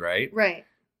dude, right? Right.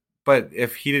 But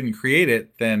if he didn't create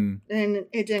it, then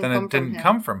it didn't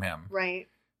come from him. Right.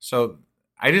 So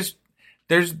there's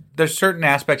certain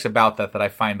aspects about that I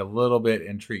find a little bit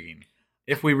intriguing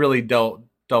if we really delved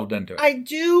into it. I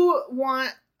do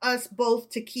want us both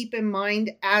to keep in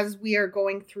mind as we are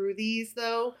going through these,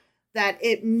 though, that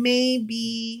it may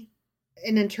be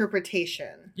an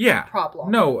interpretation problem.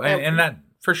 No, and that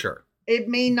for sure. It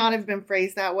may not have been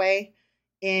phrased that way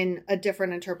in a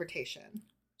different interpretation.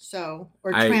 Or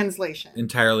translation.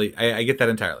 Entirely. I get that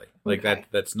entirely. Like okay.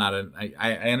 that's not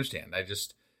I understand.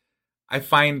 I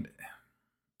find,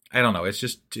 I don't know.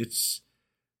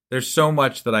 There's so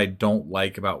much that I don't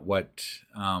like about what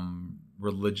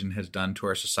religion has done to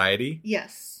our society.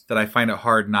 Yes. That I find it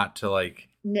hard not to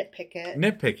nitpick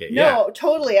it. No,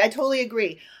 totally. I totally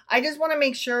agree. I just want to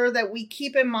make sure that we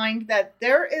keep in mind that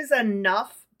there is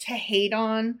enough to hate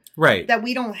on, right? That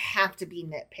we don't have to be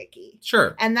nitpicky.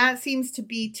 Sure. And that seems to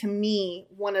be, to me,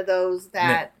 one of those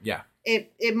that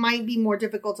it might be more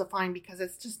difficult to find because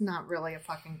it's just not really a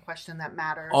fucking question that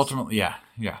matters. Ultimately, yeah,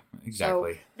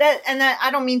 exactly. So that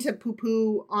I don't mean to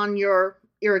poo-poo on your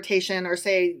irritation or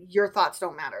say your thoughts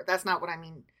don't matter. That's not what I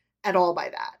mean at all by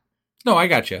that. No, I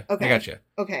got you. Okay. I got you.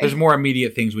 Okay. There's more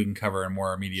immediate things we can cover and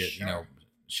more immediate,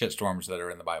 shitstorms that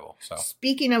are in the Bible. So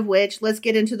speaking of which, let's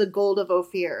get into the gold of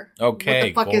Ophir.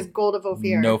 Okay. What the fuck is gold of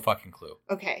Ophir? No fucking clue.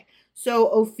 Okay. So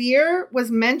Ophir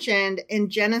was mentioned in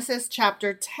Genesis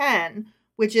chapter 10,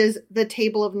 which is the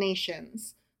Table of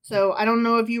Nations. So I don't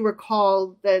know if you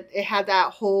recall that it had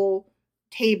that whole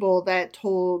table that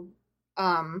told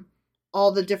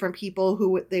all the different people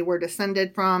who they were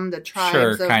descended from, the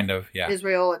tribes of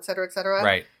Israel, et cetera, et cetera.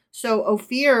 Right. So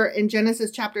Ophir in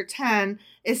Genesis chapter 10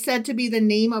 is said to be the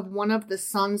name of one of the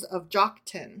sons of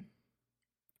Joktan.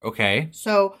 Okay.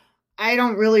 So I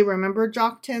don't really remember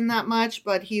Joktan that much,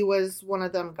 but he was one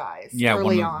of them guys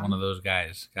early on. One of those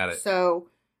guys. Got it. So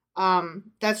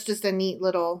that's just a neat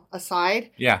little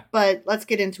aside. Yeah. But let's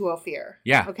get into Ophir.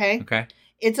 Yeah. Okay? Okay.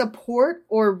 It's a port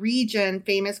or region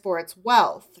famous for its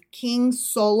wealth. King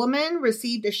Solomon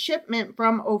received a shipment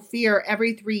from Ophir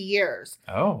every 3 years.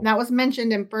 Oh. And that was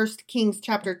mentioned in 1 Kings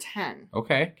chapter 10.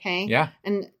 Okay. Okay. Yeah.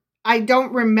 And I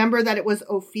don't remember that it was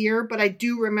Ophir, but I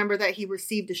do remember that he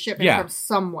received a shipment from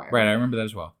somewhere. Right, I remember that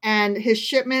as well. And his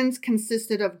shipments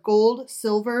consisted of gold,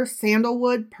 silver,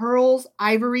 sandalwood, pearls,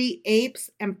 ivory,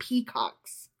 apes, and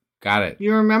peacocks. Got it.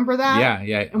 You remember that?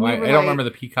 Yeah. Well, I don't remember the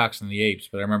peacocks and the apes,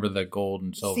 but I remember the gold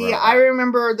and silver. See, I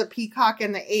remember the peacock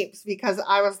and the apes because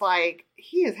I was like,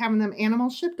 he is having them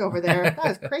animals shipped over there.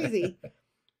 That is crazy.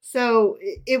 So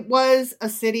it was a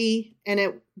city, and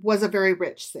it was a very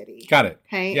rich city. Got it.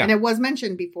 Okay. Yeah. And it was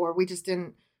mentioned before. We just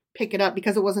didn't pick it up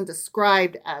because it wasn't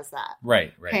described as that.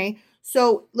 Right. Okay.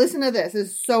 So listen to this.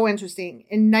 It's so interesting.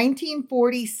 In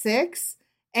 1946,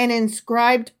 an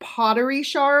inscribed pottery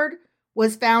shard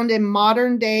was found in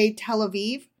modern day Tel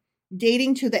Aviv,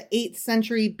 dating to the 8th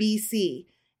century BC.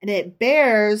 And it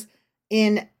bears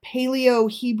in Paleo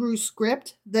Hebrew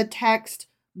script the text,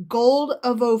 Gold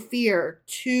of Ophir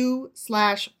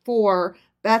 2/4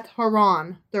 Beth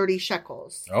Horon 30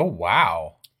 shekels. Oh,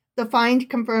 wow. The find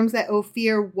confirms that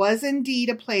Ophir was indeed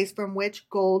a place from which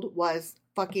gold was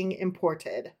fucking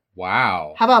imported.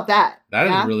 Wow. How about that? That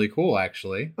is really cool,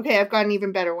 actually. Okay, I've got an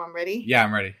even better one. Ready? Yeah,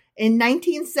 I'm ready. In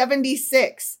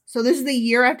 1976, so this is the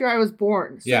year after I was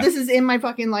born. So this is in my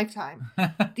fucking lifetime.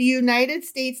 The United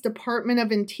States Department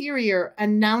of Interior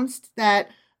announced that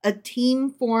a team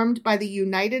formed by the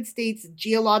United States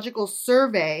Geological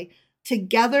Survey,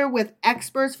 together with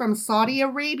experts from Saudi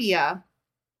Arabia,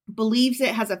 believes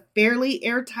it has a fairly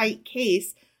airtight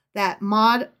case that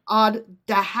Ma'ad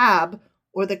ad-Dahab,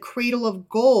 or the Cradle of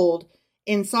Gold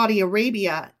in Saudi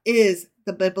Arabia, is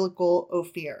the biblical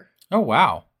Ophir. Oh,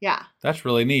 wow. Yeah. That's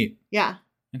really neat. Yeah.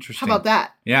 Interesting. How about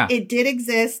that? Yeah. It did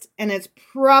exist, and it's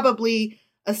probably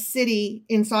a city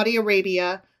in Saudi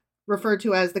Arabia referred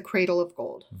to as the Cradle of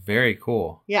Gold. Very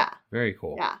cool. Yeah. Very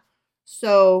cool. Yeah.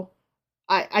 So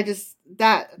I just,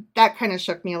 that kind of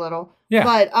shook me a little. Yeah.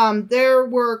 But there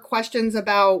were questions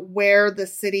about where the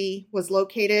city was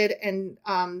located, and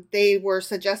they were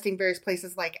suggesting various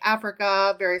places like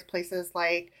Africa, various places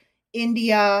like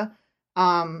India.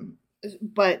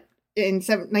 But in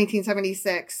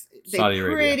 1976, they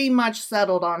pretty much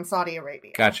settled on Saudi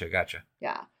Arabia. Gotcha.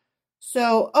 Yeah.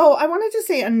 So, I wanted to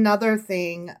say another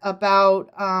thing about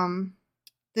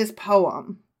this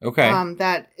poem. Okay.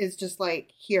 That is just like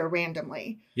here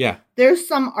randomly. Yeah. There's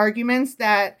some arguments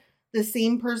that the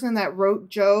same person that wrote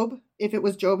Job, if it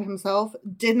was Job himself,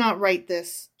 did not write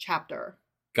this chapter.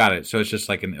 Got it. So it's just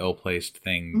like an ill-placed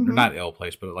thing. Mm-hmm. Or not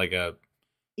ill-placed, but like a...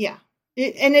 Yeah.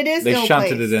 It is they ill-placed.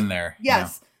 shunted it in there. Yes.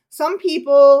 You know? Some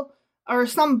people, or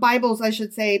some Bibles, I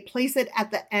should say, place it at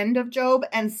the end of Job,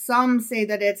 and some say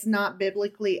that it's not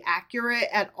biblically accurate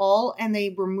at all, and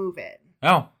they remove it.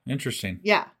 Oh, interesting.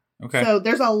 Yeah. Okay. So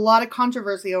there's a lot of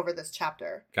controversy over this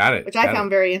chapter. Got it. Which I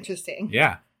found very interesting.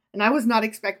 Yeah. And I was not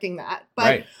expecting that. But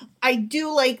right. I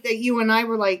do like that you and I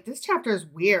were like, this chapter is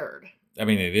weird. I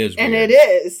mean, it is weird. And it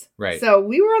is. Right. So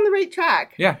we were on the right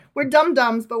track. Yeah. We're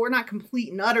dum-dums, but we're not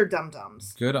complete and utter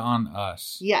dum-dums. Good on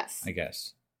us. Yes. I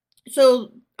guess.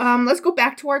 So let's go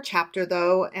back to our chapter,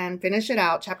 though, and finish it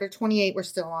out. Chapter 28, we're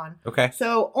still on. Okay.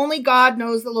 So only God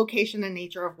knows the location and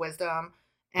nature of wisdom.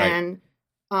 And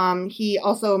he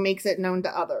also makes it known to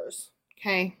others.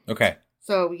 Okay. Okay.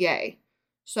 So, yay.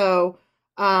 So,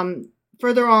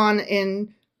 further on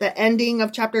in the ending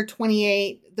of chapter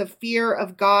 28, the fear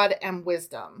of God and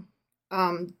wisdom.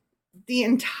 The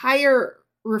entire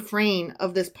refrain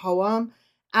of this poem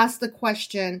asks the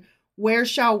question, where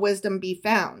shall wisdom be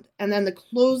found? And then the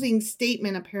closing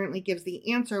statement apparently gives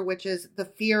the answer, which is the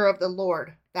fear of the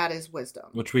Lord. That is wisdom.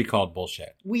 Which we called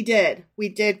bullshit. We did. We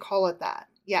did call it that.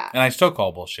 Yeah. And I still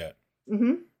call bullshit.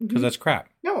 Mm-hmm. Because that's crap.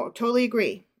 No, totally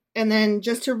agree. And then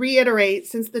just to reiterate,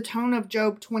 since the tone of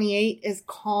Job 28 is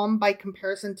calm by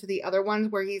comparison to the other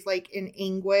ones where he's like in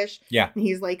anguish. Yeah. And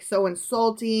he's like so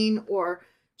insulting or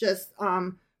just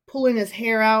pulling his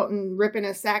hair out and ripping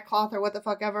his sackcloth or what the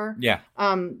fuck ever. Yeah.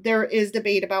 There is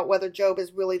debate about whether Job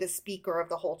is really the speaker of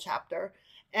the whole chapter.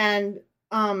 And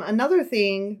another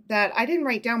thing that I didn't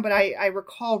write down, but I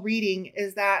recall reading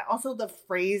is that also the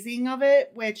phrasing of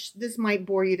it, which this might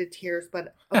bore you to tears,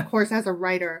 but of course, as a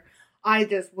writer, I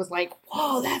just was like,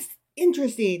 whoa, that's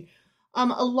interesting.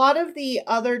 A lot of the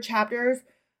other chapters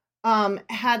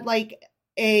had like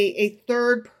a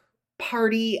third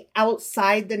party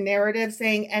outside the narrative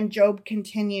saying, and Job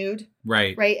continued.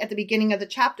 Right at the beginning of the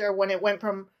chapter when it went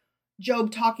from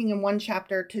Job talking in one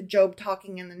chapter to Job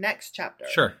talking in the next chapter.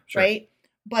 Sure. Right?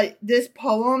 But this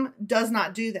poem does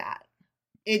not do that.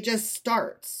 It just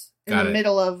starts in the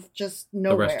middle of just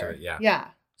nowhere. The rest of it, yeah. Yeah.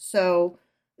 So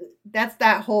that's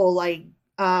that whole like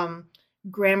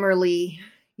Grammarly,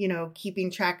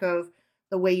 keeping track of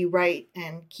the way you write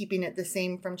and keeping it the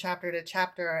same from chapter to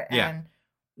chapter. And,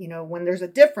 when there's a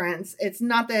difference, it's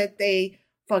not that they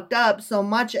fucked up so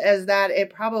much as that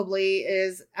it probably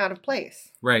is out of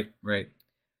place. Right.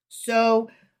 So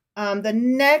the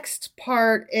next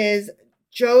part is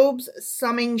Job's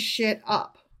summing shit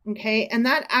up. Okay. And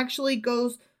that actually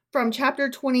goes from chapter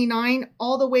 29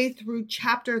 all the way through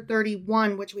chapter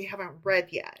 31, which we haven't read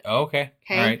yet. Oh, okay.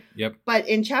 All right. Yep. But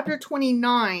in chapter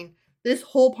 29, this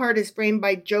whole part is framed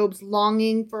by Job's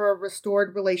longing for a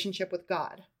restored relationship with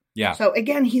God. Yeah. So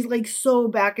again, he's like so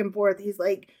back and forth. He's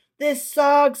like, this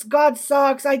sucks. God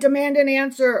sucks. I demand an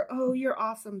answer. Oh, you're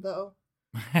awesome, though.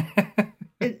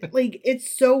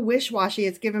 It's so wish-washy.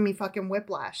 It's giving me fucking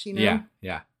whiplash,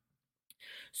 Yeah.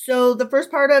 So the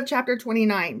first part of chapter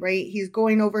 29, right? He's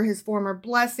going over his former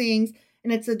blessings,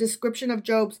 and it's a description of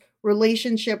Job's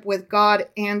relationship with God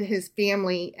and his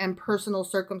family and personal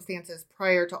circumstances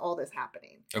prior to all this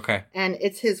happening. Okay. And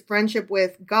it's his friendship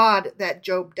with God that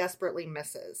Job desperately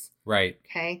misses. Right.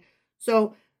 Okay.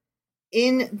 So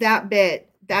in that bit,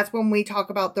 that's when we talk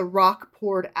about the rock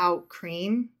poured out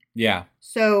cream. Yeah.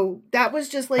 So that was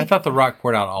just like... I thought the rock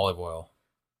poured out olive oil.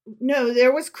 No,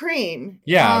 there was cream.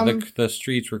 Yeah, the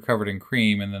streets were covered in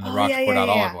cream, and then the rocks poured out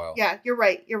olive oil. Yeah, you're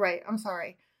right. I'm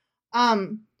sorry.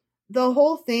 The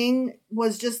whole thing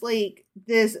was just like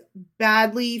this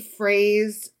badly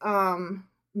phrased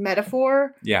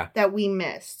metaphor that we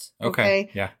missed.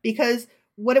 Okay. Yeah. Because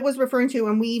what it was referring to,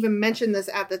 and we even mentioned this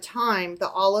at the time, the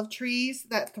olive trees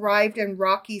that thrived in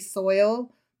rocky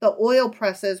soil, the oil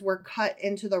presses were cut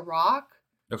into the rock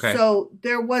Okay. So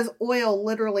there was oil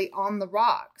literally on the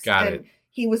rocks. Got and it.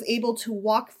 He was able to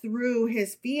walk through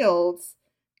his fields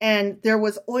and there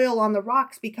was oil on the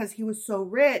rocks because he was so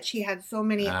rich. He had so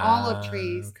many olive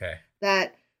trees Okay.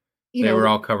 that, They were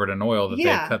all covered in oil that they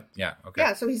had cut. Yeah. Okay.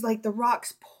 Yeah. So he's like, the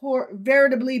rocks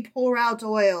veritably pour out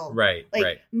oil. Right. Like,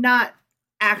 right. not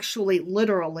actually,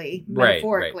 literally,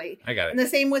 metaphorically. Right. I got it. And the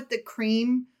same with the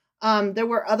cream. There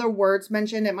were other words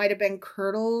mentioned. It might have been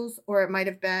curdles, or it might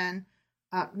have been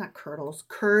not curdles,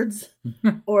 curds,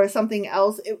 or something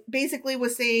else. It basically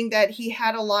was saying that he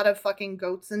had a lot of fucking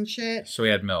goats and shit. So he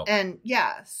had milk. And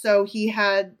yeah, so he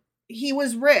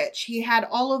was rich. He had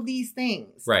all of these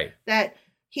things. Right. That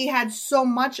he had so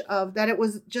much of that it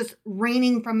was just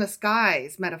raining from the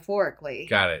skies, metaphorically.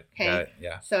 Got it. Okay. Got it.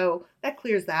 Yeah. So that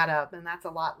clears that up, and that's a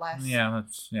lot less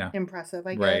impressive,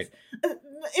 I guess. Right.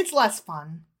 It's less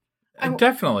fun.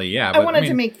 Definitely, yeah. I wanted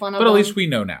to make fun of But at them. least we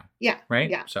know now. Yeah. Right?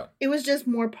 Yeah. So it was just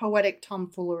more poetic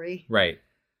tomfoolery. Right.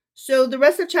 So the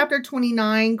rest of chapter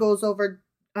 29 goes over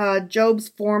Job's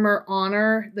former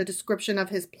honor, the description of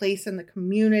his place in the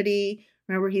community.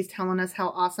 Remember, he's telling us how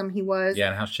awesome he was. Yeah,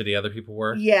 and how shitty other people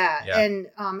were. Yeah. And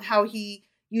how he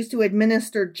used to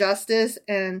administer justice,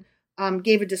 and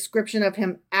gave a description of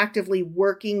him actively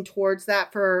working towards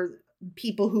that for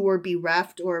people who were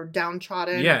bereft or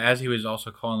downtrodden. Yeah, as he was also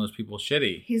calling those people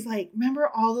shitty. He's like, remember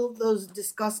all of those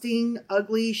disgusting,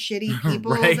 ugly, shitty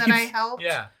people Right? that I helped?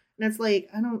 Yeah. And it's like,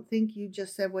 I don't think you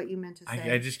just said what you meant to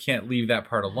say. I just can't leave that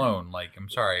part alone. Like, I'm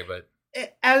sorry, but...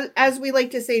 As we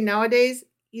like to say nowadays,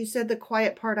 you said the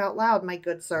quiet part out loud, my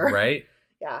good sir. Right?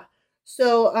 Yeah.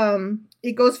 So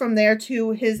it goes from there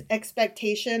to his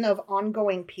expectation of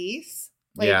ongoing peace.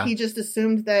 Like, he just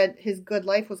assumed that his good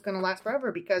life was going to last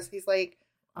forever because he's like,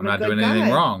 I'm not a good doing guy.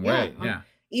 anything wrong. Yeah, Right. Yeah.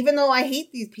 Even though I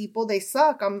hate these people, they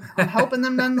suck. I'm helping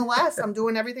them nonetheless. I'm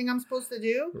doing everything I'm supposed to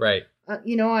do. Right.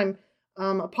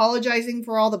 I'm apologizing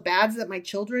for all the bads that my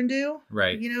children do.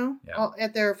 Right.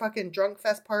 At their fucking drunk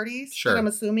fest parties. Sure. That I'm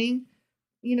assuming,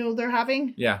 they're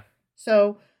having. Yeah.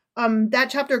 So that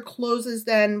chapter closes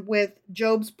then with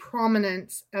Job's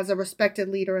prominence as a respected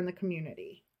leader in the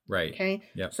community. Right. Okay.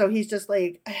 Yep. So he's just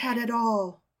like, I had it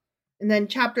all. And then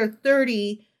chapter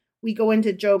 30, we go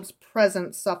into Job's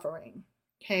present suffering.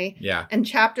 Okay. Yeah. And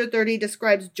chapter 30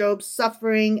 describes Job's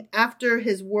suffering after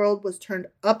his world was turned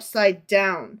upside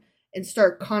down, in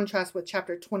stark contrast with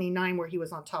chapter 29, where he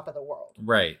was on top of the world.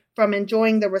 Right. From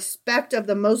enjoying the respect of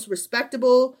the most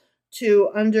respectable to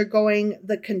undergoing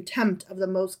the contempt of the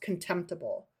most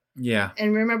contemptible. Yeah.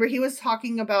 And remember, he was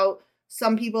talking about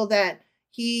some people that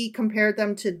he compared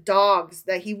them to dogs,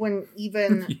 that he wouldn't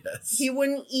even he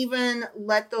wouldn't even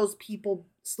let those people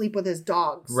sleep with his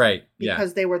dogs. Right.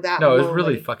 Because they were that No, lowly. it was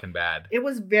really fucking bad. It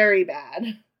was very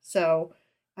bad. So,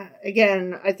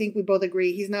 again, I think we both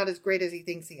agree he's not as great as he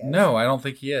thinks he is. No, I don't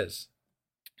think he is.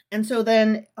 And so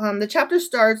then the chapter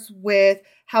starts with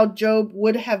how Job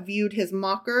would have viewed his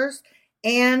mockers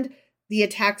and the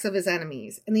attacks of his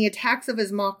enemies. And the attacks of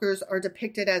his mockers are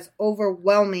depicted as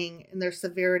overwhelming in their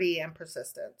severity and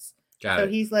persistence. So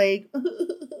he's like,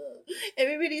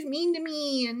 everybody's mean to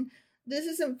me, and this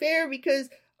isn't fair because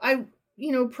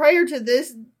prior to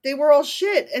this, they were all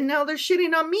shit, and now they're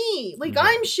shitting on me. Like,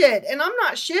 I'm shit, and I'm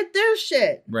not shit, they're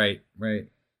shit. Right, right.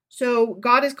 So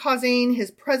God is causing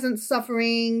his present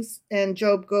sufferings, and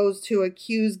Job goes to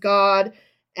accuse God,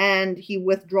 and he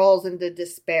withdraws into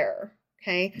despair.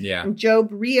 Okay? Yeah. And Job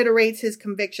reiterates his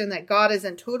conviction that God is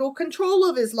in total control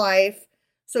of his life,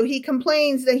 so he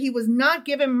complains that he was not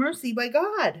given mercy by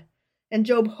God. And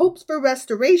Job hopes for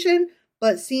restoration,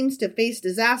 but seems to face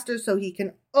disaster, so he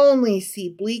can only see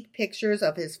bleak pictures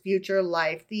of his future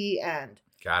life. The end.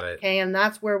 Got it. Okay, and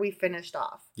that's where we finished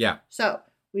off. Yeah. So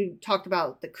we talked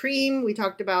about the cream. We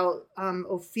talked about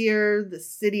Ophir, the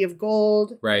city of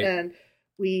gold. Right. And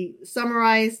we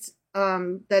summarized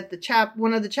that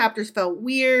one of the chapters felt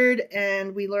weird,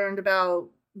 and we learned about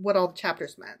what all the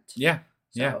chapters meant. Yeah.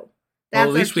 Yeah. So well,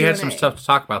 at least we had some stuff to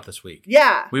talk about this week.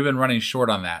 Yeah. We've been running short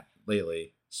on that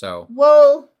lately. So.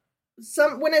 Well,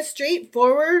 when it's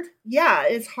straightforward, yeah,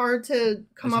 it's hard to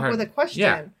come up with a question.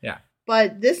 Yeah. Yeah.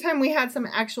 But this time we had some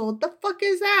actual, the fuck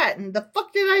is that? And the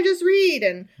fuck did I just read?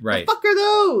 And right. the fuck are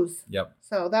those? Yep.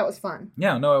 So that was fun.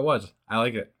 Yeah, no, it was. I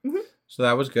like it. Mm-hmm. So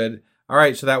that was good. All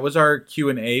right, so that was our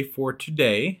Q&A for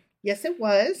today. Yes, it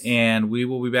was. And we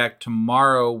will be back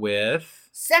tomorrow with...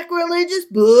 Sacrilegious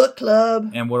Book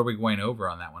Club. And what are we going over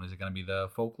on that one? Is it going to be the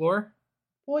folklore?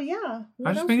 Well, yeah. I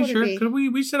was just making sure. Because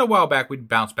we said a while back we'd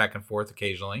bounce back and forth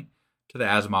occasionally to the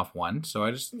Asimov one. So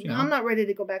I just, I'm not ready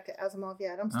to go back to Asimov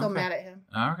yet. I'm still mad at him.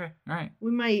 Okay, all right.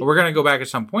 We might. But we're gonna go back at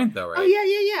some point, though, right? Oh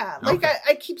yeah. Like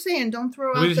I keep saying, don't throw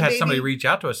out the baby. We just had somebody reach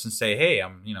out to us and say, "Hey,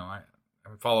 I'm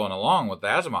following along with the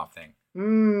Asimov thing."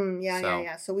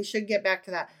 Yeah. So we should get back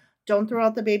to that. Don't throw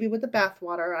out the baby with the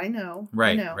bathwater. I know.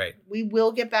 Right. We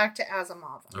will get back to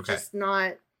Asimov. I'm just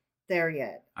not there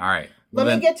yet. All right. Let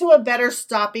me get to a better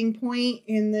stopping point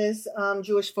in this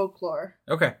Jewish folklore.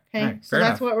 Okay. Right, so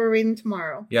that's what we're reading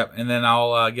tomorrow. Yep. And then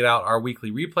I'll get out our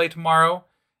weekly replay tomorrow.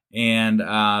 And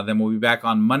then we'll be back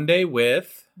on Monday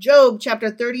with Job chapter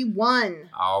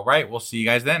 31. All right. We'll see you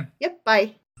guys then. Yep.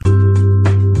 Bye.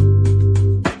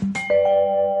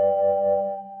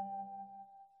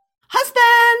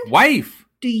 Husband! Wife!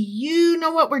 Do you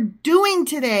know what we're doing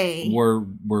today? We're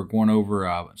going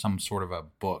over some sort of a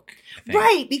book. I think.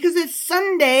 Right, because it's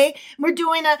Sunday. We're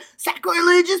doing a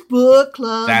sacrilegious book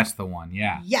club. That's the one,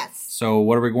 yeah. Yes. So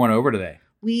what are we going over today?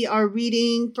 We are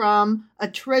reading from a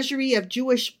treasury of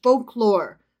Jewish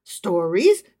folklore.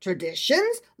 Stories,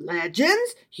 traditions,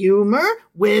 legends, humor,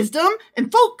 wisdom,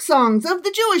 and folk songs of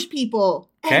the Jewish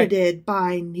people. Okay. Edited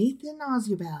by Nathan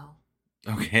Ozubel.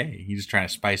 Okay, you just trying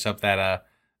to spice up that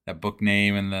book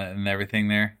name and everything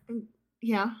there.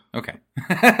 Yeah. Okay.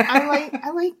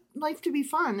 I like life to be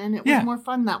fun, and it was more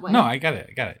fun that way. No, I got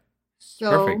it.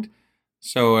 So, perfect.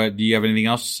 So, do you have anything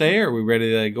else to say, or are we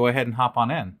ready to go ahead and hop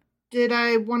on in? Did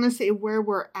I want to say where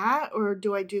we're at, or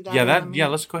do I do that? Yeah,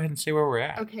 let's go ahead and say where we're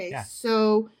at. Okay. Yeah.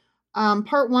 So,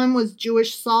 part 1 was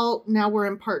Jewish salt. Now we're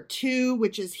in part 2,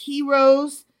 which is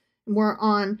heroes. And we're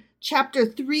on chapter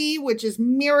 3, which is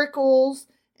miracles.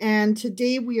 And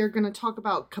today we are going to talk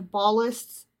about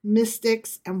Kabbalists,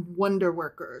 mystics, and wonder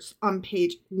workers on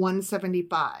page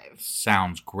 175.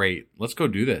 Sounds great. Let's go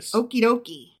do this. Okie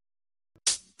dokie.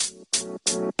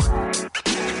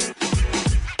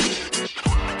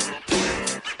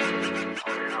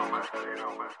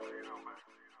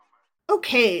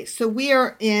 Okay, so we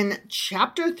are in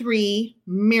chapter 3,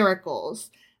 miracles.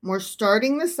 We're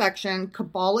starting the section,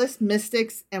 Kabbalists,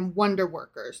 mystics, and wonder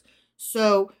workers.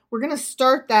 So we're going to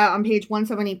start that on page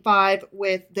 175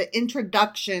 with the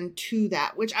introduction to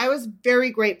that, which I was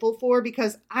very grateful for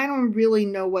because I don't really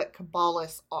know what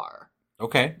Kabbalists are.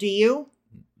 Okay. Do you?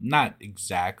 Not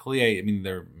exactly. I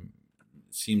mean,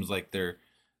 seems like they're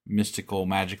mystical,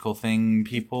 magical things.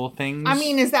 I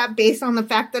mean, is that based on the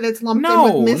fact that it's lumped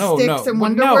in with mystics and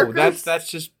wonder workers? No, that's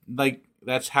just like,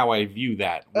 that's how I view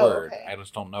that word. Okay. I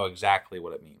just don't know exactly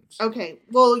what it means. Okay.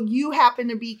 Well, you happen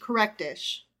to be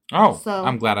correctish. Oh, so,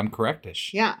 I'm glad I'm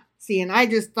correctish. Yeah. See, and I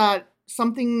just thought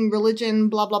something religion,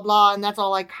 blah, blah, blah, and that's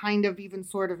all I kind of even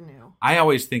sort of knew. I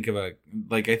always think of I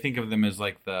think of them as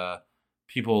like the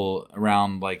people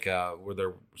around like where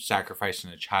they're sacrificing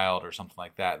a child or something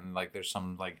like that, and like there's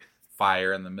some like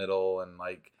fire in the middle and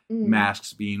like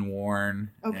masks being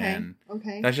worn. Okay. And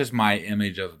that's just my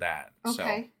image of that.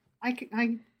 Okay.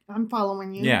 So. I'm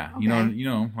following you. Yeah, okay. you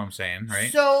know what I'm saying, right?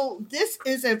 So this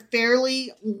is a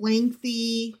fairly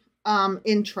lengthy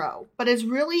intro, but it's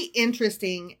really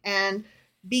interesting, and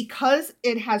because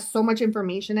it has so much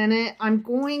information in it, I'm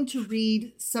going to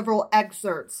read several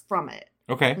excerpts from it.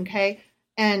 Okay.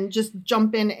 And just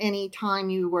jump in any time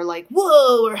you were like,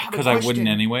 whoa, or have a question. Because I wouldn't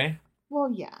anyway? Well,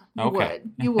 yeah,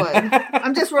 you would.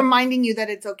 I'm just reminding you that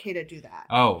it's okay to do that.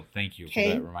 Oh, thank you for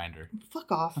that reminder.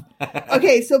 Fuck off.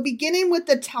 Okay, so beginning with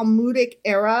the Talmudic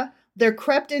era, there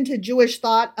crept into Jewish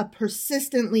thought a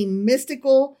persistently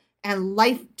mystical and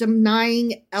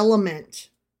life-denying element.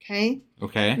 Okay?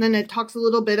 And then it talks a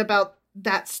little bit about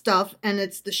that stuff, and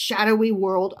it's the shadowy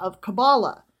world of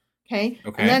Kabbalah. Okay?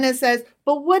 And then it says,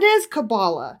 but what is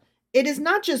Kabbalah? It is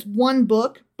not just one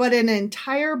book, but an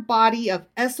entire body of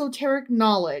esoteric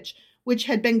knowledge which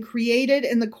had been created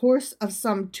in the course of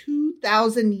some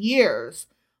 2,000 years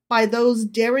by those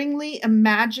daringly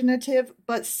imaginative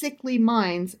but sickly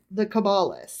minds, the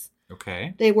Kabbalists.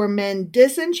 They were men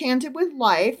disenchanted with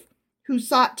life who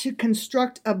sought to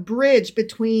construct a bridge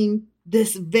between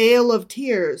this vale of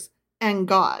tears and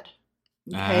God.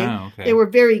 They were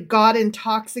very God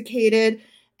intoxicated,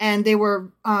 and they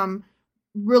were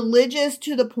religious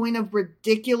to the point of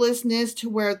ridiculousness, to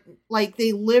where like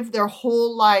they lived their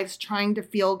whole lives trying to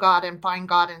feel God and find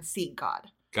God and seek God.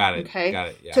 Got it.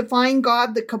 Yeah. To find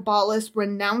God, the Kabbalists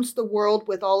renounced the world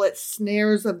with all its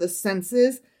snares of the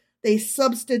senses. They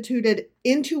substituted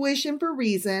intuition for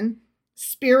reason,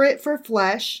 spirit for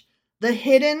flesh, the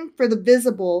hidden for the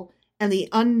visible, and the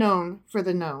unknown for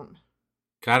the known.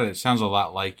 Got it. It sounds a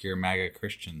lot like your MAGA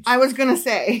Christians. I was going to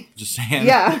say. Just saying.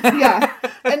 Yeah.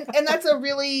 And that's a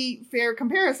really fair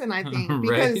comparison, I think.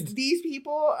 Because these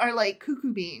people are like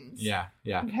cuckoo beans. Yeah.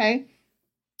 Okay?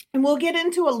 And we'll get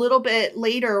into a little bit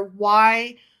later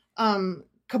why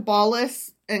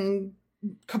Kabbalists and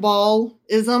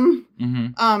Kabbalism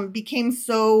became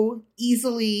so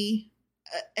easily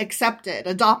accepted,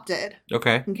 adopted.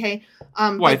 Okay. Okay.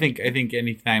 Well, I think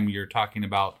anytime you're talking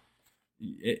about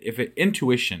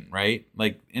intuition, right?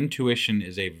 Like intuition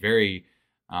is a very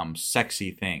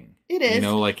sexy thing. It is. You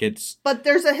know, like it's. But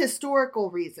there's a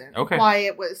historical reason why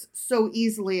it was so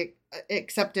easily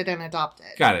accepted and adopted.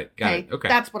 Got it. Okay.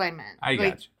 That's what I meant. I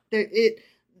got you.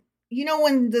 You know,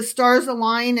 when the stars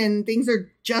align and things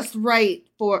are just right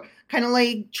for kind of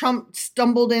like Trump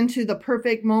stumbled into the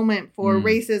perfect moment for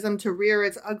racism to rear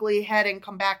its ugly head and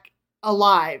come back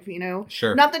alive, you know?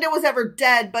 Sure. Not that it was ever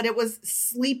dead, but it was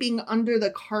sleeping under the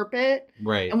carpet.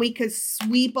 Right. And we could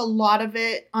sweep a lot of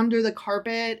it under the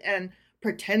carpet and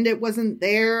pretend it wasn't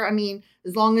there. I mean,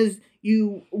 as long as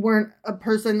you weren't a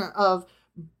person of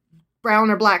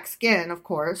brown or black skin, of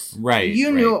course. Right.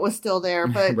 You knew it was still there,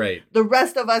 but right. The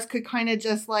rest of us could kind of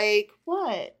just like,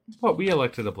 what? Well, we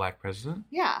elected a black president.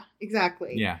 Yeah,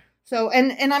 exactly. Yeah. So,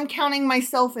 and I'm counting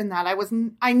myself in that.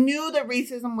 I knew that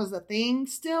racism was a thing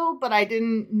still, but I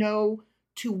didn't know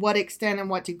to what extent and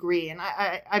what degree. And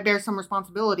I bear some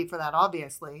responsibility for that,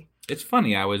 obviously. It's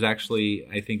funny. I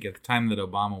think at the time that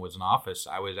Obama was in office,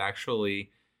 I was actually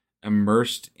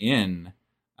immersed in,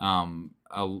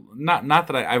 not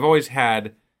that I've always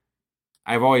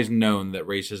known that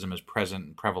racism is present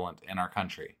and prevalent in our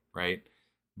country, right?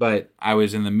 But I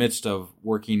was in the midst of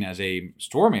working as a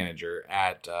store manager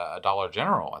at a Dollar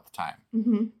General at the time.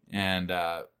 Mm-hmm. And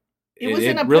it was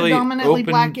in a really predominantly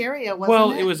black area, wasn't it?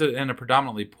 Well, it was in a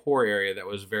predominantly poor area that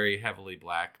was very heavily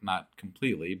black, not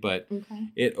completely, but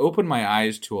it opened my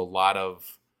eyes to a lot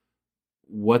of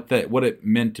what it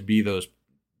meant to be the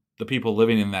people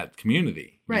living in that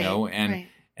community, you know?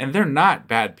 And they're not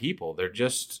bad people. They're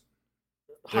just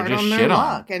hard on their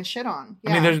luck and shit on.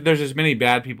 Yeah. I mean, there's as many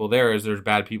bad people there as there's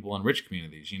bad people in rich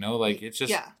communities, you know? Like, it's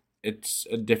just, it's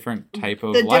a different type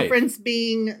of life. The difference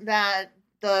being that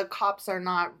the cops are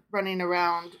not running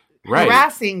around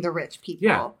harassing the rich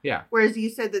people. Yeah. Whereas you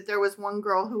said that there was one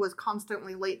girl who was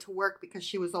constantly late to work because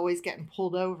she was always getting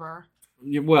pulled over.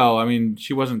 Well, I mean,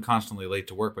 she wasn't constantly late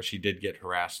to work, but she did get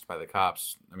harassed by the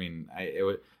cops. I mean, it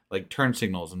was like turn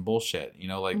signals and bullshit, you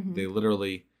know, like they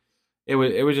literally, it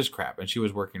was just crap. And she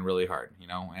was working really hard, you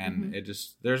know, and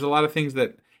there's a lot of things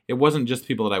that it wasn't just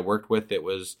people that I worked with. It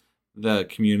was the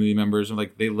community members. And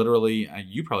like they literally,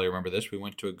 you probably remember this. We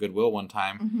went to a Goodwill one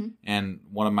time and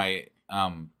one of my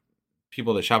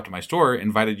people that shopped at my store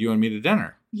invited you and me to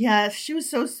dinner. Yes, she was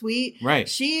so sweet. Right.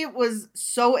 She was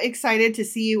so excited to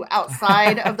see you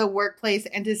outside of the workplace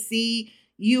and to see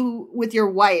you with your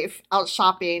wife out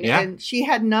shopping. Yeah. And she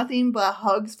had nothing but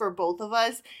hugs for both of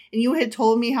us. And you had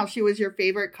told me how she was your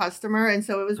favorite customer. And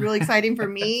so it was really exciting for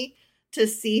me to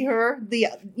see her,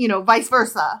 vice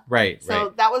versa. Right.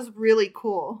 So that was really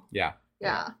cool. Yeah.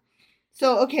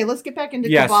 So, okay, let's get back into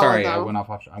Kabbalah, sorry, though. I went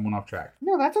off track.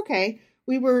 No, that's okay.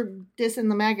 We were dissing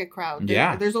the MAGA crowd.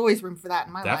 There's always room for that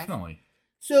in my life. Definitely.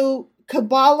 So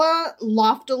Kabbalah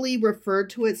loftily referred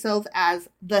to itself as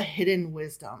the hidden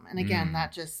wisdom. And again,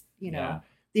 that just, the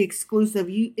exclusive,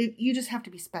 you just have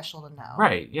to be special to know.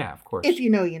 Right. Yeah, of course. If you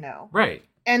know, you know. Right.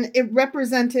 And it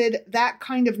represented that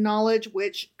kind of knowledge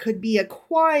which could be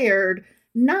acquired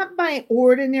not by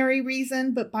ordinary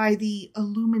reason, but by the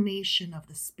illumination of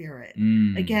the spirit.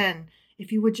 Again,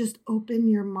 if you would just open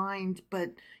your mind,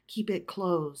 but keep it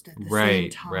closed at the same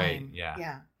time. Right,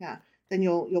 yeah. Then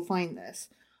you'll find this.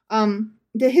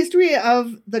 The history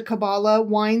of the Kabbalah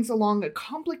winds along a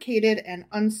complicated and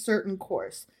uncertain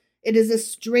course. It is a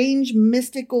strange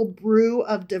mystical brew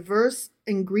of diverse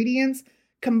ingredients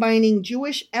combining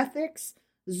Jewish ethics,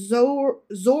 okay,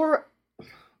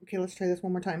 let's try this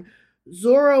one more time.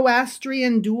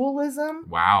 Zoroastrian dualism.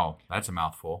 Wow, that's a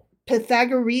mouthful.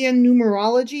 Pythagorean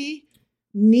numerology,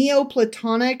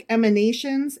 Neoplatonic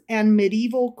emanations, and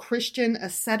medieval Christian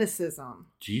asceticism.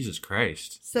 Jesus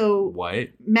Christ. So what?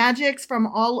 Magics from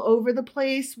all over the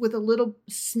place with a little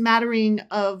smattering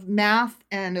of math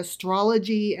and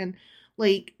astrology and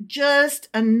like just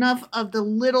enough of the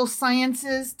little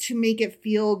sciences to make it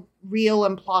feel real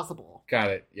and plausible. Got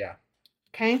it. Yeah.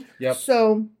 Okay. Yep.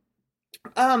 So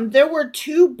there were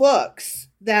two books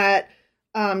that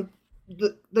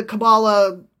the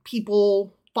Kabbalah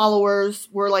followers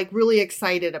were like really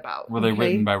excited about. Were they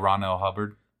written by Ron L.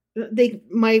 Hubbard? They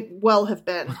might well have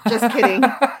been. Just kidding.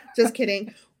 Just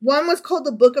kidding. One was called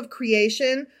the Book of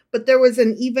Creation, but there was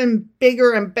an even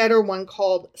bigger and better one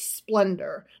called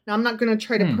Splendor. Now, I'm not going to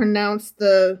try to pronounce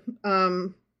the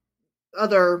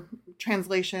other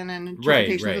translation and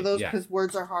interpretations of those because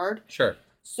words are hard. Sure.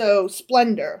 So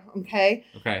splendor, okay?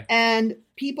 Okay. And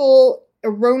people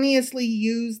erroneously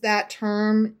use that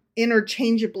term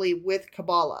interchangeably with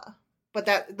Kabbalah, but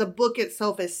that the book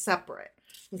itself is separate,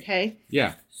 okay?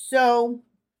 Yeah. So,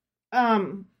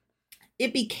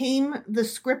 it became the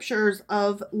scriptures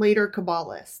of later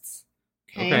Kabbalists.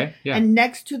 Okay. Yeah. And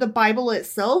next to the Bible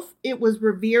itself, it was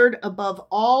revered above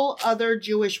all other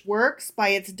Jewish works by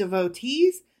its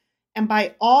devotees and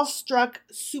by awestruck,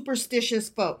 superstitious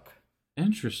folk.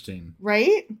 Interesting.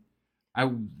 Right?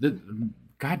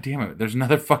 God damn it! There's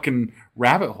another fucking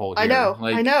rabbit hole here. I know.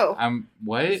 Like, I know. I'm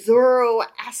what?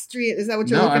 Zoroastrian. Is that what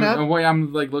you're looking up?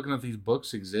 I'm like looking at these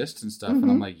books exist and stuff, and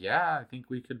I'm like, yeah, I think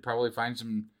we could probably find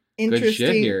some good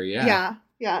shit here. Yeah.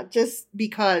 Yeah. Just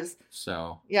because.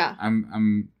 So yeah,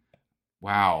 I'm.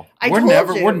 Wow.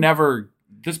 We're never.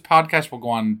 This podcast will go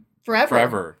on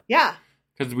forever. Yeah.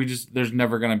 Because there's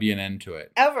never going to be an end to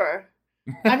it. Ever.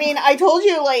 I mean, I told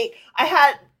you, like, I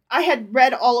had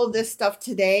read all of this stuff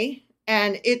today,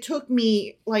 and it took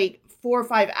me like 4 or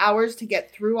 5 hours to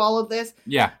get through all of this.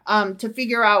 Yeah. To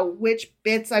figure out which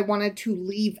bits I wanted to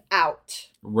leave out.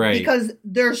 Right. Because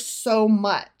there's so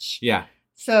much. Yeah.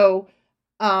 So,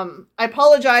 I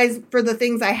apologize for the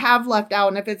things I have left out,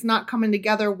 and if it's not coming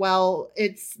together well,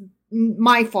 it's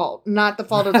my fault, not the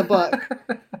fault of the book.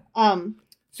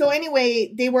 So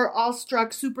anyway, they were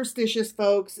awestruck, superstitious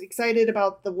folks, excited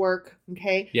about the work,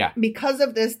 okay? Yeah. Because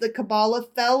of this, the Kabbalah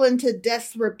fell into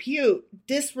disrepute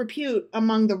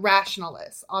among the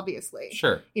rationalists, obviously.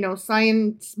 Sure. You know,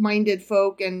 science-minded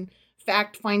folk and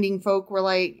fact-finding folk were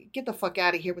like, get the fuck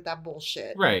out of here with that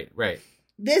bullshit. Right.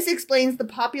 This explains the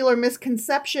popular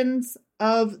misconceptions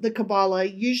of the Kabbalah,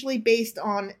 usually based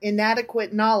on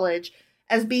inadequate knowledge,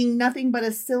 as being nothing but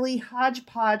a silly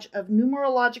hodgepodge of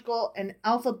numerological and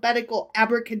alphabetical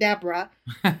abracadabra,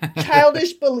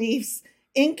 childish beliefs,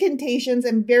 incantations,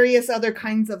 and various other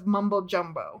kinds of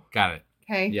mumbo-jumbo. Got it.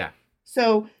 Okay? Yeah.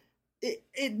 So,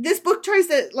 this book tries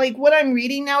to, like, what I'm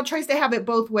reading now tries to have it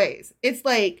both ways. It's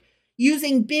like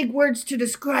using big words to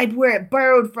describe where it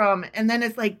borrowed from, and then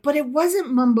it's like, but it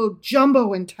wasn't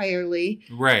mumbo-jumbo entirely.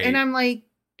 Right. And I'm like,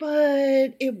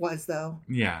 but it was, though.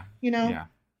 Yeah. You know? Yeah.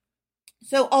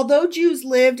 So although Jews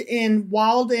lived in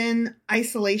walled-in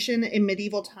isolation in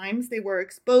medieval times, they were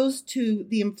exposed to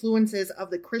the influences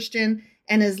of the Christian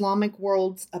and Islamic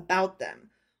worlds about them.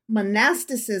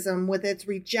 Monasticism, with its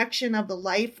rejection of the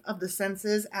life of the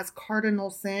senses as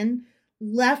cardinal sin,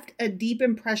 left a deep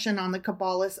impression on the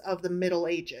Kabbalists of the Middle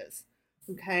Ages.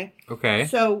 Okay? Okay.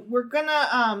 So we're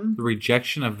gonna... the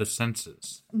rejection of the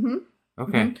senses. Mm-hmm.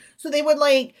 Okay. Mm-hmm. So they would,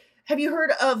 like... Have you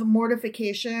heard of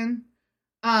mortification?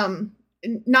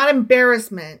 Not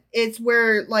embarrassment. It's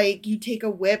where, like, you take a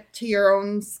whip to your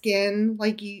own skin,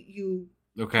 like you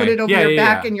put it over your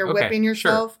back and you're whipping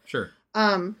yourself. Sure.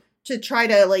 To try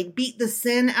to, like, beat the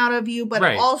sin out of you, but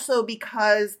also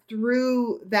because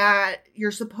through that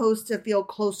you're supposed to feel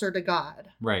closer to God.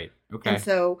 Right. Okay. And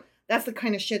so that's the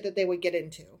kind of shit that they would get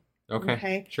into.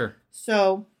 Okay. Sure.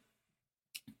 So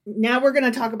now we're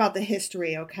going to talk about the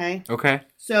history, okay? Okay.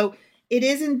 So it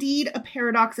is indeed a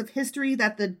paradox of history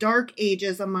that the Dark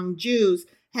Ages among Jews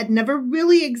had never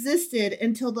really existed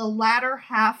until the latter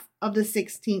half of the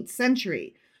 16th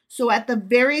century. So at the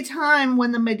very time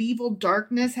when the medieval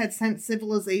darkness had sent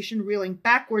civilization reeling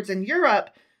backwards in Europe,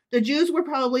 the Jews were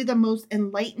probably the most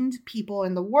enlightened people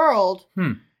in the world.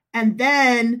 And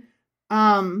then,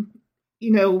 the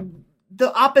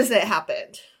opposite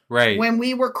happened. Right. When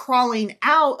we were crawling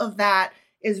out of that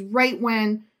is right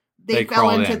when they fell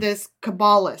into this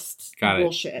Kabbalist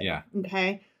bullshit. Yeah.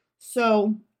 Okay.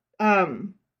 So, as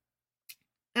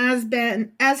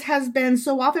has been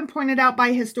so often pointed out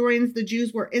by historians, the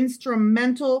Jews were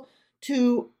instrumental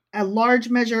to a large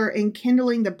measure in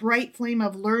kindling the bright flame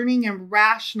of learning and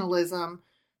rationalism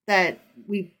that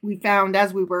we found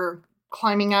as we were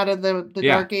climbing out of the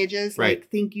Dark Ages. Right. Like,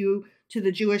 thank you to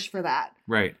the Jewish for that.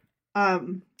 Right.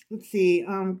 Let's see.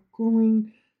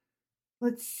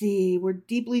 Let's see. We're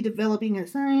deeply developing in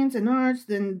science and arts.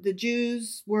 Then the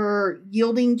Jews were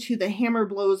yielding to the hammer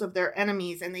blows of their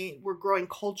enemies, and they were growing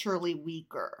culturally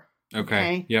weaker.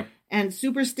 Okay. Yep. And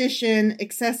superstition,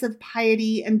 excessive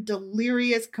piety, and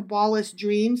delirious Kabbalist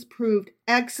dreams proved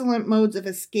excellent modes of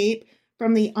escape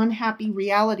from the unhappy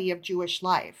reality of Jewish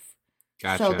life.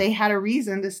 Gotcha. So they had a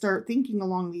reason to start thinking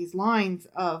along these lines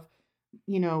of,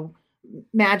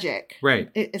 magic.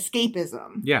 Right.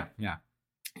 Escapism. Yeah.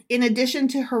 In addition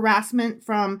to harassment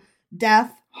from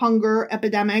death, hunger,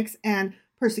 epidemics, and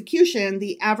persecution,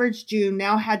 the average Jew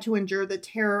now had to endure the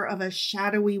terror of a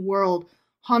shadowy world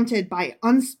haunted by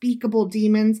unspeakable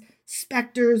demons,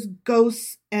 specters,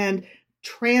 ghosts, and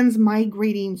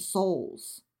transmigrating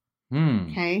souls.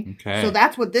 Okay. Okay. So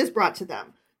that's what this brought to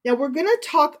them. Now we're going to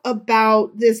talk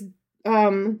about this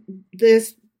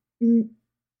this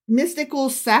mystical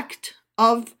sect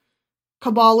of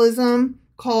Kabbalism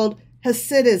called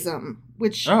Hasidism,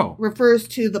 which refers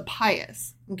to the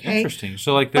pious. Okay. Interesting.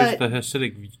 So like there's the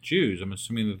Hasidic Jews. I'm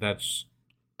assuming that's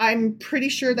I'm pretty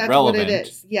sure that's relevant. what it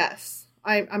is. Yes.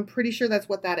 I'm pretty sure that's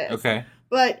what that is. Okay.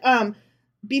 But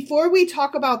before we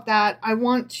talk about that, I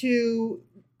want to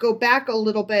go back a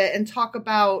little bit and talk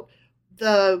about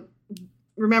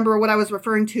remember what I was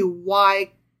referring to,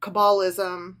 why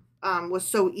Kabbalism was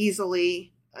so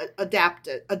easily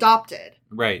adopted.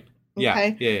 Right. Yeah.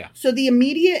 Okay? Yeah. So the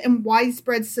immediate and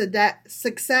widespread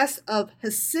success of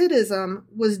Hasidism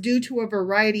was due to a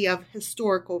variety of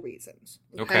historical reasons.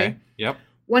 Okay. Yep.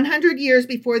 100 years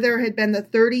before there had been the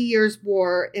 30 Years'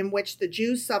 War, in which the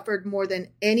Jews suffered more than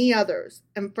any others,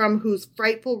 and from whose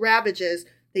frightful ravages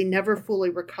they never fully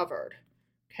recovered.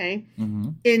 Okay? Mm-hmm.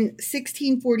 In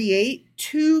 1648,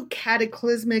 two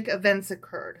cataclysmic events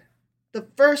occurred. The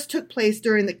first took place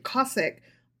during the Cossack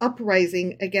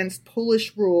uprising against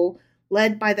Polish rule,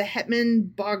 led by the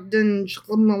hetman Bogdan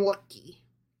Chmielewski.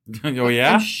 Oh,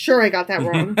 yeah? I'm sure I got that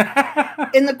wrong.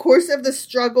 In the course of the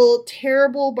struggle,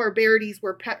 terrible barbarities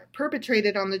were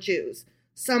perpetrated on the Jews.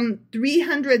 Some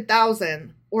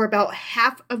 300,000, or about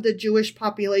half of the Jewish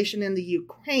population in the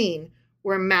Ukraine,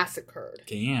 were massacred.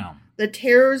 Damn. The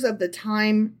terrors of the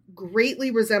time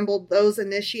greatly resembled those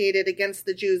initiated against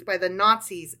the Jews by the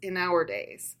Nazis in our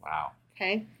days. Wow.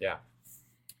 Okay? Yeah.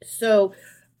 So,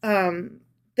 then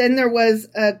there was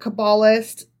a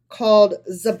Kabbalist called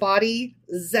Zabadi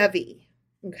Zevi.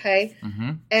 Okay?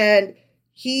 Mm-hmm. And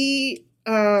he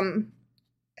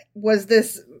was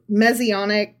this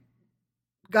messianic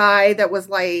guy that was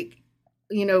like,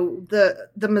 you know,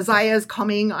 the Messiah is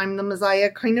coming, I'm the Messiah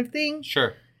kind of thing.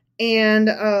 Sure. And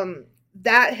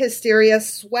that hysteria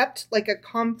swept like a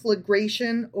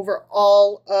conflagration over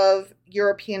all of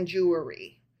European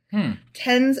Jewry.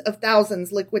 Tens of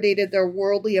thousands liquidated their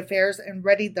worldly affairs and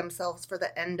readied themselves for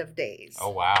the end of days. Oh,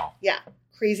 wow. Yeah.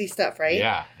 Crazy stuff, right?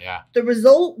 Yeah, yeah. The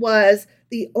result was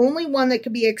the only one that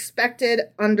could be expected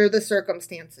under the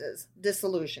circumstances: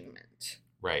 disillusionment.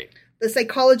 Right. The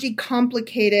psychology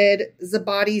complicated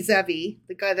Zabadi Zevi,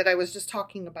 the guy that I was just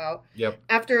talking about,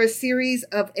 after a series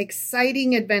of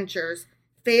exciting adventures,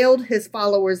 failed his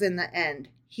followers in the end.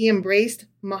 He embraced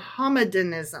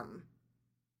Mohammedanism.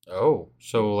 Oh,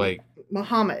 so like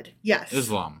Muhammad, yes.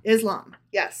 Islam,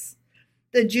 yes.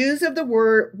 The Jews of the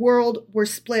world were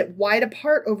split wide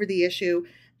apart over the issue,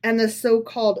 and the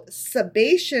so-called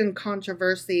Sabbatian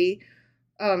controversy,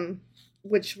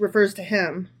 which refers to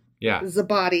him,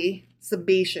 Zabadi,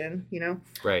 Sabbatian, you know,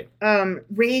 right,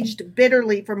 raged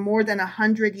bitterly for more than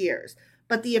 100 years.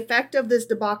 But the effect of this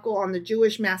debacle on the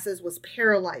Jewish masses was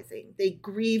paralyzing. They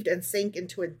grieved and sank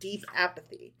into a deep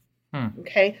apathy.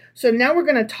 Okay, so now we're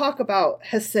going to talk about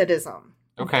Hasidism.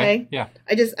 Okay, yeah.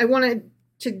 I wanted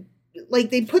to, like,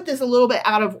 they put this a little bit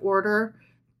out of order,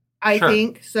 I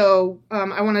think. So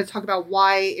I want to talk about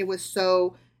why it was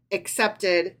so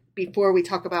accepted before we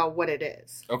talk about what it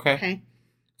is. Okay.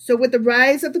 So with the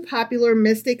rise of the popular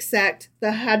mystic sect,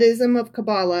 the Hasidism of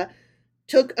Kabbalah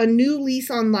took a new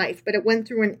lease on life, but it went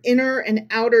through an inner and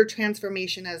outer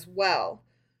transformation as well.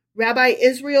 Rabbi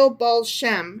Israel Baal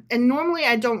Shem, and normally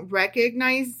I don't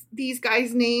recognize these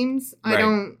guys' names. Right. I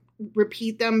don't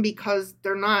repeat them because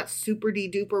they're not super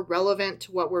duper relevant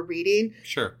to what we're reading.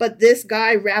 Sure. But this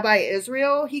guy, Rabbi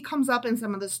Israel, he comes up in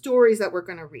some of the stories that we're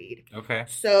going to read. Okay.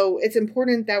 So it's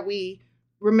important that we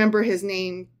remember his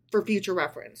name for future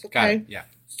reference. Okay. Got it. Yeah.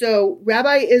 So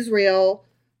Rabbi Israel,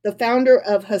 the founder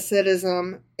of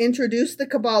Hasidism, introduced the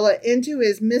Kabbalah into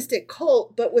his mystic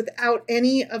cult, but without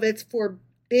any of its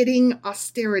forbidding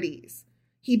austerities.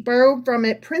 He borrowed from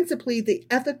it principally the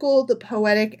ethical, the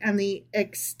poetic, and the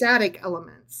ecstatic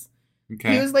elements.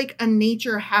 Okay. He was like a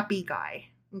nature happy guy.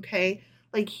 Okay.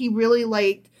 Like he really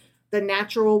liked the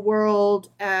natural world,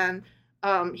 and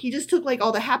he just took like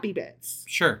all the happy bits.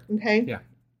 Sure. Okay. Yeah.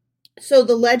 So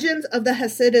the legends of the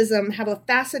Hasidism have a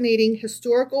fascinating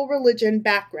historical religion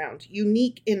background,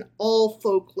 unique in all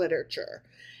folk literature.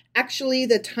 Actually,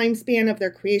 the time span of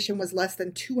their creation was less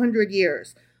than 200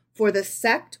 years, for the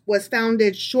sect was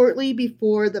founded shortly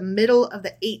before the middle of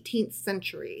the 18th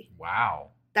century. Wow.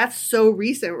 That's so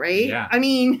recent, right? Yeah. I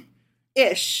mean,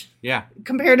 ish. Yeah.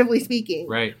 Comparatively speaking.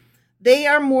 Right. They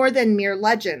are more than mere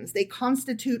legends. They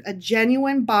constitute a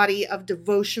genuine body of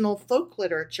devotional folk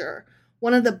literature.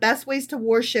 One of the best ways to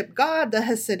worship God, the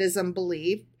Hasidism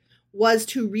believed, was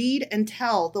to read and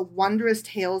tell the wondrous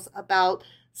tales about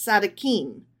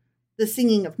Tzaddikim, The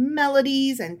singing of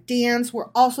melodies and dance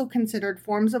were also considered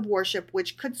forms of worship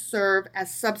which could serve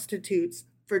as substitutes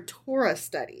for Torah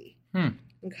study.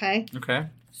 Okay? Okay.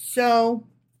 So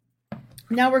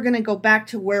now we're going to go back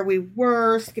to where we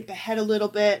were, skip ahead a little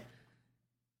bit.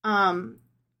 And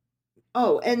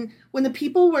when the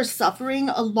people were suffering,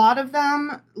 a lot of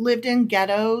them lived in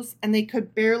ghettos and they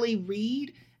could barely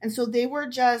read. And so they were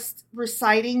just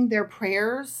reciting their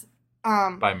prayers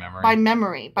by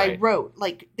memory. By rote.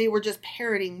 Like they were just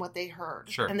parroting what they heard.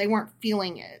 Sure. And they weren't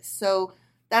feeling it. So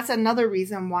that's another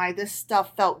reason why this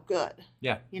stuff felt good.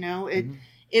 Yeah.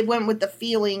 It went with the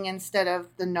feeling instead of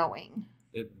the knowing.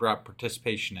 It brought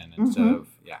participation in instead of,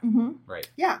 right.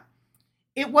 Yeah.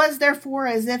 It was therefore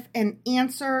as if an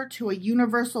answer to a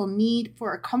universal need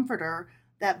for a comforter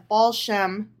that Baal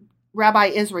Shem, Rabbi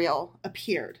Israel,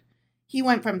 appeared. He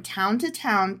went from town to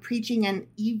town preaching an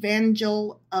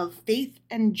evangel of faith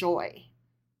and joy.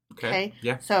 Okay?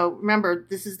 Yeah. So remember,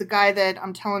 this is the guy that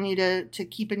I'm telling you to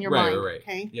keep in your mind. Right.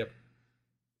 Okay? Yep.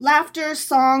 Laughter,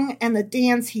 song, and the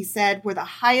dance, he said, were the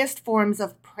highest forms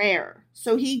of prayer.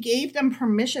 So he gave them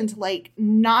permission to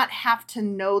not have to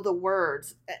know the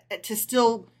words, to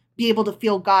still be able to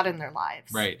feel God in their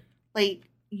lives. Right.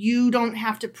 You don't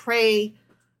have to pray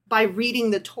by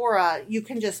reading the Torah. You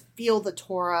can just feel the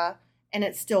Torah and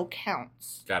it still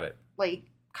counts. Got it.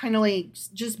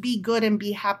 Just be good and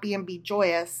be happy and be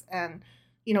joyous and,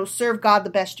 serve God the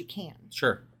best you can.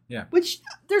 Sure. Yeah. Which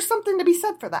there's something to be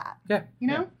said for that. Yeah.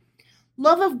 Yeah.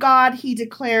 Love of God, he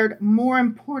declared, more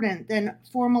important than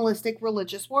formalistic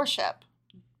religious worship,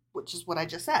 which is what I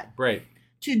just said. Right.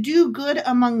 To do good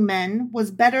among men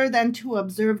was better than to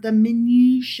observe the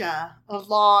minutiae of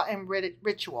law and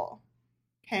ritual.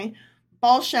 Okay.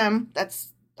 Baal Shem,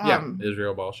 that's...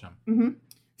 Israel Baal Shem. Mm-hmm,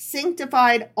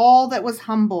 sanctified all that was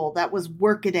humble, that was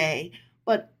workaday,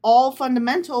 but all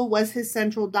fundamental was his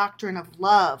central doctrine of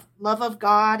love of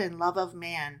God and love of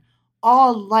man.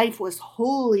 All life was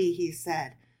holy, he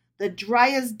said. The dry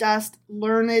as dust,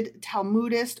 learned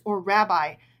Talmudist or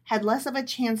rabbi had less of a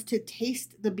chance to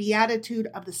taste the beatitude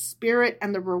of the spirit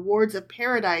and the rewards of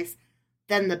paradise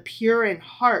than the pure in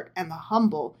heart and the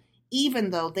humble,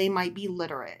 even though they might be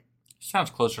literate.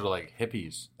 Sounds closer to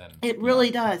hippies than... It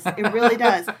really does. It really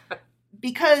does.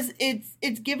 Because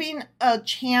it's giving a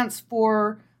chance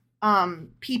for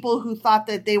people who thought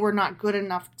that they were not good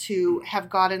enough to have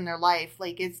God in their life.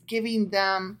 It's giving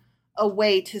them a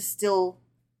way to still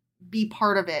be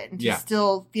part of it and to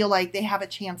still feel like they have a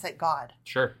chance at God.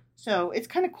 Sure. So it's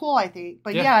kind of cool, I think.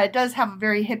 But yeah, it does have a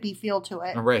very hippie feel to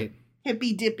it. Right.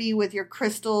 Hippie dippy with your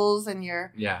crystals and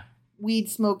your weed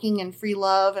smoking and free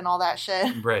love and all that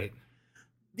shit. Right.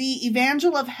 The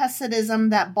evangel of Hasidism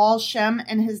that Baal Shem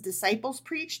and his disciples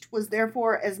preached was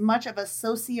therefore as much of a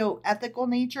socio-ethical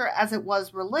nature as it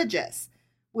was religious,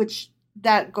 which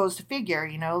that goes to figure,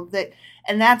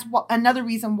 and that's another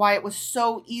reason why it was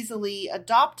so easily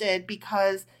adopted,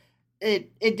 because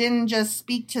it didn't just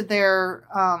speak to their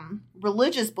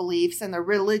religious beliefs and their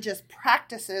religious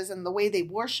practices and the way they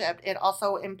worshipped. It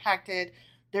also impacted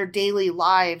their daily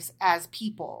lives as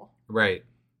people. Right.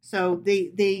 So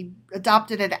they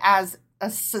adopted it as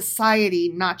a society,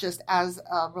 not just as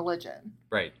a religion.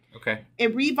 Right. Okay.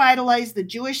 It revitalized the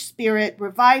Jewish spirit,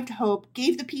 revived hope,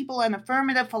 gave the people an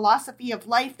affirmative philosophy of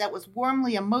life that was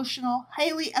warmly emotional,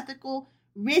 highly ethical,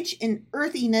 rich in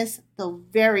earthiness, though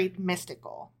very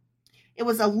mystical. It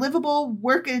was a livable,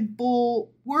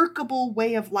 workable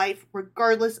way of life,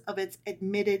 regardless of its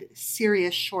admitted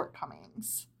serious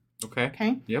shortcomings.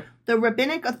 Okay. Yep. The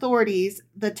rabbinic authorities,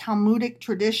 the Talmudic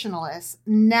traditionalists,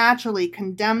 naturally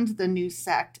condemned the new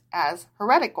sect as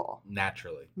heretical.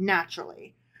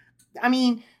 Naturally. I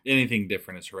mean... anything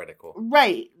different is heretical.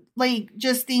 Right.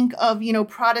 Just think of,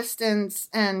 Protestants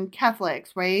and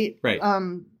Catholics, right? Right.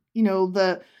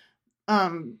 The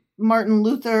Martin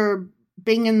Luther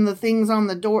banging the things on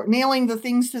the door, nailing the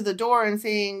things to the door and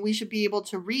saying we should be able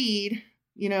to read,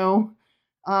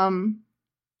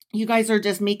 you guys are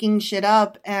just making shit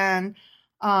up and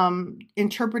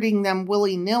interpreting them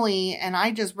willy-nilly, and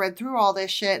I just read through all this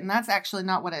shit, and that's actually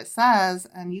not what it says,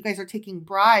 and you guys are taking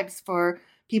bribes for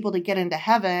people to get into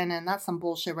heaven, and that's some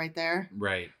bullshit right there.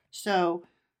 Right. So,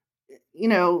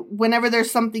 whenever there's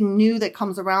something new that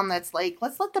comes around that's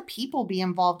let's let the people be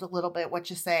involved a little bit, what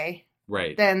you say.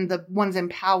 Right. Then the ones in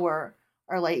power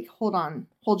are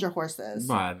hold your horses.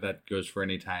 That goes for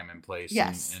any time and place.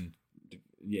 Yes. And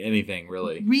anything,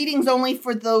 really. Reading's only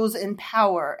for those in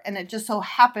power, and it just so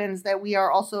happens that we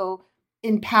are also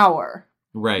in power.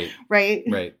 Right. Right?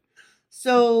 Right.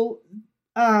 So,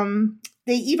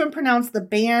 they even pronounced the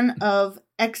ban of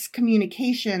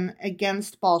excommunication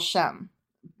against Baal Shem,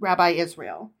 Rabbi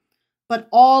Israel. But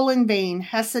all in vain.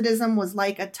 Hasidism was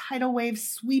like a tidal wave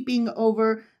sweeping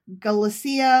over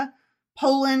Galicia,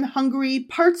 Poland, Hungary,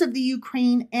 parts of the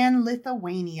Ukraine, and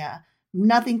Lithuania.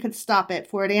 Nothing could stop it,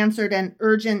 for it answered an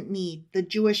urgent need. The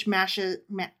Jewish masses,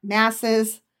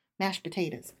 mashed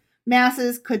potatoes,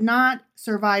 masses could not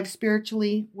survive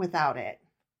spiritually without it.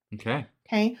 Okay.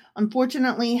 Okay.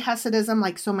 Unfortunately, Hasidism,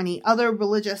 like so many other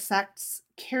religious sects,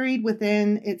 carried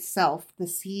within itself the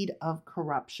seed of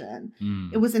corruption.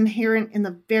 It was inherent in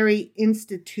the very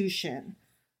institution,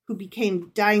 who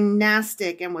became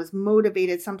dynastic and was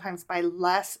motivated sometimes by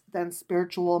less than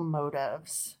spiritual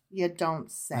motives. You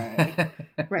don't say,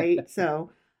 right?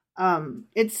 So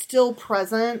it's still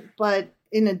present, but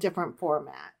in a different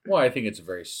format. Well, I think it's a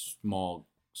very small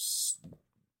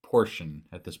portion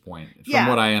at this point, from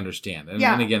what I understand.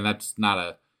 And again, that's not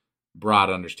a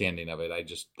broad understanding of it.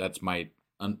 That's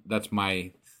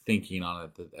my thinking on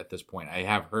it at this point. I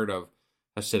have heard of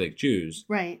Hasidic Jews,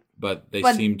 right? But they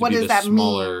seem to be the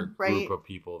smaller group of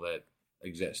people that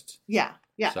exist. Yeah.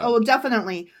 So. Oh,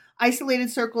 definitely. Isolated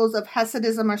circles of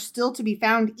Hasidism are still to be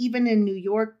found even in New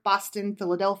York, Boston,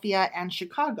 Philadelphia, and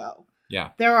Chicago.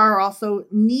 Yeah. There are also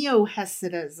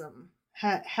Neo-Hasidism.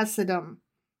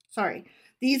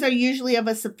 These are usually of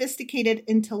a sophisticated,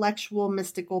 intellectual,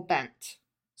 mystical bent.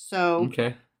 So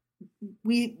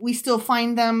we still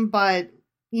find them, but,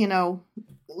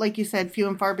 like you said, few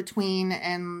and far between,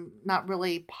 and not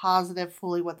really positive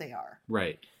fully what they are.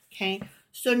 Right. Okay.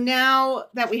 So now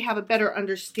that we have a better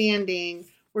understanding,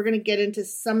 we're going to get into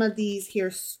some of these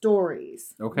here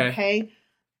stories. Okay.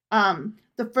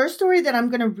 The first story that I'm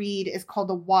going to read is called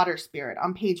The Water Spirit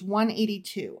on page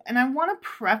 182. And I want to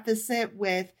preface it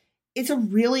with, it's a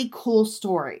really cool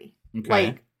story. Okay.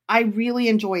 Like, I really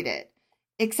enjoyed it.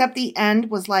 Except the end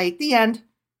was like, the end.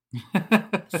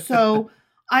 So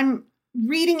I'm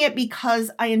reading it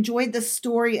because I enjoyed the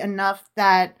story enough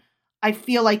that I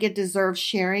feel like it deserves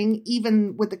sharing,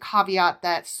 even with the caveat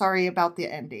that sorry about the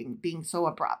ending being so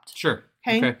abrupt. Sure.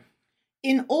 Okay.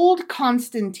 In old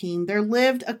Constantine, there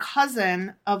lived a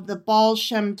cousin of the Baal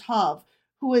Shem Tov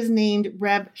who was named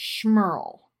Reb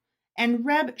Shmuel. And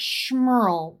Reb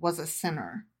Shmuel was a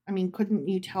sinner. I mean, couldn't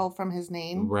you tell from his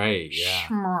name? Right, yeah.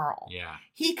 Shmuel. Yeah.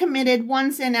 He committed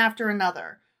one sin after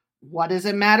another. What does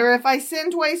it matter if I sin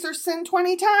twice or sin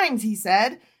 20 times, he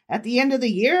said. At the end of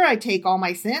the year, I take all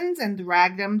my sins and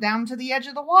drag them down to the edge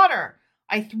of the water.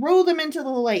 I throw them into the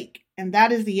lake, and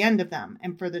that is the end of them.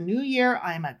 And for the new year,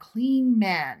 I'm a clean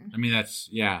man. I mean, that's,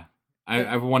 yeah.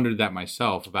 I've wondered that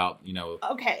myself about,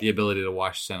 the ability to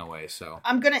wash sin away. So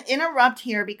I'm going to interrupt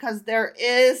here because there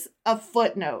is a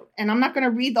footnote. And I'm not going to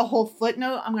read the whole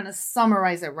footnote. I'm going to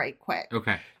summarize it right quick.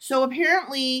 Okay. So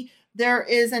apparently there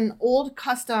is an old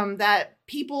custom that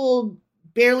people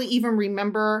barely even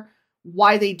remember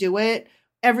why they do it.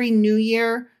 Every New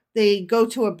Year, they go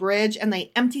to a bridge and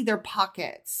they empty their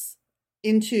pockets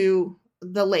into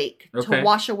the lake to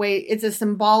wash away. It's a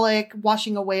symbolic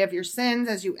washing away of your sins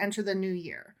as you enter the new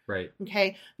year. Right.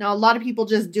 Okay. Now, a lot of people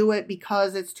just do it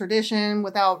because it's tradition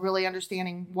without really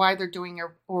understanding why they're doing it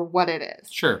or what it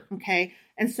is. Sure. Okay.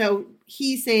 And so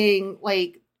he's saying,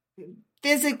 like,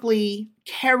 physically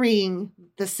carrying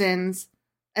the sins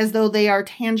as though they are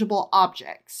tangible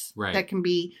objects that can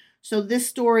be. So this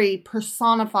story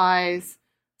personifies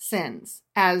sins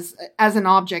as an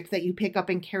object that you pick up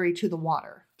and carry to the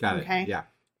water. Got it. Okay. Yeah.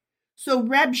 So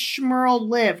Reb Shmuel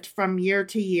lived from year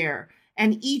to year,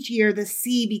 and each year the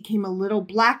sea became a little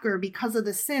blacker because of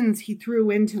the sins he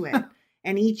threw into it.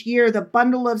 And each year the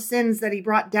bundle of sins that he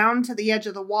brought down to the edge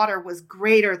of the water was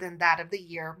greater than that of the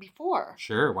year before.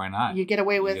 Sure, why not? You get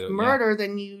away with murder,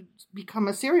 then you become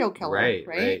a serial killer,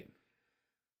 right?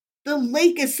 The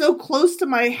lake is so close to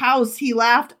my house, he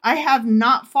laughed. I have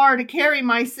not far to carry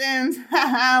my sins.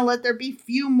 Let there be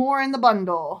few more in the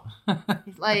bundle.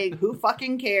 He's like, who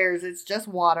fucking cares? It's just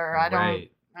water.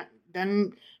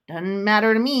 Doesn't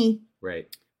matter to me. Right.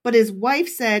 But his wife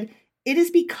said, it is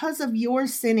because of your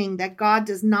sinning that God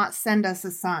does not send us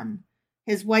a son.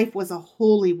 His wife was a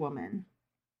holy woman.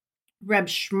 Reb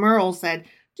Shmuel said,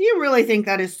 do you really think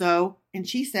that is so? And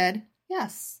she said,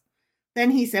 yes.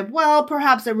 Then he said, well,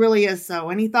 perhaps it really is so,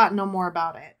 and he thought no more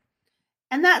about it.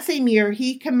 And that same year,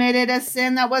 he committed a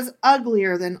sin that was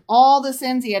uglier than all the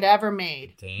sins he had ever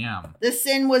made. Damn. The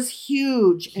sin was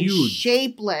huge. And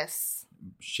shapeless.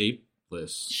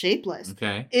 Shapeless.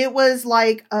 Okay. It was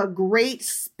like a great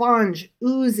sponge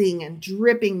oozing and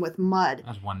dripping with mud.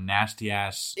 That's one nasty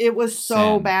ass. It was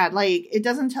so bad. Like, it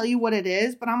doesn't tell you what it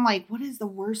is, but I'm like, what is the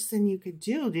worst sin you could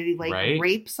do? Did he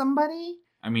rape somebody?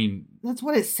 I mean, that's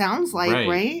what it sounds like,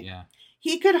 right? Yeah.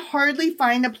 He could hardly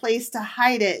find a place to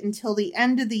hide it until the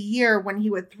end of the year when he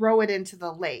would throw it into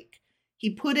the lake. He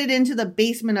put it into the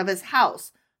basement of his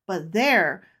house, but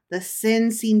there the sin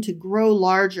seemed to grow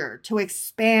larger, to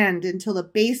expand until the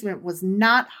basement was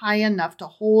not high enough to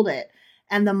hold it,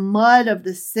 and the mud of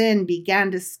the sin began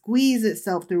to squeeze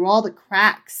itself through all the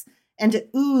cracks and to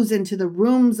ooze into the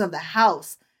rooms of the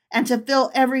house and to fill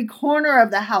every corner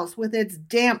of the house with its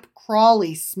damp,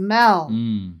 crawly smell.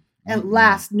 At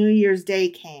last, New Year's Day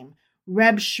came.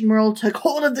 Reb Shmuel took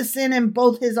hold of the sin in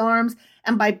both his arms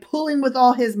and by pulling with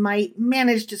all his might,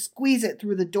 managed to squeeze it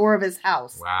through the door of his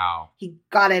house. Wow. He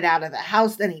got it out of the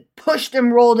house, then he pushed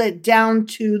and rolled it down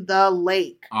to the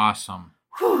lake. Awesome.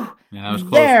 Whew. Yeah, that was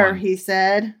close. There, one. he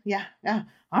said. Yeah,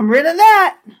 I'm rid of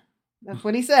that. That's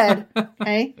what he said.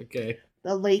 Okay. Okay.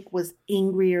 The lake was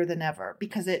angrier than ever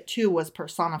because it too was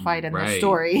personified in the Right,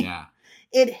 story. Yeah.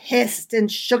 It hissed and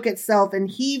shook itself and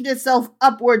heaved itself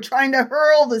upward, trying to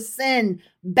hurl the sin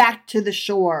back to the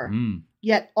shore.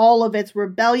 Yet all of its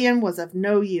rebellion was of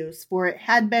no use, for it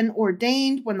had been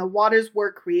ordained when the waters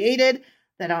were created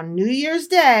that on New Year's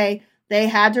Day they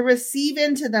had to receive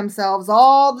into themselves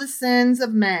all the sins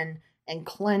of men and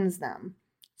cleanse them.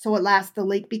 So at last the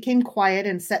lake became quiet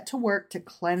and set to work to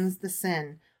cleanse the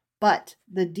sin. But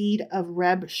the deed of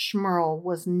Reb Shmuel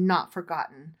was not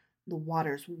forgotten. The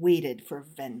waters waited for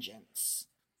vengeance.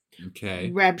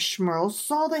 Okay. Reb Shmuel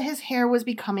saw that his hair was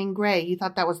becoming gray. You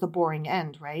thought that was the boring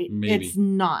end, right? Maybe. It's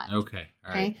not. Okay.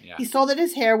 All right. Yeah. He saw that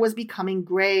his hair was becoming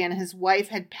gray and his wife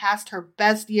had passed her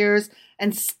best years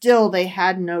and still they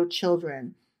had no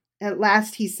children. At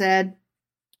last he said,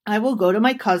 I will go to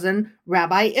my cousin,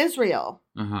 Rabbi Israel.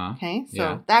 Okay,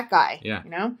 so that guy, you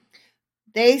know.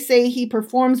 They say he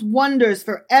performs wonders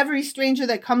for every stranger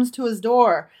that comes to his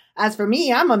door. As for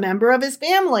me, I'm a member of his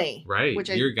family. Right.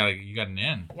 You got an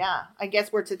in. Yeah. I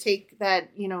guess we're to take that,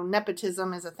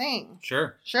 nepotism is a thing.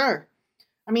 Sure.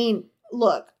 I mean,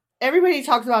 look, everybody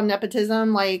talks about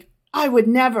nepotism like, I would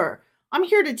never. I'm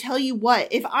here to tell you what,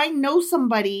 if I know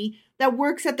somebody that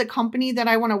works at the company that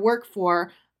I want to work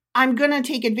for, I'm going to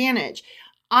take advantage.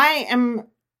 I am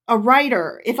a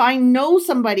writer. If I know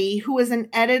somebody who is an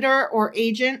editor or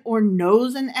agent or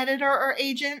knows an editor or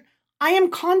agent, I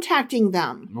am contacting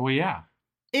them. Well, yeah.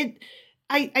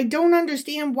 I don't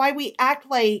understand why we act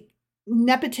like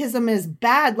nepotism is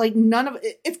bad. Like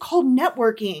it's called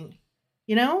networking,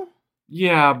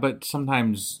 Yeah, but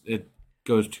sometimes it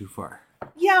goes too far.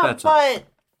 Yeah, but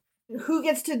who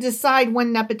gets to decide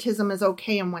when nepotism is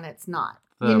okay and when it's not?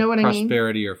 You know what I mean?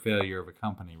 Prosperity or failure of a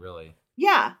company, really.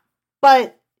 Yeah,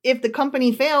 but if the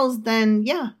company fails, then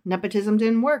nepotism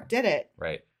didn't work, did it?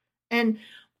 Right. And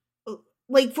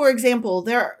like, for example,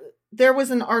 there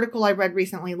was an article I read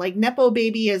recently, like Nepo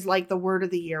baby is like the word of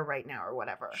the year right now or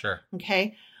whatever. Sure.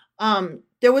 Okay.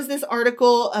 There was this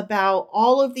article about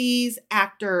all of these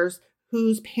actors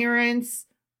whose parents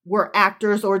were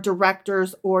actors or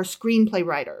directors or screenplay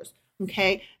writers.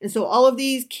 Okay. And so all of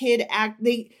these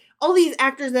all these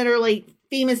actors that are like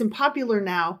famous and popular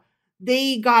now,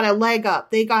 they got a leg up.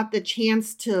 They got the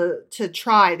chance to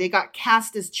try. They got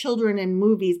cast as children in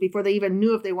movies before they even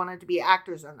knew if they wanted to be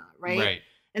actors or not, right? Right.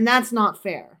 And that's not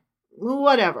fair.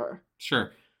 Whatever. Sure.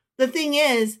 The thing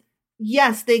is,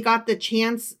 yes, they got the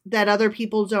chance that other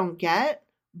people don't get,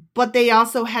 but they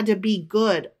also had to be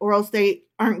good or else they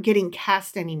aren't getting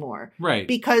cast anymore. Right.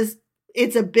 Because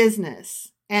it's a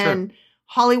business. And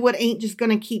Hollywood ain't just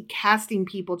going to keep casting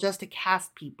people just to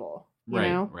cast people. You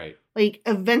know? Right. Like,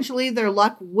 eventually their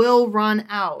luck will run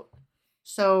out.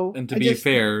 So, and to be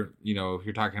fair, if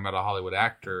you're talking about a Hollywood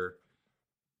actor,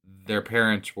 their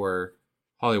parents were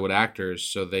Hollywood actors,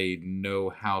 so they know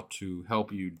how to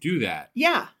help you do that.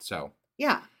 Yeah. So.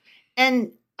 Yeah.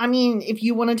 And, I mean, if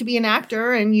you wanted to be an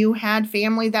actor and you had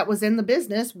family that was in the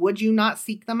business, would you not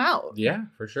seek them out? Yeah,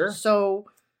 for sure. So,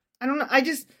 I don't know.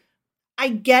 I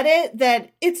get it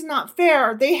that it's not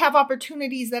fair. They have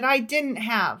opportunities that I didn't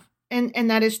have.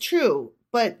 And that is true.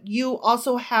 But you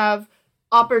also have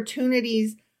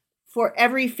opportunities for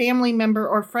every family member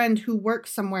or friend who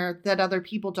works somewhere that other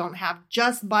people don't have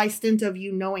just by stint of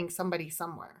you knowing somebody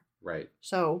somewhere. Right.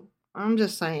 So I'm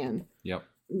just saying. Yep.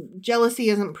 Jealousy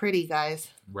isn't pretty, guys.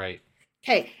 Right.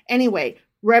 Okay. Anyway,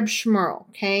 Reb Shmuel.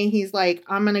 Okay. He's like,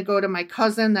 I'm going to go to my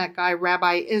cousin, that guy,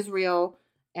 Rabbi Israel,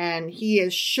 and he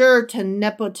is sure to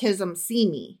nepotism see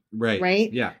me. Right.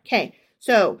 Right. Yeah. Okay.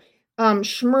 So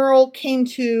Shmuel came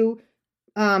to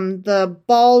the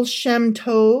Baal Shem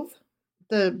Tov,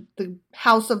 the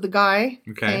house of the guy.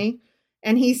 Okay.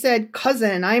 And he said,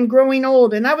 cousin, I am growing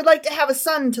old and I would like to have a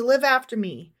son to live after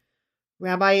me.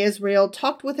 Rabbi Israel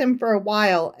talked with him for a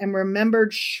while and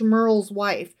remembered Shmuel's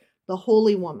wife, the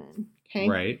holy woman. Okay?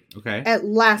 Right. Okay. At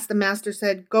last the master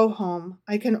said, "Go home.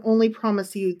 I can only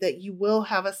promise you that you will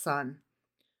have a son."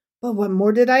 "But what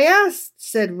more did I ask?"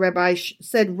 said Reb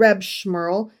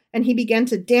Shmurl, and he began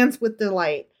to dance with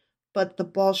delight. But the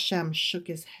Baal Shem shook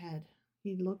his head.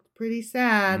 He looked pretty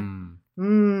sad.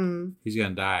 He's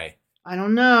gonna die. I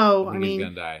don't know. I think he's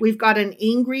gonna die. We've got an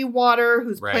angry water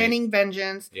who's planning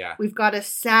vengeance. Yeah. We've got a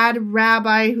sad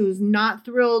rabbi who's not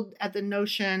thrilled at the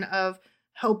notion of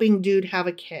helping dude have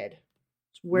a kid.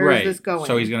 Where is this going?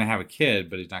 So he's gonna have a kid,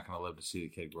 but he's not gonna live to see the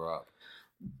kid grow up.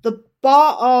 The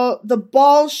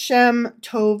Baal Shem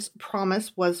Tov's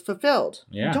promise was fulfilled.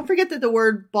 Yeah. Don't forget that the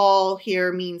word Baal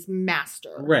here means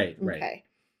master. Right. Okay.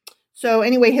 So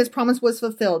anyway, his promise was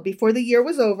fulfilled. Before the year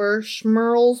was over,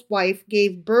 Shmurl's wife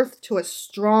gave birth to a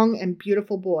strong and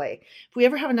beautiful boy. If we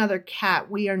ever have another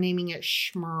cat, we are naming it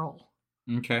Shmurl.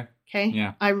 Okay. Okay?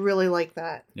 Yeah. I really like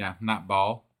that. Yeah, not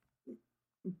Ball.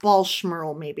 Baal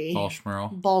Shmurl, maybe. Ball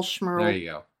Schmerl. Baal Shmurl. There you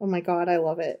go. Oh my God, I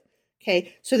love it.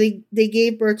 Okay, so they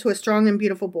gave birth to a strong and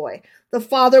beautiful boy. The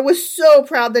father was so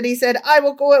proud that he said, "I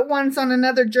will go at once on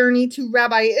another journey to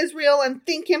Rabbi Israel and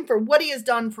thank him for what he has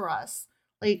done for us."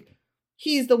 Like,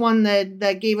 he's the one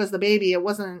that gave us the baby. It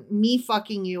wasn't me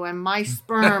fucking you and my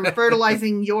sperm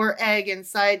fertilizing your egg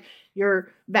inside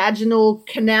your vaginal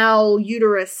canal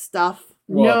uterus stuff.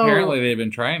 Well, no. Apparently they've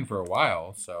been trying for a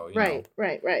while, so you know.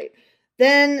 Right.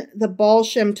 Then the Baal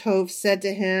Shem Tov said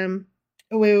to him,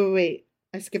 "Oh, wait.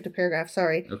 I skipped a paragraph.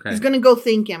 Sorry. Okay. He's going to go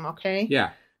thank him, okay?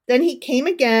 Yeah. Then he came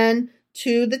again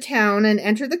to the town and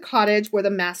entered the cottage where the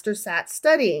master sat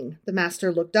studying. The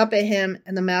master looked up at him,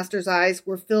 and the master's eyes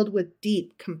were filled with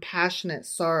deep, compassionate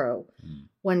sorrow.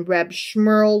 When Reb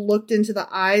Shmurl looked into the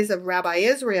eyes of Rabbi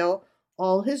Israel,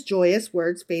 all his joyous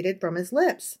words faded from his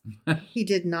lips. He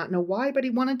did not know why, but he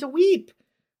wanted to weep.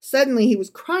 Suddenly, he was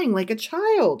crying like a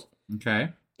child. Okay.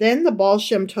 Then the Baal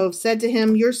Shem Tov said to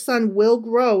him, "Your son will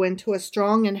grow into a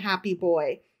strong and happy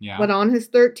boy. Yeah. But on his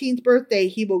 13th birthday,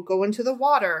 he will go into the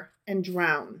water and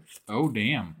drown." Oh,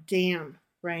 damn. Damn,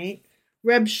 right?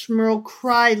 Reb Shmurl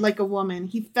cried like a woman.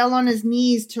 He fell on his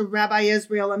knees to Rabbi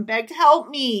Israel and begged, "Help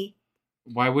me."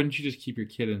 Why wouldn't you just keep your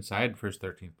kid inside for his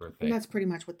 13th birthday? And that's pretty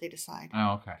much what they decide.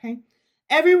 Oh, okay.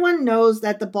 Everyone knows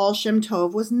that the Baal Shem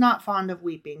Tov was not fond of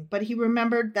weeping, but he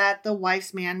remembered that the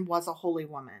wise man was a holy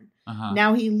woman.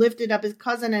 Now he lifted up his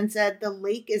cousin and said, "The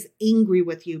lake is angry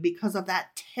with you because of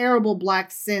that terrible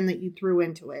black sin that you threw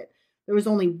into it. There was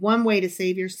only one way to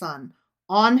save your son.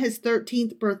 On his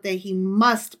 13th birthday, he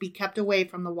must be kept away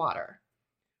from the water."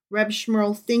 Reb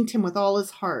Shmurl thanked him with all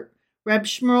his heart. Reb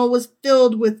Shmurl was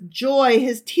filled with joy.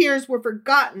 His tears were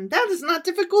forgotten. "That is not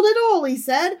difficult at all," he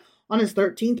said. "On his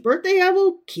 13th birthday, I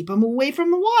will keep him away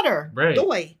from the water." Right.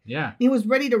 Doy. Yeah. He was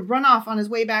ready to run off on his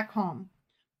way back home.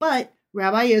 But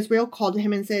Rabbi Israel called to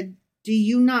him and said,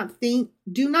 Do not think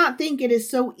it is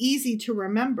so easy to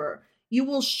remember. You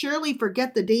will surely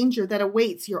forget the danger that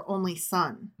awaits your only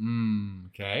son."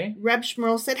 Okay. Reb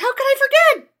Shmurl said, "How could I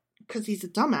forget?" Because he's a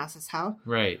dumbass is how.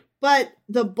 Right. But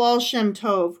the Baal Shem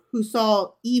Tov, who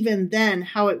saw even then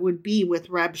how it would be with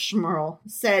Reb Shmurl,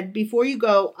 said, "Before you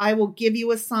go, I will give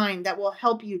you a sign that will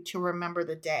help you to remember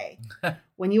the day.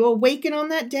 When you awaken on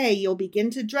that day, you'll begin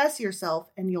to dress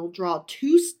yourself and you'll draw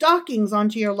 2 stockings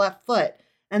onto your left foot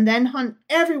and then hunt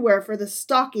everywhere for the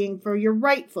stocking for your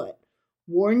right foot.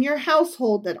 Warn your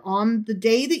household that on the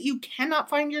day that you cannot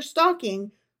find your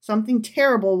stocking, something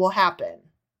terrible will happen."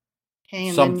 Okay,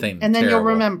 and then you'll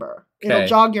remember. Okay. It'll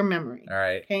jog your memory. All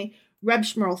right. Okay. Reb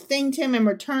Shmurl thanked him and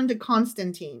returned to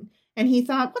Constantine. And he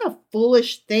thought, what a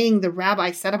foolish thing the rabbi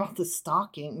said about the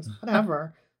stockings.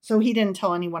 Whatever. So he didn't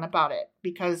tell anyone about it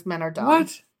because men are dumb.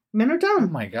 What? Men are dumb.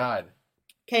 Oh my God.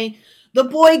 Okay. The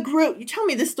boy grew. You tell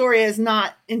me this story is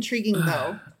not intriguing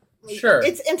though. Sure.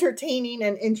 It's entertaining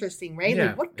and interesting, right? Yeah,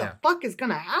 like what the fuck is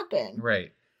going to happen?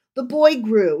 Right. The boy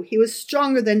grew. He was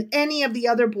stronger than any of the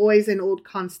other boys in Old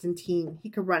Constantine. He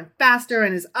could run faster,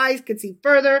 and his eyes could see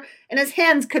further, and his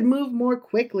hands could move more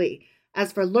quickly.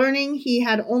 As for learning, he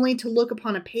had only to look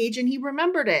upon a page, and he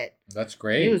remembered it. That's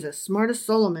great. He was as smart as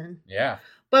Solomon. Yeah.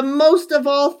 But most of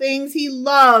all things, he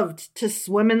loved to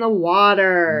swim in the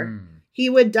water. He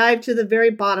would dive to the very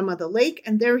bottom of the lake,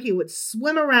 and there he would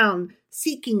swim around,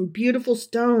 seeking beautiful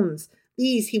stones.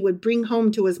 These he would bring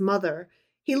home to his mother.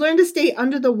 He learned to stay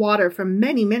under the water for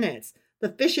many minutes. The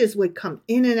fishes would come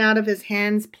in and out of his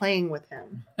hands playing with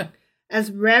him.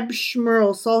 As Reb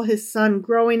Shmurl saw his son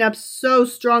growing up so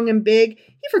strong and big,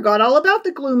 he forgot all about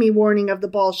the gloomy warning of the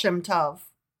Baal Shem Tov.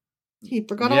 He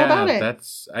forgot all about it.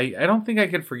 I don't think I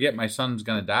could forget my son's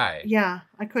going to die. Yeah,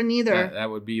 I couldn't either.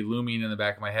 That would be looming in the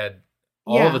back of my head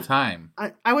all the time.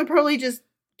 I would probably just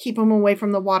keep him away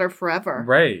from the water forever.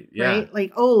 Right. Yeah. Right?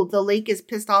 Like, oh, the lake is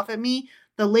pissed off at me.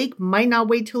 The lake might not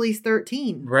wait till he's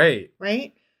 13. Right.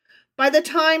 Right? By the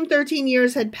time 13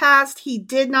 years had passed, he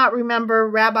did not remember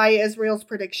Rabbi Israel's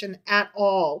prediction at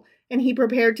all, and he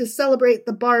prepared to celebrate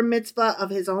the bar mitzvah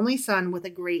of his only son with a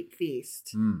great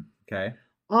feast. Okay.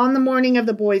 On the morning of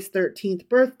the boy's 13th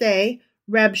birthday,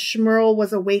 Reb Shmuel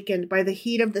was awakened by the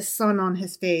heat of the sun on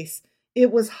his face.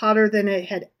 It was hotter than it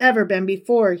had ever been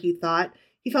before, he thought.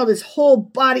 He felt his whole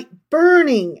body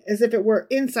burning as if it were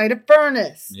inside a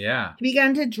furnace. Yeah. He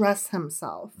began to dress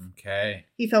himself. Okay.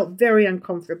 He felt very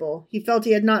uncomfortable. He felt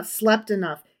he had not slept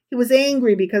enough. He was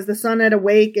angry because the sun had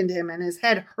awakened him and his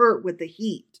head hurt with the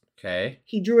heat. Okay.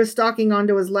 He drew a stocking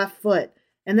onto his left foot,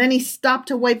 and then he stopped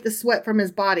to wipe the sweat from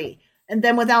his body. And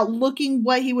then without looking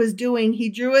what he was doing, he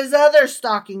drew his other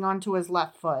stocking onto his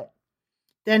left foot.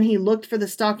 Then he looked for the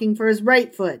stocking for his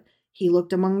right foot. He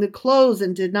looked among the clothes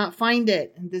and did not find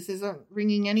it. And this isn't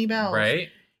ringing any bells. Right.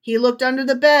 He looked under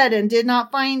the bed and did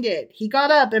not find it. He got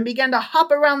up and began to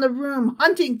hop around the room,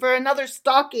 hunting for another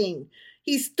stocking.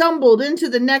 He stumbled into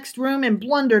the next room and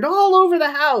blundered all over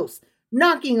the house,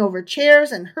 knocking over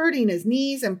chairs and hurting his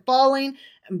knees and falling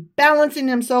and balancing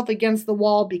himself against the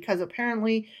wall because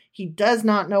apparently he does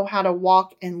not know how to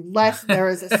walk unless there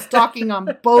is a stocking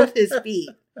on both his feet.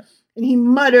 And he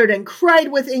muttered and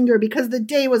cried with anger because the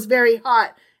day was very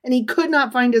hot and he could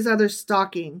not find his other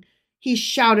stocking. He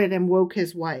shouted and woke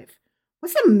his wife.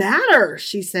 "What's the matter?"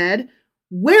 she said.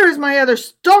 "Where is my other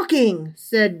stocking?"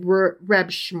 said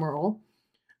Reb Shmuel.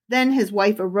 Then his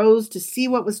wife arose to see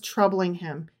what was troubling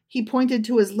him. He pointed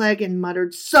to his leg and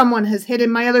muttered, "Someone has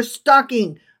hidden my other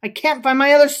stocking. I can't find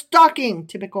my other stocking."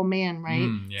 Typical man, right?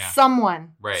 Yeah.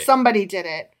 Someone. Right. Somebody did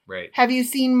it. Right. Have you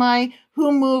seen my?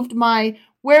 Who moved my?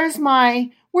 Where's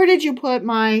my? Where did you put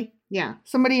my? Yeah,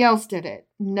 somebody else did it.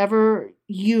 Never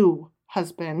you,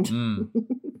 husband.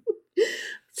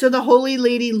 So the holy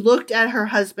lady looked at her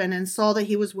husband and saw that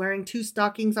he was wearing two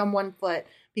stockings on one foot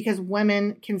because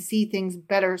women can see things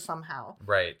better somehow.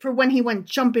 Right. For when he went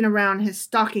jumping around, his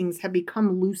stockings had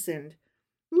become loosened.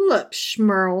 "Look,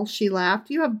 Shmuel," she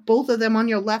laughed, "you have both of them on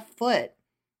your left foot."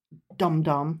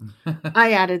 Dum-dum.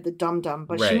 I added the dum-dum,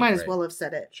 but she might as well have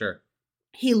said it. Sure.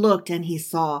 He looked and he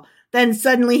saw. Then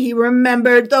suddenly he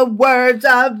remembered the words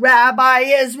of Rabbi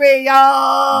Israel.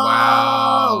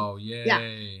 Wow. Yay. Yeah.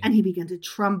 And he began to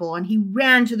tremble and he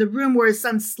ran to the room where his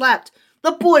son slept.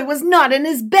 The boy was not in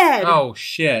his bed. Oh,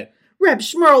 shit. Reb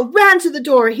Shmuel ran to the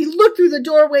door. He looked through the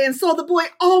doorway and saw the boy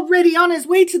already on his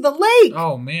way to the lake.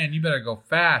 Oh, man, you better go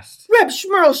fast. Reb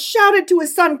Shmuel shouted to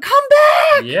his son, "Come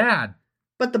back!" Yeah.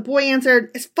 But the boy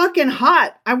answered, "It's fucking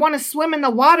hot. I want to swim in the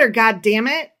water, God damn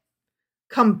it."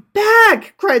 "Come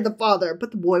back!" cried the father,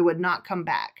 but the boy would not come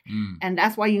back. And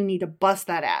that's why you need to bust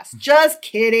that ass. Just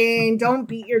kidding. Don't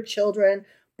beat your children.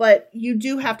 But you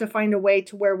do have to find a way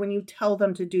to where when you tell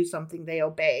them to do something, they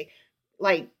obey.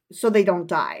 Like, so they don't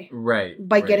die. Right.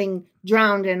 By getting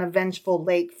drowned in a vengeful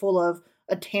lake full of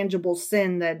a tangible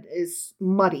sin that is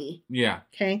muddy. Yeah.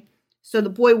 Okay? So the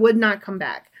boy would not come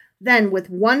back. Then with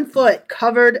one foot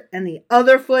covered and the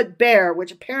other foot bare,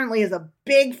 which apparently is a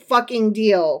big fucking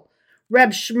deal,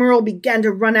 Reb Shmuel began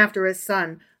to run after his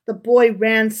son. The boy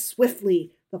ran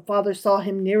swiftly. The father saw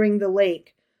him nearing the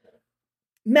lake.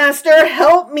 "Master,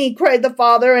 help me," cried the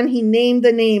father, and he named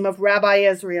the name of Rabbi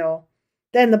Israel.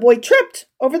 Then the boy tripped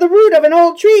over the root of an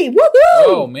old tree. Woohoo!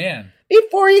 Oh, man.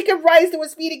 Before he could rise to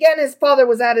his feet again, his father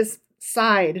was at his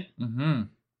side. Mm-hmm.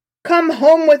 "Come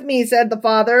home with me," said the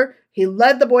father. He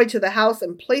led the boy to the house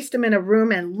and placed him in a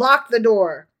room and locked the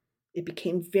door. It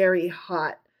became very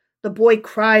hot. The boy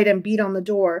cried and beat on the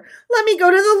door. "Let me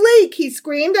go to the lake," he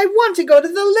screamed. "I want to go to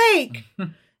the lake."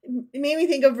 It made me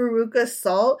think of Veruca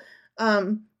Salt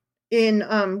in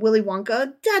Willy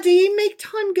Wonka. "Daddy, make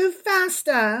time go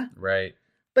faster." Right.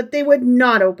 But they would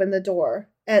not open the door.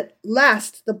 At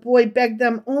last, the boy begged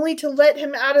them only to let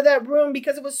him out of that room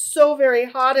because it was so very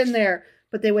hot in there.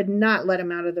 But they would not let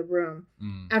him out of the room.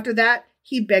 After that,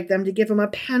 he begged them to give him a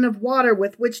pan of water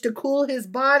with which to cool his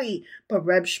body. But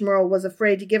Reb Shmuel was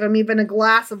afraid to give him even a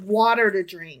glass of water to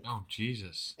drink. Oh,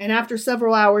 Jesus. And after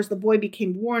several hours, the boy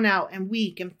became worn out and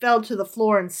weak and fell to the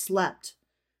floor and slept.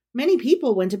 Many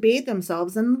people went to bathe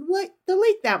themselves in the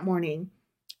lake that morning.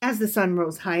 As the sun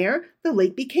rose higher, the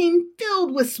lake became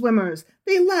filled with swimmers.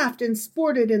 They laughed and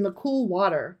sported in the cool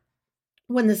water.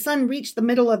 When the sun reached the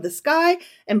middle of the sky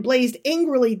and blazed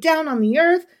angrily down on the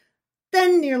earth,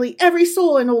 then nearly every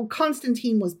soul in old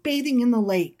Constantine was bathing in the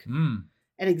lake.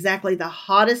 At exactly the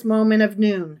hottest moment of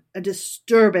noon, a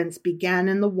disturbance began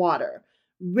in the water.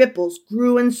 Ripples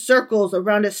grew in circles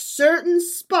around a certain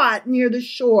spot near the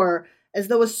shore, as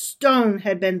though a stone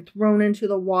had been thrown into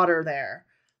the water there.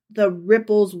 The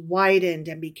ripples widened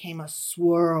and became a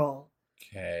swirl.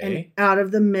 Okay. And out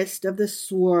of the midst of the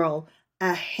swirl,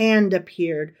 a hand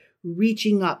appeared,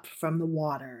 reaching up from the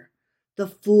water. The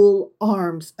full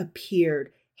arms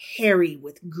appeared, hairy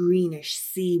with greenish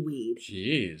seaweed.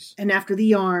 Jeez. And after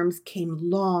the arms came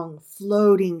long,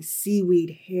 floating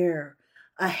seaweed hair.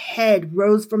 A head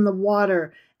rose from the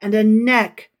water, and a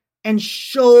neck and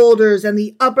shoulders and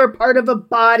the upper part of a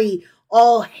body,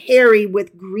 all hairy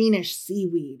with greenish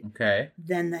seaweed. Okay.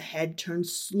 Then the head turned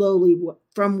slowly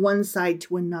from one side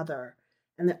to another,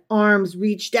 and the arms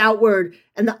reached outward,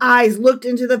 and the eyes looked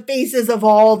into the faces of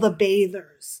all the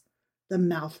bathers. The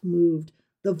mouth moved.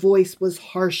 The voice was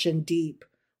harsh and deep.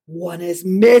 "One is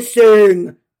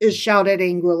missing," it shouted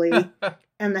angrily,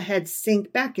 and the head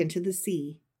sank back into the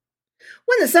sea.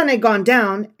 When the sun had gone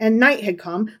down and night had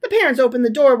come, the parents opened the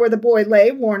door where the boy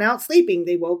lay, worn out, sleeping.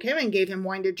 They woke him and gave him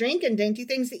wine to drink and dainty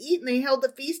things to eat, and they held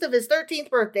the feast of his 13th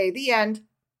birthday. The end.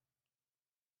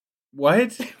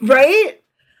 What? Right?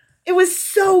 It was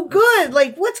so good.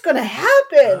 Like, what's going to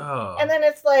happen? Oh. And then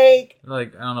it's like, I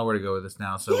don't know where to go with this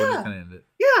now, so we're just going to end it.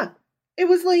 Yeah. It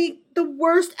was like the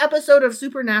worst episode of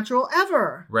Supernatural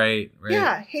ever. Right.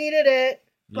 Yeah, hated it.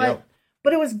 But Yep.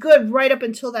 But it was good right up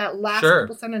until that last Sure.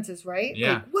 couple sentences, right?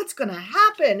 Yeah. Like, what's going to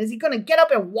happen? Is he going to get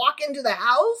up and walk into the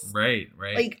house? Right.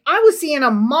 Like, I was seeing a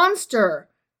monster,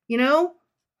 you know?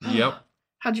 Yep.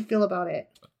 How'd you feel about it?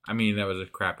 I mean, that was a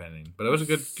crap ending, but it was a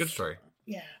good story.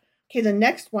 Yeah. Okay, the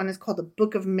next one is called The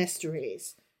Book of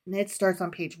Mysteries, and it starts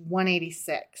on page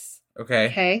 186. Okay.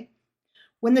 Okay?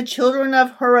 When the children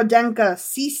of Horodenka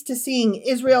ceased to sing,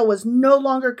 Israel was no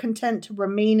longer content to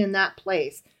remain in that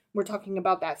place. We're talking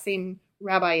about that same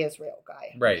Rabbi Israel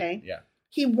guy. Right. Okay? Yeah.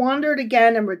 He wandered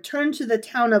again and returned to the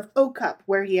town of Okup,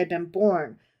 where he had been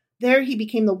born. There he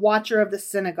became the watcher of the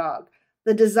synagogue.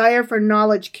 The desire for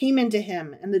knowledge came into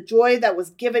him, and the joy that was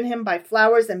given him by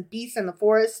flowers and beasts in the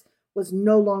forest was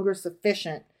no longer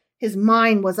sufficient. His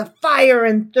mind was afire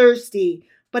and thirsty,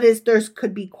 but his thirst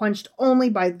could be quenched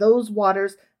only by those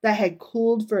waters that had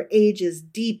cooled for ages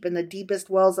deep in the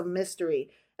deepest wells of mystery.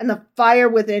 And the fire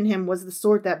within him was the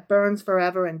sort that burns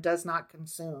forever and does not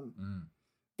consume.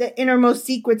 The innermost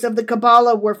secrets of the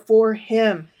Kabbalah were for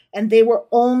him, and they were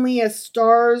only as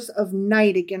stars of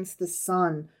night against the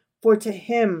sun, for to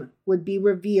him would be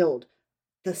revealed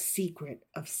the secret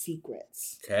of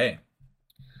secrets. Okay.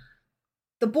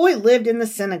 The boy lived in the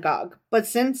synagogue, but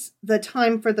since the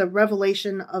time for the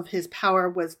revelation of his power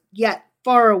was yet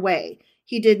far away,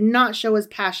 he did not show his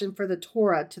passion for the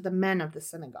Torah to the men of the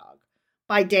synagogue.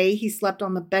 By day, he slept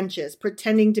on the benches,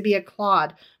 pretending to be a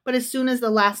clod, but as soon as the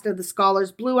last of the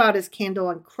scholars blew out his candle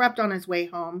and crept on his way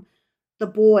home, the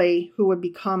boy who would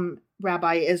become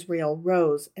Rabbi Israel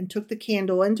rose and took the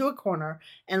candle into a corner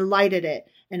and lighted it,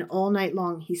 and all night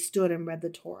long he stood and read the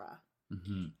Torah.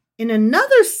 Mm-hmm. In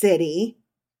another city,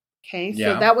 okay,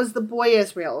 Yeah. so that was the boy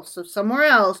Israel. So somewhere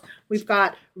else, we've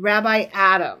got Rabbi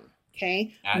Adam,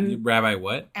 okay? Rabbi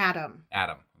what? Adam.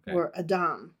 Okay. Or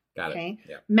Adam. Got Okay. it.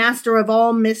 Yeah. Master of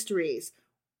all mysteries,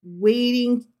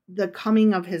 waiting the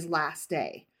coming of his last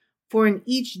day. For in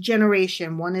each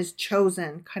generation, one is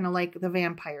chosen, kind of like the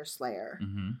vampire slayer,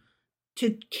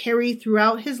 to carry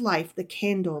throughout his life the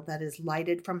candle that is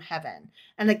lighted from heaven.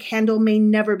 And the candle may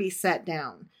never be set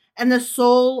down. And the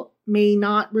soul may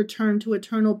not return to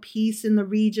eternal peace in the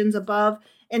regions above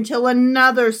until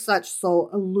another such soul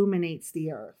illuminates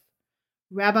the earth.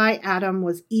 Rabbi Adam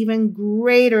was even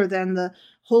greater than the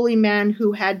holy man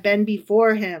who had been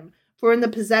before him, for in the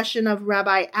possession of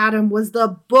Rabbi Adam was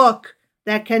the book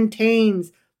that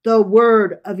contains the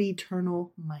word of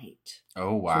eternal might.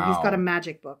 Oh, wow. So he's got a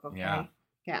magic book, okay?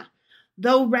 Yeah.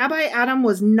 Though Rabbi Adam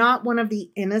was not one of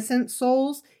the innocent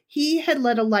souls, he had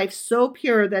led a life so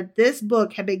pure that this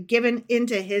book had been given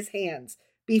into his hands.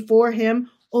 Before him,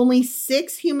 only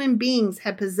 6 human beings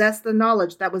had possessed the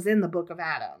knowledge that was in the book of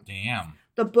Adam. Damn.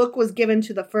 The book was given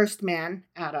to the first man,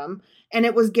 Adam, and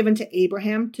it was given to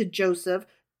Abraham, to Joseph,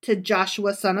 to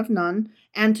Joshua son of Nun,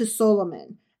 and to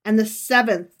Solomon. And the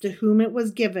 7th to whom it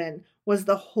was given was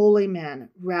the holy man,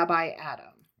 Rabbi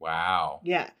Adam. Wow.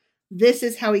 Yeah. This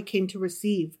is how he came to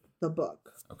receive the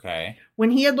book. Okay.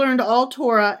 When he had learned all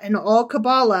Torah and all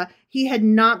Kabbalah, he had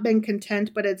not been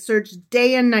content, but had searched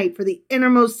day and night for the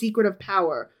innermost secret of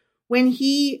power. When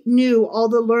he knew all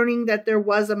the learning that there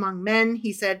was among men,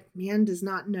 he said, man does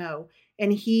not know.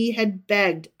 And he had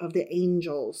begged of the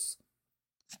angels.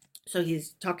 So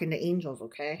he's talking to angels,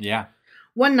 okay? Yeah.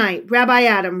 One night, Rabbi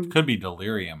Adam... Could be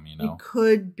delirium, you know. It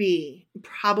could be.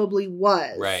 Probably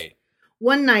was. Right.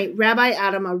 One night, Rabbi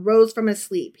Adam arose from his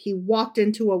sleep. He walked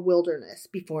into a wilderness.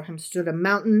 Before him stood a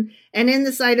mountain, and in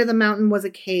the side of the mountain was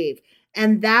a cave.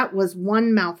 And that was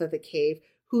one mouth of the cave,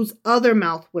 whose other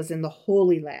mouth was in the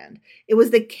Holy Land. It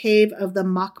was the cave of the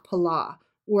Machpelah,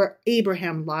 where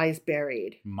Abraham lies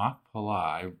buried. Machpelah,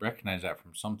 I recognize that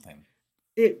from something.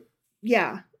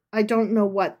 Yeah, I don't know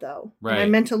what, though. Right. And I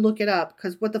meant to look it up,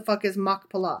 because what the fuck is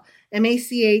Machpelah?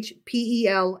 Machpelah.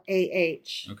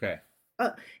 Okay.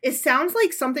 It sounds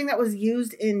like something that was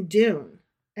used in Dune.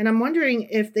 And I'm wondering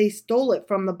if they stole it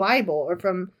from the Bible or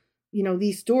from,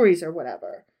 these stories or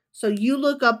whatever. So you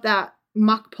look up that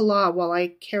Machpelah while I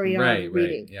carry on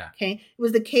reading. Right, yeah. Okay. It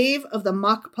was the cave of the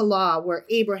Machpelah where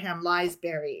Abraham lies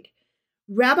buried.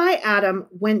 Rabbi Adam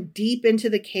went deep into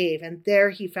the cave, and there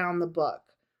he found the book.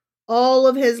 All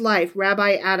of his life,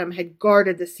 Rabbi Adam had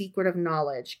guarded the secret of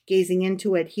knowledge. Gazing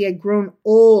into it, he had grown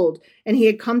old, and he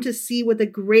had come to see with the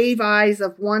grave eyes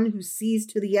of one who sees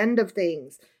to the end of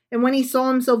things. And when he saw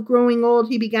himself growing old,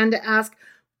 he began to ask,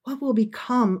 "What will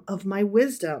become of my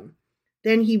wisdom?"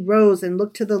 Then he rose and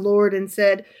looked to the Lord and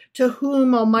said, "To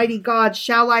whom, Almighty God,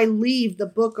 shall I leave the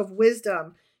book of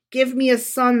wisdom? Give me a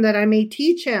son that I may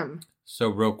teach him." So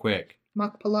real quick.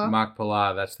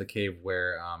 Machpelah, that's the cave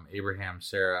where Abraham,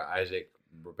 Sarah, Isaac,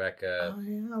 Rebecca,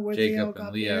 Jacob,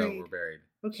 and Leah were buried.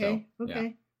 Okay, so, okay.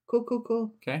 Yeah.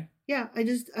 Cool. Okay. Yeah,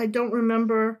 I don't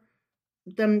remember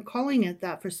them calling it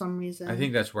that for some reason. I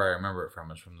think that's where I remember it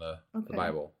from, is from the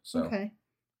Bible. So. Okay.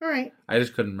 All right. I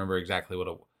just couldn't remember exactly what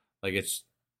it's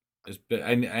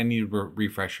I need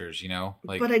refreshers,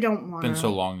 but I don't want to. It's been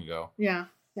so long ago. Yeah.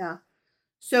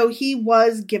 So he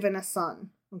was given a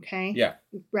son. Okay? Yeah.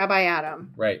 Rabbi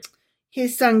Adam. Right.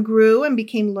 His son grew and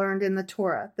became learned in the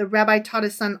Torah. The rabbi taught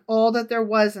his son all that there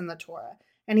was in the Torah.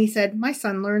 And he said, "My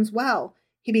son learns well."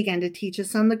 He began to teach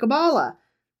his son the Kabbalah.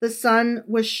 The son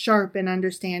was sharp in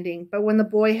understanding, but when the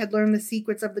boy had learned the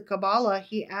secrets of the Kabbalah,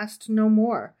 he asked no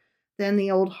more. Then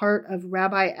the old heart of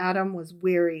Rabbi Adam was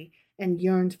weary and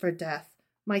yearned for death.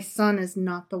 "My son is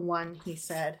not the one," he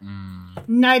said.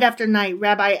 Night after night,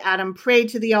 Rabbi Adam prayed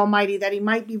to the Almighty that he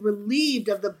might be relieved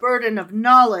of the burden of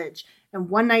knowledge. And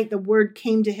one night the word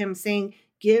came to him saying,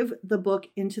 "Give the book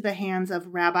into the hands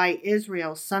of Rabbi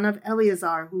Israel, son of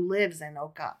Eleazar, who lives in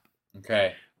Okap."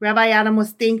 Okay. Rabbi Adam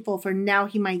was thankful, for now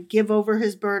he might give over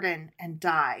his burden and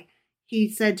die. He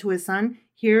said to his son,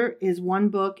 "Here is one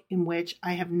book in which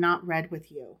I have not read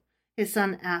with you." His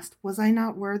son asked, "Was I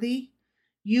not worthy?"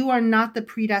 "You are not the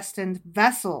predestined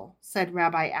vessel," said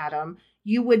Rabbi Adam.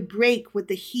 "You would break with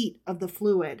the heat of the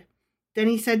fluid." Then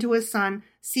he said to his son,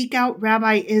 "Seek out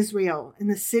Rabbi Israel in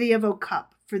the city of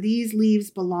Okap, for these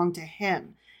leaves belong to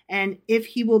him. And if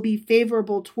he will be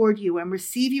favorable toward you and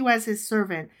receive you as his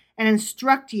servant and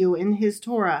instruct you in his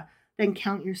Torah, then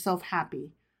count yourself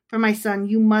happy. For my son,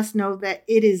 you must know that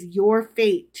it is your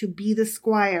fate to be the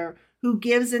squire who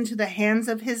gives into the hands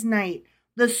of his knight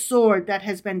the sword that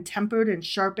has been tempered and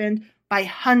sharpened by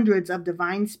hundreds of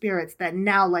divine spirits that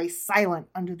now lie silent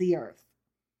under the earth."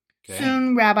 Okay.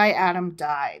 Soon Rabbi Adam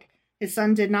died. His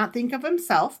son did not think of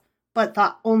himself, but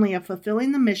thought only of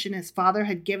fulfilling the mission his father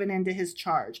had given into his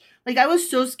charge. I was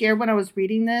so scared when I was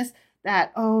reading this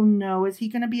that, oh no, is he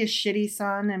going to be a shitty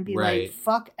son and be like,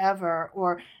 fuck ever,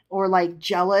 or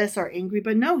jealous or angry?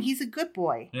 But no, he's a good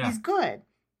boy. Yeah. He's good.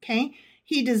 Okay.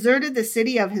 He deserted the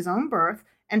city of his own birth,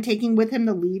 and taking with him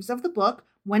the leaves of the book,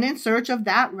 went in search of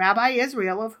that Rabbi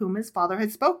Israel of whom his father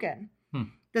had spoken.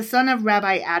 The son of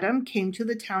Rabbi Adam came to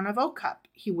the town of Okap.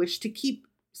 He wished to keep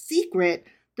secret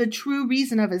the true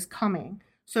reason of his coming.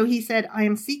 So he said, "I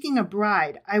am seeking a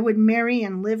bride. I would marry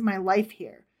and live my life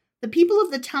here." The people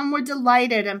of the town were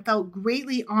delighted and felt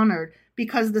greatly honored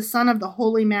because the son of the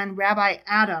holy man Rabbi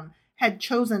Adam had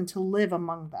chosen to live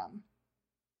among them.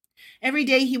 Every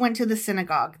day he went to the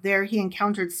synagogue. There he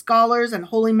encountered scholars and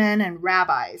holy men and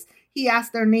rabbis. He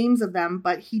asked their names of them,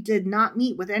 but he did not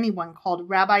meet with anyone called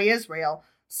Rabbi Israel,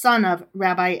 son of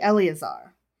Rabbi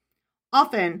Eleazar.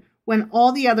 Often, when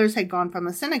all the others had gone from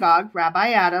the synagogue,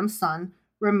 Rabbi Adam's son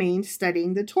remained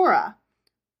studying the Torah.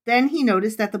 Then he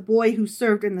noticed that the boy who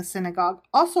served in the synagogue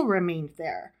also remained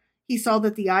there. He saw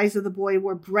that the eyes of the boy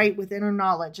were bright with inner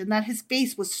knowledge and that his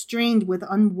face was strained with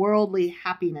unworldly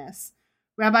happiness.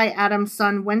 Rabbi Adam's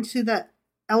son went to the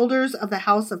elders of the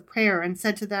house of prayer and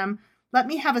said to them, "Let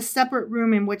me have a separate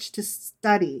room in which to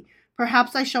study.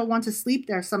 Perhaps I shall want to sleep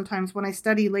there sometimes when I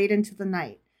study late into the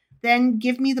night. Then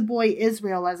give me the boy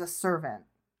Israel as a servant."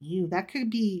 Ew, that could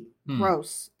be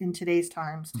gross in today's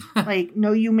times.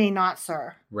 No, you may not,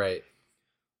 sir. Right.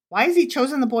 "Why has he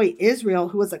chosen the boy Israel,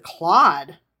 who is a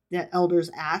clod?" the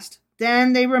elders asked.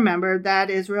 Then they remembered that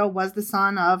Israel was the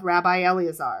son of Rabbi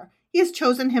Eleazar. He has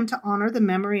chosen him to honor the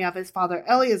memory of his father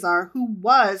Eleazar, who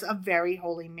was a very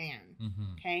holy man.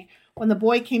 Mm-hmm. Okay. When the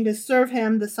boy came to serve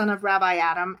him, the son of Rabbi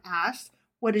Adam asked,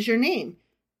 "What is your name?"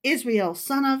 "Israel,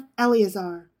 son of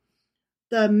Eleazar."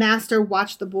 The master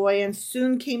watched the boy and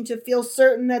soon came to feel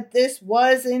certain that this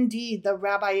was indeed the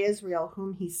Rabbi Israel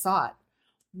whom he sought.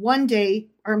 One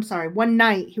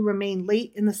night, he remained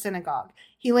late in the synagogue.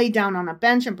 He lay down on a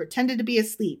bench and pretended to be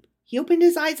asleep. He opened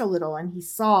his eyes a little, and he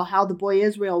saw how the boy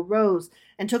Israel rose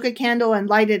and took a candle and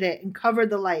lighted it and covered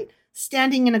the light,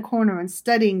 standing in a corner and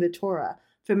studying the Torah.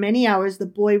 For many hours, the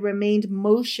boy remained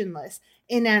motionless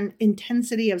in an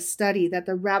intensity of study that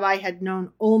the rabbi had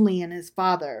known only in his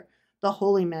father, the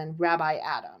holy man, Rabbi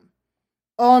Adam.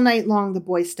 All night long the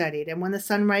boy studied, and when the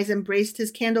sunrise embraced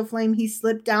his candle flame, he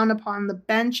slipped down upon the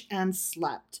bench and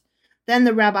slept. Then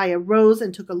the rabbi arose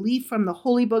and took a leaf from the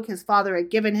holy book his father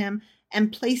had given him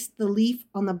and placed the leaf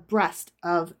on the breast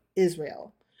of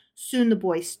Israel. Soon the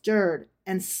boy stirred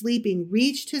and, sleeping,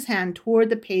 reached his hand toward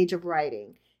the page of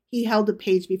writing. He held the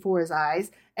page before his eyes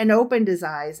and opened his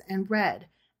eyes and read.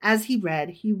 As he read,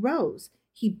 he rose.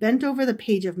 He bent over the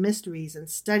page of mysteries and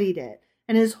studied it,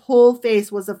 and his whole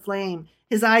face was aflame.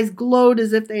 His eyes glowed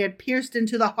as if they had pierced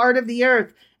into the heart of the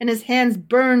earth, and his hands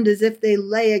burned as if they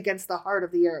lay against the heart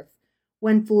of the earth.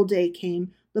 When full day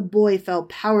came, the boy fell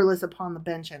powerless upon the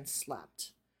bench and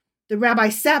slept. The rabbi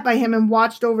sat by him and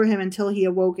watched over him until he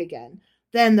awoke again.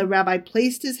 Then the rabbi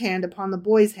placed his hand upon the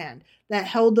boy's hand that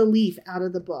held the leaf out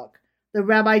of the book. The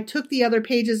rabbi took the other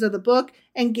pages of the book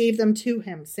and gave them to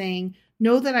him, saying,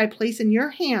 "Know that I place in your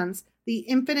hands the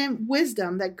infinite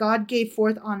wisdom that God gave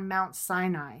forth on Mount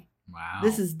Sinai." Wow.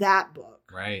 This is that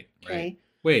book. Right. Okay. Right.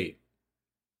 Wait.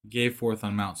 Gave forth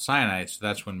on Mount Sinai, so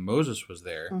that's when Moses was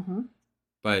there. Mm-hmm.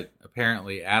 But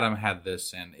apparently Adam had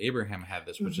this and Abraham had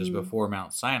this, which is before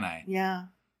Mount Sinai. Yeah.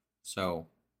 So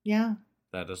yeah,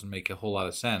 that doesn't make a whole lot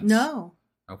of sense. No.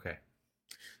 Okay.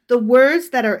 The words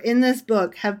that are in this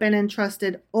book have been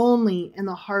entrusted only in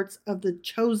the hearts of the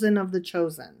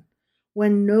chosen.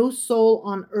 When no soul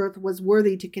on earth was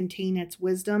worthy to contain its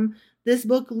wisdom, this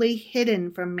book lay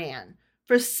hidden from man.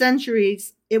 For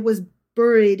centuries, it was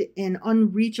buried in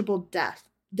unreachable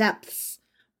depths.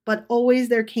 But always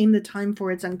there came the time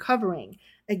for its uncovering.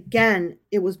 Again,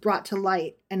 it was brought to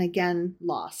light and again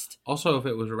lost. Also, if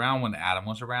it was around when Adam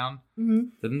was around,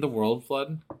 didn't the world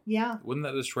flood? Yeah. Wouldn't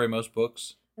that destroy most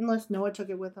books? Unless Noah took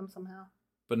it with him somehow.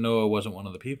 But Noah wasn't one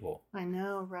of the people. I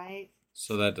know, right?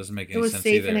 So that doesn't make any sense. It sense was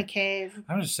safe either. in a cave.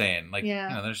 I'm just saying,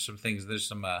 there's some things, there's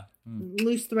some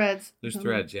loose threads. There's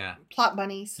threads, yeah. Plot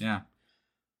bunnies. Yeah.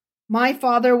 My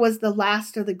father was the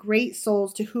last of the great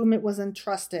souls to whom it was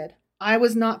entrusted. I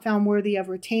was not found worthy of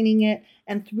retaining it,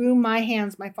 and through my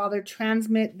hands my father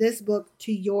transmit this book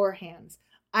to your hands.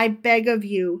 I beg of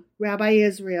you, Rabbi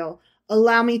Israel,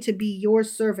 allow me to be your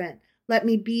servant. Let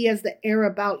me be as the air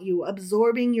about you,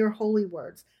 absorbing your holy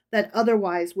words, that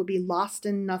otherwise would be lost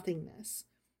in nothingness.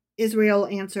 Israel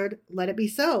answered, "Let it be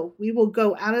so. We will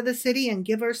go out of the city and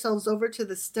give ourselves over to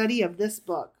the study of this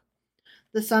book."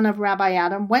 The son of Rabbi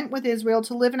Adam went with Israel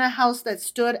to live in a house that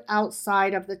stood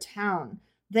outside of the town.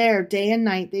 There, day and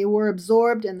night, they were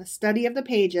absorbed in the study of the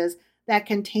pages that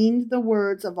contained the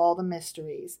words of all the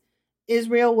mysteries.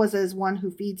 Israel was as one who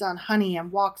feeds on honey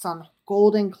and walks on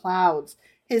golden clouds.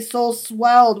 His soul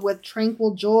swelled with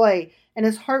tranquil joy, and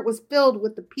his heart was filled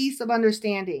with the peace of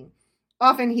understanding.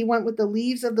 Often he went with the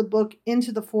leaves of the book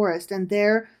into the forest, and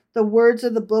there the words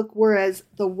of the book were as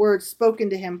the words spoken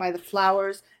to him by the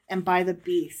flowers and by the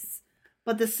beasts.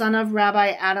 But the son of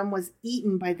Rabbi Adam was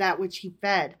eaten by that which he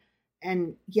fed,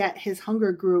 and yet his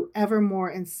hunger grew ever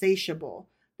more insatiable.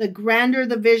 The grander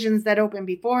the visions that opened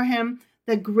before him,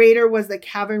 the greater was the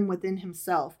cavern within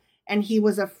himself, and he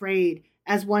was afraid,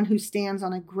 as one who stands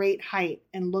on a great height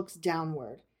and looks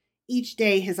downward. Each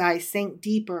day his eyes sank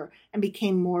deeper and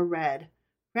became more red.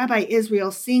 Rabbi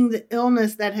Israel, seeing the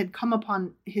illness that had come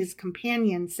upon his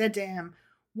companion, said to him,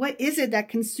 "What is it that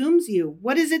consumes you?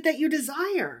 What is it that you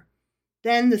desire?"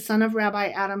 Then the son of Rabbi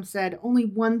Adam said, "Only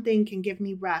one thing can give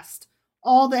me rest.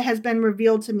 All that has been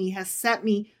revealed to me has set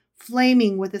me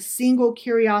flaming with a single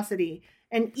curiosity,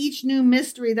 and each new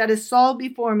mystery that is solved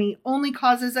before me only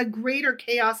causes a greater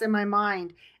chaos in my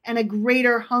mind and a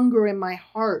greater hunger in my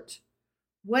heart.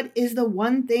 What is the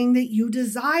one thing that you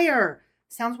desire?"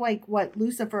 Sounds like what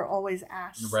Lucifer always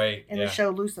asks in the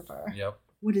show Lucifer. Yep.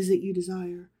 What is it you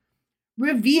desire?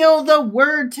 "Reveal the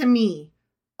word to me."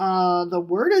 The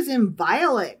word is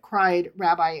inviolate," cried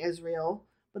Rabbi Israel.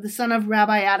 But the son of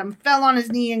Rabbi Adam fell on his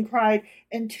knee and cried,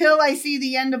 "Until I see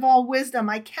the end of all wisdom,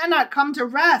 I cannot come to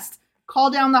rest.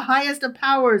 Call down the highest of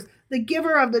powers, the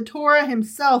giver of the Torah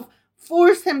himself,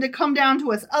 Force him to come down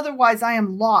to us, otherwise I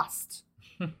am lost.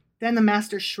 Then the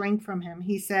master shrank from him.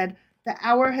 He said, the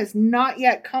hour has not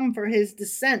yet come for his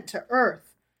descent to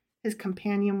earth. His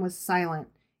companion was silent.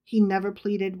 He never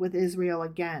pleaded with Israel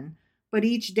again. But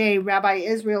each day, Rabbi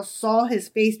Israel saw his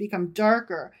face become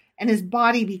darker and his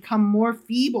body become more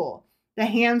feeble. The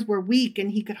hands were weak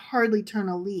and he could hardly turn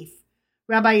a leaf.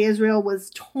 Rabbi Israel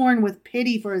was torn with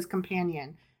pity for his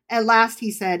companion. At last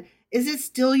he said, is it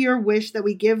still your wish that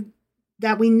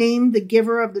we name the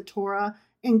giver of the Torah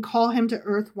and call him to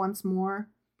earth once more?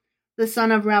 The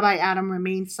son of Rabbi Adam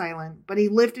remained silent, but he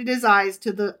lifted his eyes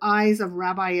to the eyes of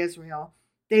Rabbi Israel.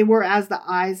 They were as the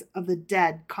eyes of the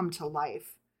dead come to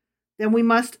life. Then we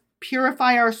must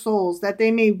purify our souls that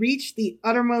they may reach the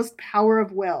uttermost power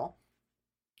of will.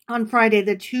 On Friday,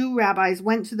 the two rabbis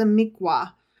went to the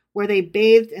mikvah, where they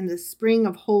bathed in the spring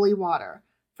of holy water.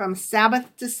 From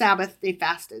Sabbath to Sabbath, they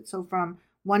fasted. So from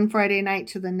one Friday night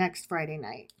to the next Friday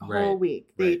night, a whole week,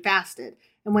 they fasted.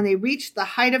 And when they reached the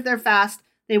height of their fast,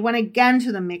 they went again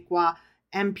to the mikvah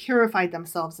and purified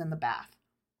themselves in the bath.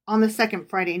 On the second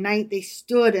Friday night, they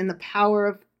stood in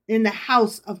the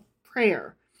house of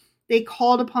prayer. They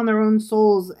called upon their own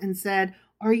souls and said,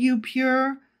 are you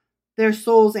pure? Their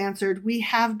souls answered, we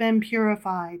have been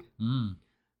purified.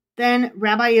 Then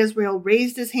Rabbi Israel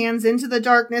raised his hands into the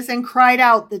darkness and cried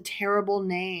out the terrible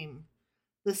name.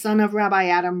 The son of Rabbi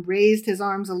Adam raised his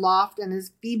arms aloft and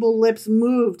his feeble lips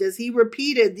moved as he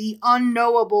repeated the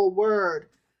unknowable word.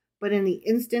 But in the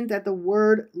instant that the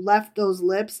word left those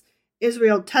lips,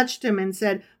 Israel touched him and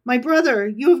said, my brother,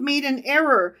 you have made an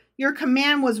error. Your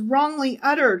command was wrongly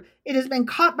uttered. It has been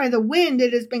caught by the wind.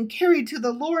 It has been carried to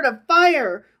the Lord of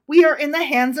fire. We are in the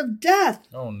hands of death.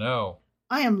 Oh, no.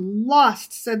 I am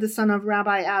lost, said the son of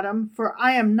Rabbi Adam, for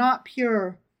I am not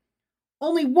pure.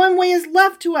 Only one way is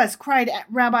left to us, cried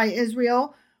Rabbi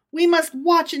Israel. We must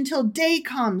watch until day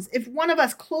comes. If one of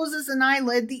us closes an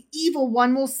eyelid, the evil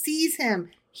one will seize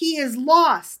him. He is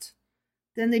lost.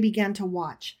 Then they began to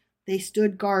watch. They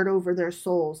stood guard over their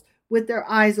souls. With their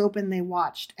eyes open, they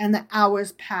watched, and the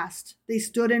hours passed. They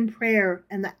stood in prayer,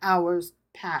 and the hours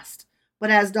passed.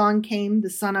 But as dawn came, the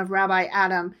son of Rabbi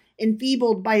Adam,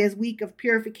 enfeebled by his week of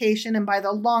purification and by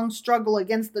the long struggle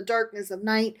against the darkness of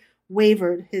night,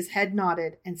 wavered, his head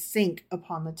nodded, and sank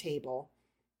upon the table.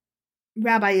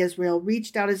 Rabbi Israel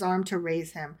reached out his arm to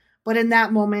raise him, but in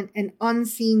that moment an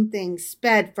unseen thing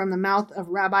sped from the mouth of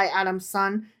Rabbi Adam's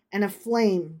son, and a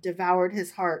flame devoured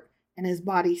his heart, and his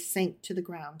body sank to the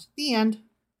ground. The end.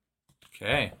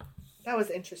 Okay. That was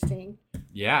interesting.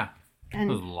 Yeah.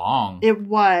 And it was long. It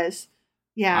was.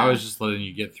 Yeah. I was just letting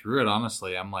you get through it,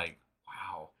 honestly. I'm like,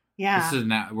 wow.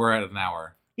 Yeah. We're at an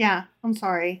hour. Yeah, I'm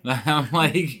sorry. I'm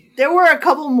like... There were a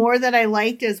couple more that I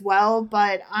liked as well,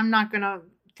 but I'm not going to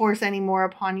force any more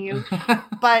upon you.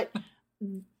 But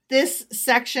this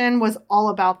section was all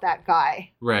about that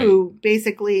guy. Right. Who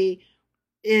basically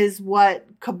is what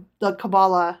the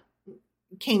Kabbalah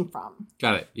came from.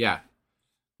 Got it. Yeah.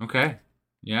 Okay.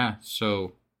 Yeah.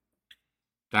 So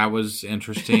that was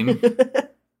interesting.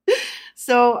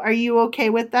 So are you okay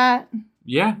with that?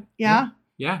 Yeah. Yeah?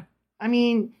 Yeah. I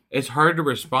mean... It's hard to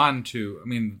respond to. I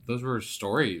mean, those were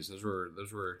stories. Those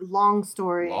were long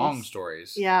stories. Long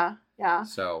stories. Yeah. Yeah.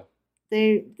 So...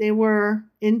 They were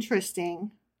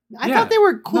interesting. I thought they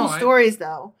were cool stories,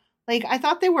 though. Like, I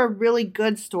thought they were really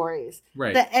good stories.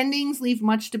 Right. The endings leave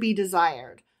much to be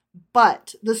desired.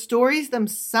 But the stories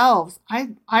themselves,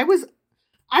 I was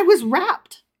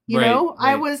wrapped. You know? Right.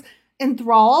 I was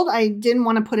enthralled. I didn't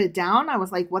want to put it down. I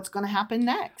was like, what's going to happen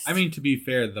next? I mean, to be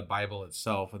fair, the Bible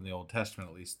itself, in the Old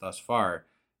Testament, at least thus far,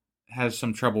 has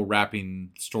some trouble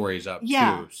wrapping stories up,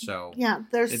 too. So yeah,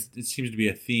 it seems to be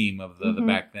a theme of the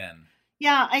back then.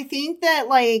 Yeah, I think that,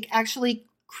 like, actually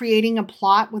creating a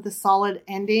plot with a solid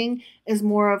ending is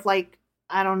more of, like,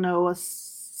 I don't know, a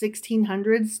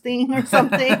 1600s thing or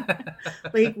something.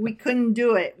 Like, we couldn't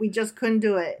do it. We just couldn't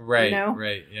do it. Right, you know?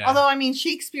 Right, yeah. Although, I mean,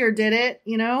 Shakespeare did it,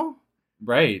 you know?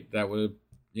 Right, that would,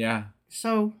 yeah.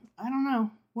 So, I don't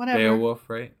know. Whatever. Beowulf,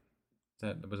 right?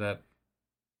 Was that?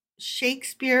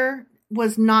 Shakespeare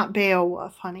was not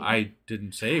Beowulf, honey. I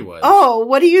didn't say he was. Oh,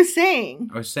 what are you saying?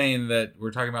 I was saying that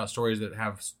we're talking about stories that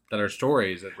are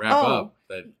stories that wrap up.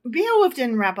 That Beowulf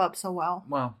didn't wrap up so well.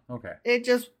 Well, okay. It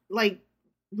just, like,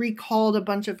 recalled a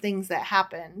bunch of things that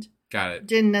happened. Got it.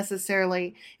 Didn't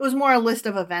necessarily. It was more a list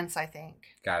of events, I think.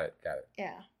 Got it.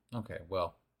 Yeah. Okay,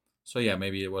 well. So, yeah,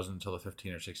 maybe it wasn't until the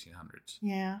 15 or 1600s.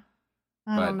 Yeah.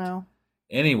 I don't know.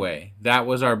 Anyway, that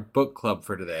was our book club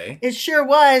for today. It sure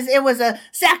was. It was a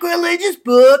sacrilegious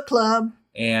book club.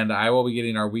 And I will be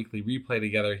getting our weekly replay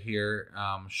together here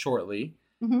shortly.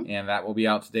 and that will be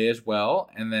out today as well.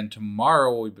 And then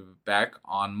tomorrow we'll be back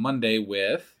on Monday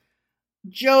with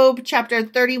Job chapter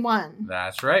 31.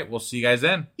 That's right. We'll see you guys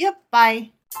then. Yep,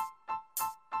 bye.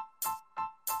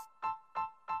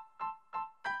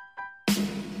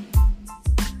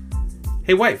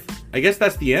 Hey, wife, I guess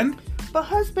that's the end? But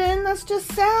husband, that's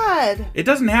just sad. It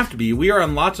doesn't have to be. We are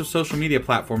on lots of social media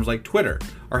platforms like Twitter.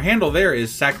 Our handle there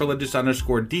is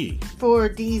sacrilegious_D. For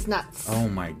D's nuts. Oh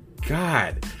my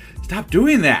God. Stop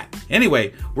doing that.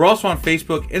 Anyway, we're also on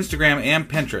Facebook, Instagram, and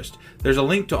Pinterest. There's a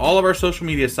link to all of our social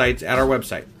media sites at our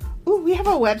website. Ooh, we have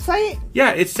a website?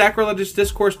 Yeah, it's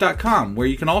sacrilegiousdiscourse.com, where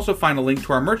you can also find a link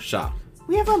to our merch shop.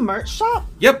 We have a merch shop?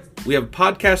 Yep, we have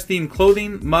podcast-themed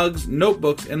clothing, mugs,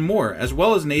 notebooks, and more, as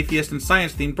well as an atheist and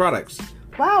science-themed products.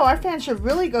 Wow, our fans should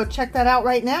really go check that out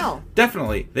right now.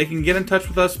 Definitely. They can get in touch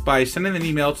with us by sending an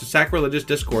email to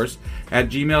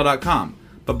sacrilegiousdiscourse@gmail.com.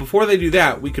 But before they do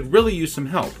that, we could really use some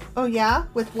help. Oh yeah?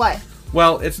 With what?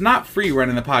 Well, it's not free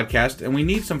running the podcast, and we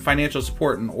need some financial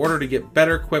support in order to get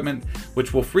better equipment,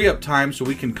 which will free up time so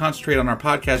we can concentrate on our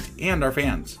podcast and our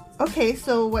fans. Okay,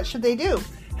 so what should they do?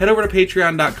 Head over to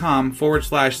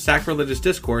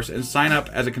patreon.com/sacrilegiousdiscourse and sign up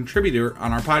as a contributor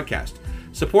on our podcast.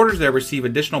 Supporters there receive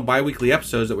additional bi-weekly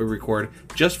episodes that we record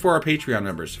just for our Patreon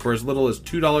members for as little as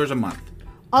 $2 a month.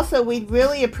 Also, we'd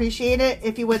really appreciate it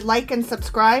if you would like and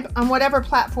subscribe on whatever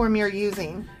platform you're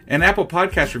using. And Apple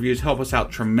Podcast reviews help us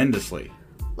out tremendously.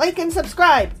 Like and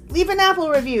subscribe. Leave an Apple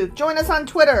review. Join us on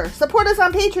Twitter. Support us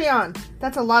on Patreon.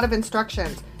 That's a lot of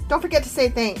instructions. Don't forget to say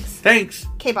thanks. Thanks.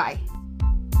 Okay, bye.